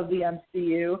phase of the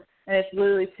MCU, and it's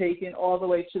literally taken all the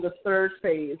way to the third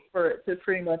phase for it to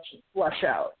pretty much flesh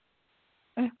out.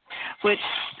 Which,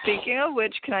 speaking of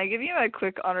which, can I give you a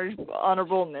quick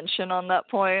honorable mention on that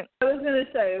point? I was going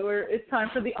to say, it's time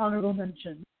for the honorable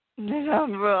mention.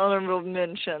 Honorable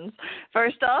mentions.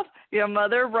 First off, your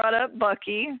mother brought up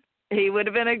Bucky. He would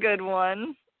have been a good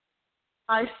one.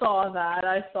 I saw that.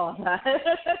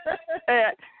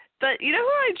 But you know who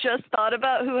I just thought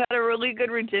about who had a really good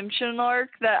redemption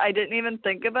arc that I didn't even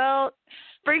think about?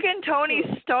 Freaking Tony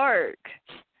Stark.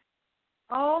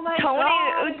 Oh my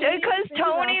God! Because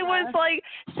Tony was like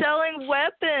selling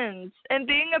weapons and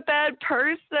being a bad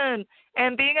person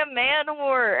and being a man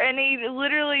whore, and he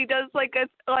literally does like a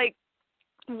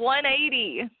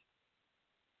 180.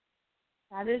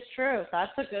 That is true.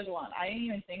 That's a good one. I didn't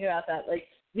even think about that. Like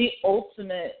the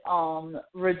ultimate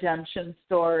redemption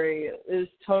story is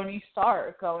Tony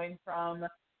Stark going from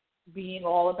being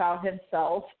all about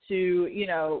himself to, you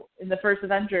know, in the first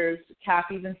Avengers,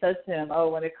 Cap even says to him,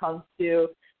 when it comes to,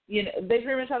 you know, they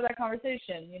pretty much have that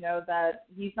conversation, you know, that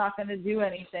he's not going to do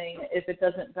anything if it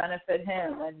doesn't benefit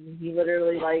him. And he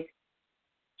literally, like,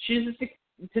 chooses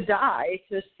to die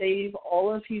to save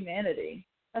all of humanity.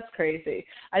 That's crazy.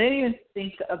 I didn't even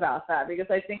think about that because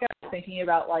I think I was thinking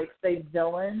about, like, say,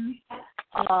 villains.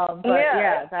 But,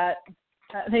 yeah that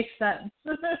makes sense.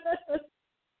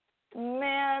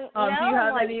 Man, do you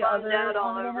have any other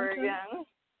all over again?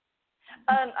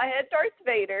 I had Darth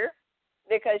Vader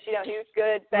because, you know, he was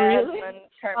good, bad, really? and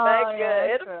turned back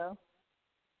good. That's true.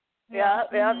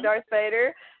 Yeah, Darth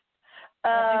Vader.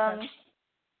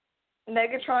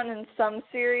 Megatron in some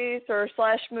series or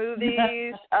 /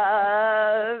 movies.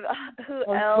 Who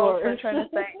else? I'm trying to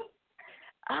think.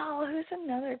 Oh, who's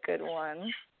another good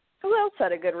one? Who else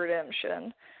had a good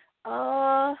redemption?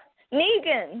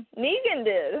 Negan. Negan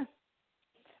did.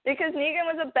 Because Negan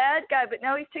was a bad guy, but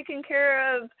now he's taking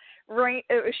care of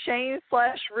Shane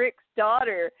 / Rick's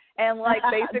daughter and, like,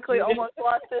 basically almost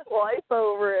lost his life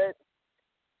over it.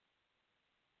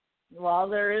 Well,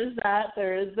 there is that.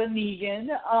 There is the Negan.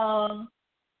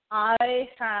 I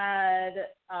had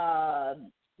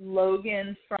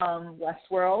Logan from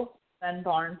Westworld, Ben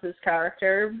Barnes'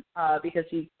 character, because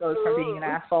he goes from being an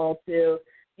asshole to,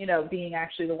 you know, being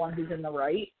actually the one who's in the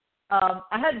right.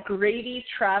 I had Grady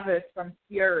Travis from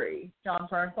Fury, John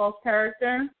Bernthal's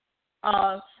character.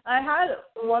 I had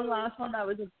one last one that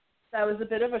was a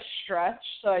bit of a stretch,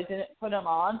 so I didn't put him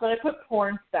on, but I put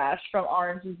Porn Stash from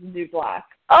Orange is the New Black.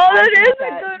 Oh, that is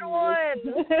a good one.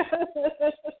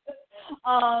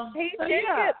 He did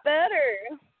get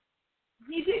better.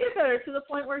 He did get better to the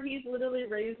point where he's literally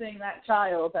raising that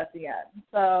child at the end.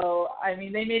 So, I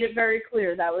mean, they made it very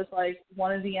clear that was, like,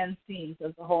 one of the end scenes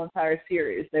of the whole entire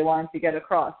series. They wanted to get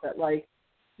across that, like,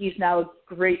 he's now a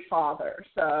great father.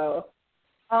 So,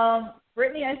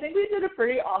 Brittany, I think we did a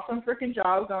pretty awesome freaking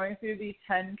job going through these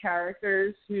 10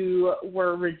 characters who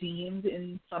were redeemed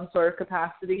in some sort of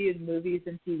capacity in movies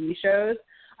and TV shows.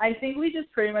 I think we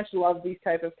just pretty much love these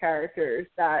type of characters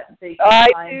that they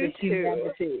can find the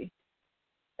humanity.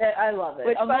 I love it.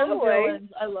 Which, by the way, villains,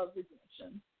 I love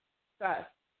redemption. Go ahead.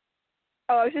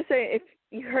 Oh, I was just saying, if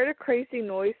you heard a crazy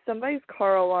noise, somebody's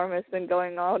car alarm has been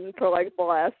going on for like the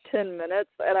last 10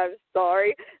 minutes, and I'm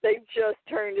sorry. They just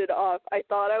turned it off. I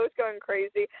thought I was going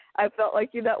crazy. I felt like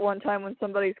you that one time when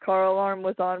somebody's car alarm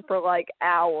was on for like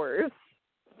hours.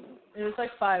 It was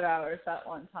like 5 hours that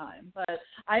one time, but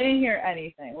I didn't hear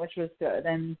anything, which was good.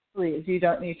 And please, you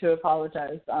don't need to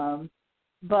apologize.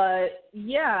 But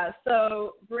yeah,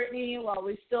 so Brittany, while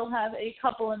we still have a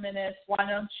couple of minutes, why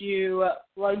don't you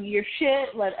plug your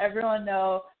shit, let everyone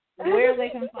know where they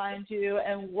can find you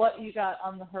and what you got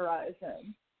on the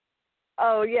horizon.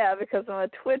 Oh, yeah, because I'm a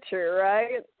Twitcher,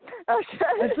 right?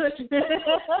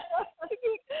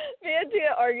 Me and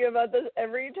Tia argue about this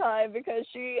every time because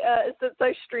she, since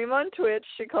I stream on Twitch,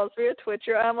 she calls me a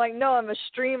Twitcher. I'm like, no, I'm a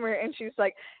streamer. And she's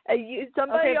like,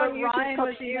 somebody on YouTube Ryan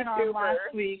was even YouTuber. on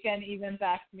last week and even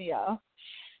backed me up.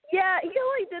 Yeah, he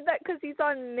only did that because he's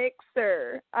on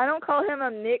Mixer. I don't call him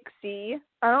a Mixie.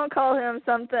 I don't call him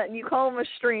something. You call him a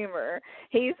streamer.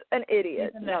 He's an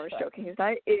idiot. No, I'm just joking. He's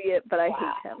not an idiot, but I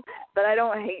hate him. But I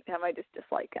don't hate him. I just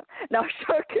dislike him. No, I'm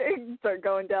joking. Start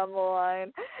going down the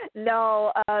line.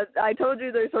 No, I told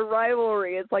you there's a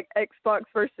rivalry. It's like Xbox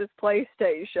versus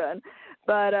PlayStation.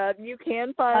 But you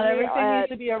can find me everything needs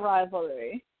to be a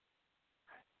rivalry.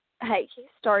 Hey, he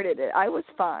started it. I was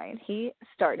fine. He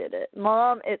started it.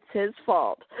 Mom, it's his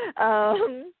fault.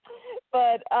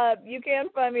 But you can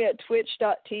find me at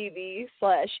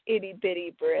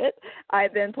twitch.tv/ittybitty-brit.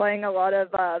 I've been playing a lot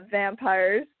of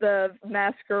Vampires, the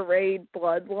Masquerade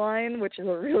Bloodline, which is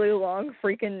a really long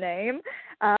freaking name,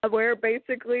 where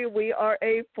basically we are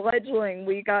a fledgling.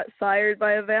 We got sired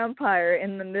by a vampire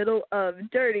in the middle of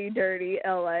dirty, dirty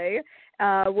L.A.,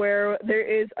 where there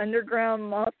is underground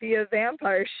mafia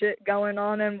vampire shit going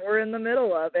on, and we're in the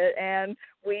middle of it. And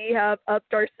we have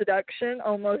upped our seduction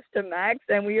almost to max,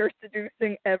 and we are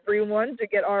seducing everyone to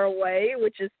get our way,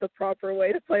 which is the proper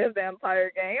way to play a vampire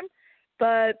game.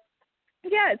 But,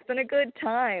 yeah, it's been a good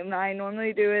time. I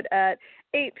normally do it at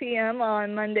 8 p.m.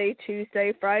 on Monday,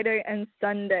 Tuesday, Friday, and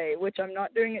Sunday, which I'm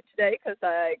not doing it today because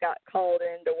I got called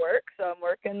into work, so I'm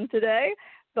working today.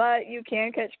 But you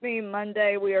can catch me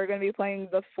Monday. We are going to be playing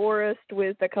The Forest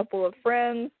with a couple of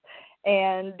friends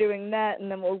and doing that,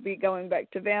 and then we'll be going back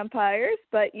to Vampires.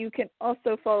 But you can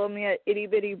also follow me at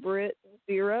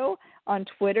ittybitty-brit0 on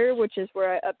Twitter, which is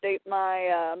where I update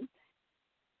my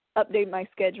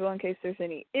schedule in case there's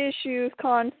any issues,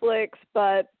 conflicts.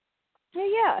 But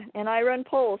yeah, and I run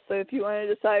polls. So if you want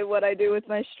to decide what I do with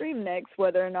my stream next,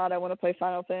 whether or not I want to play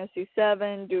Final Fantasy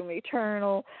VII, Doom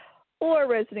Eternal, or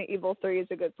Resident Evil 3 is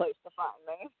a good place to find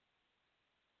me.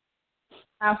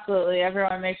 Absolutely.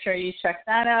 Everyone make sure you check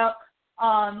that out.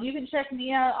 You can check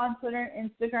me out on Twitter and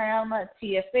Instagram at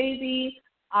TFBaby.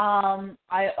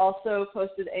 I also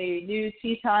posted a new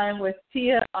Tea Time with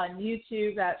Tia on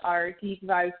YouTube at our Geek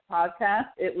Vibes podcast.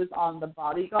 It was on The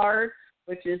Bodyguard,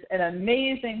 which is an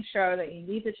amazing show that you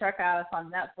need to check out. It's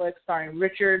on Netflix starring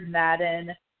Richard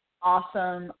Madden.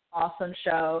 Awesome, awesome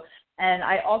show. And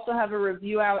I also have a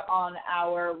review out on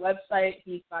our website,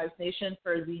 Geek Vibes Nation,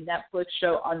 for the Netflix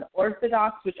show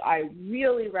Unorthodox, which I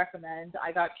really recommend.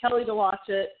 I got Kelly to watch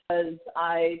it because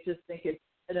I just think it's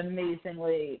an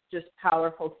amazingly just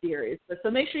powerful series.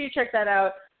 So make sure you check that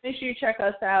out. Make sure you check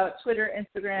us out, Twitter,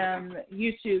 Instagram,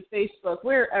 YouTube, Facebook.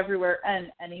 We're everywhere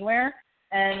and anywhere.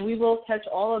 And we will catch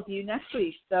all of you next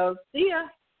week. So see ya.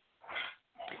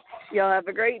 Y'all have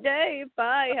a great day.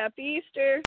 Bye. Happy Easter.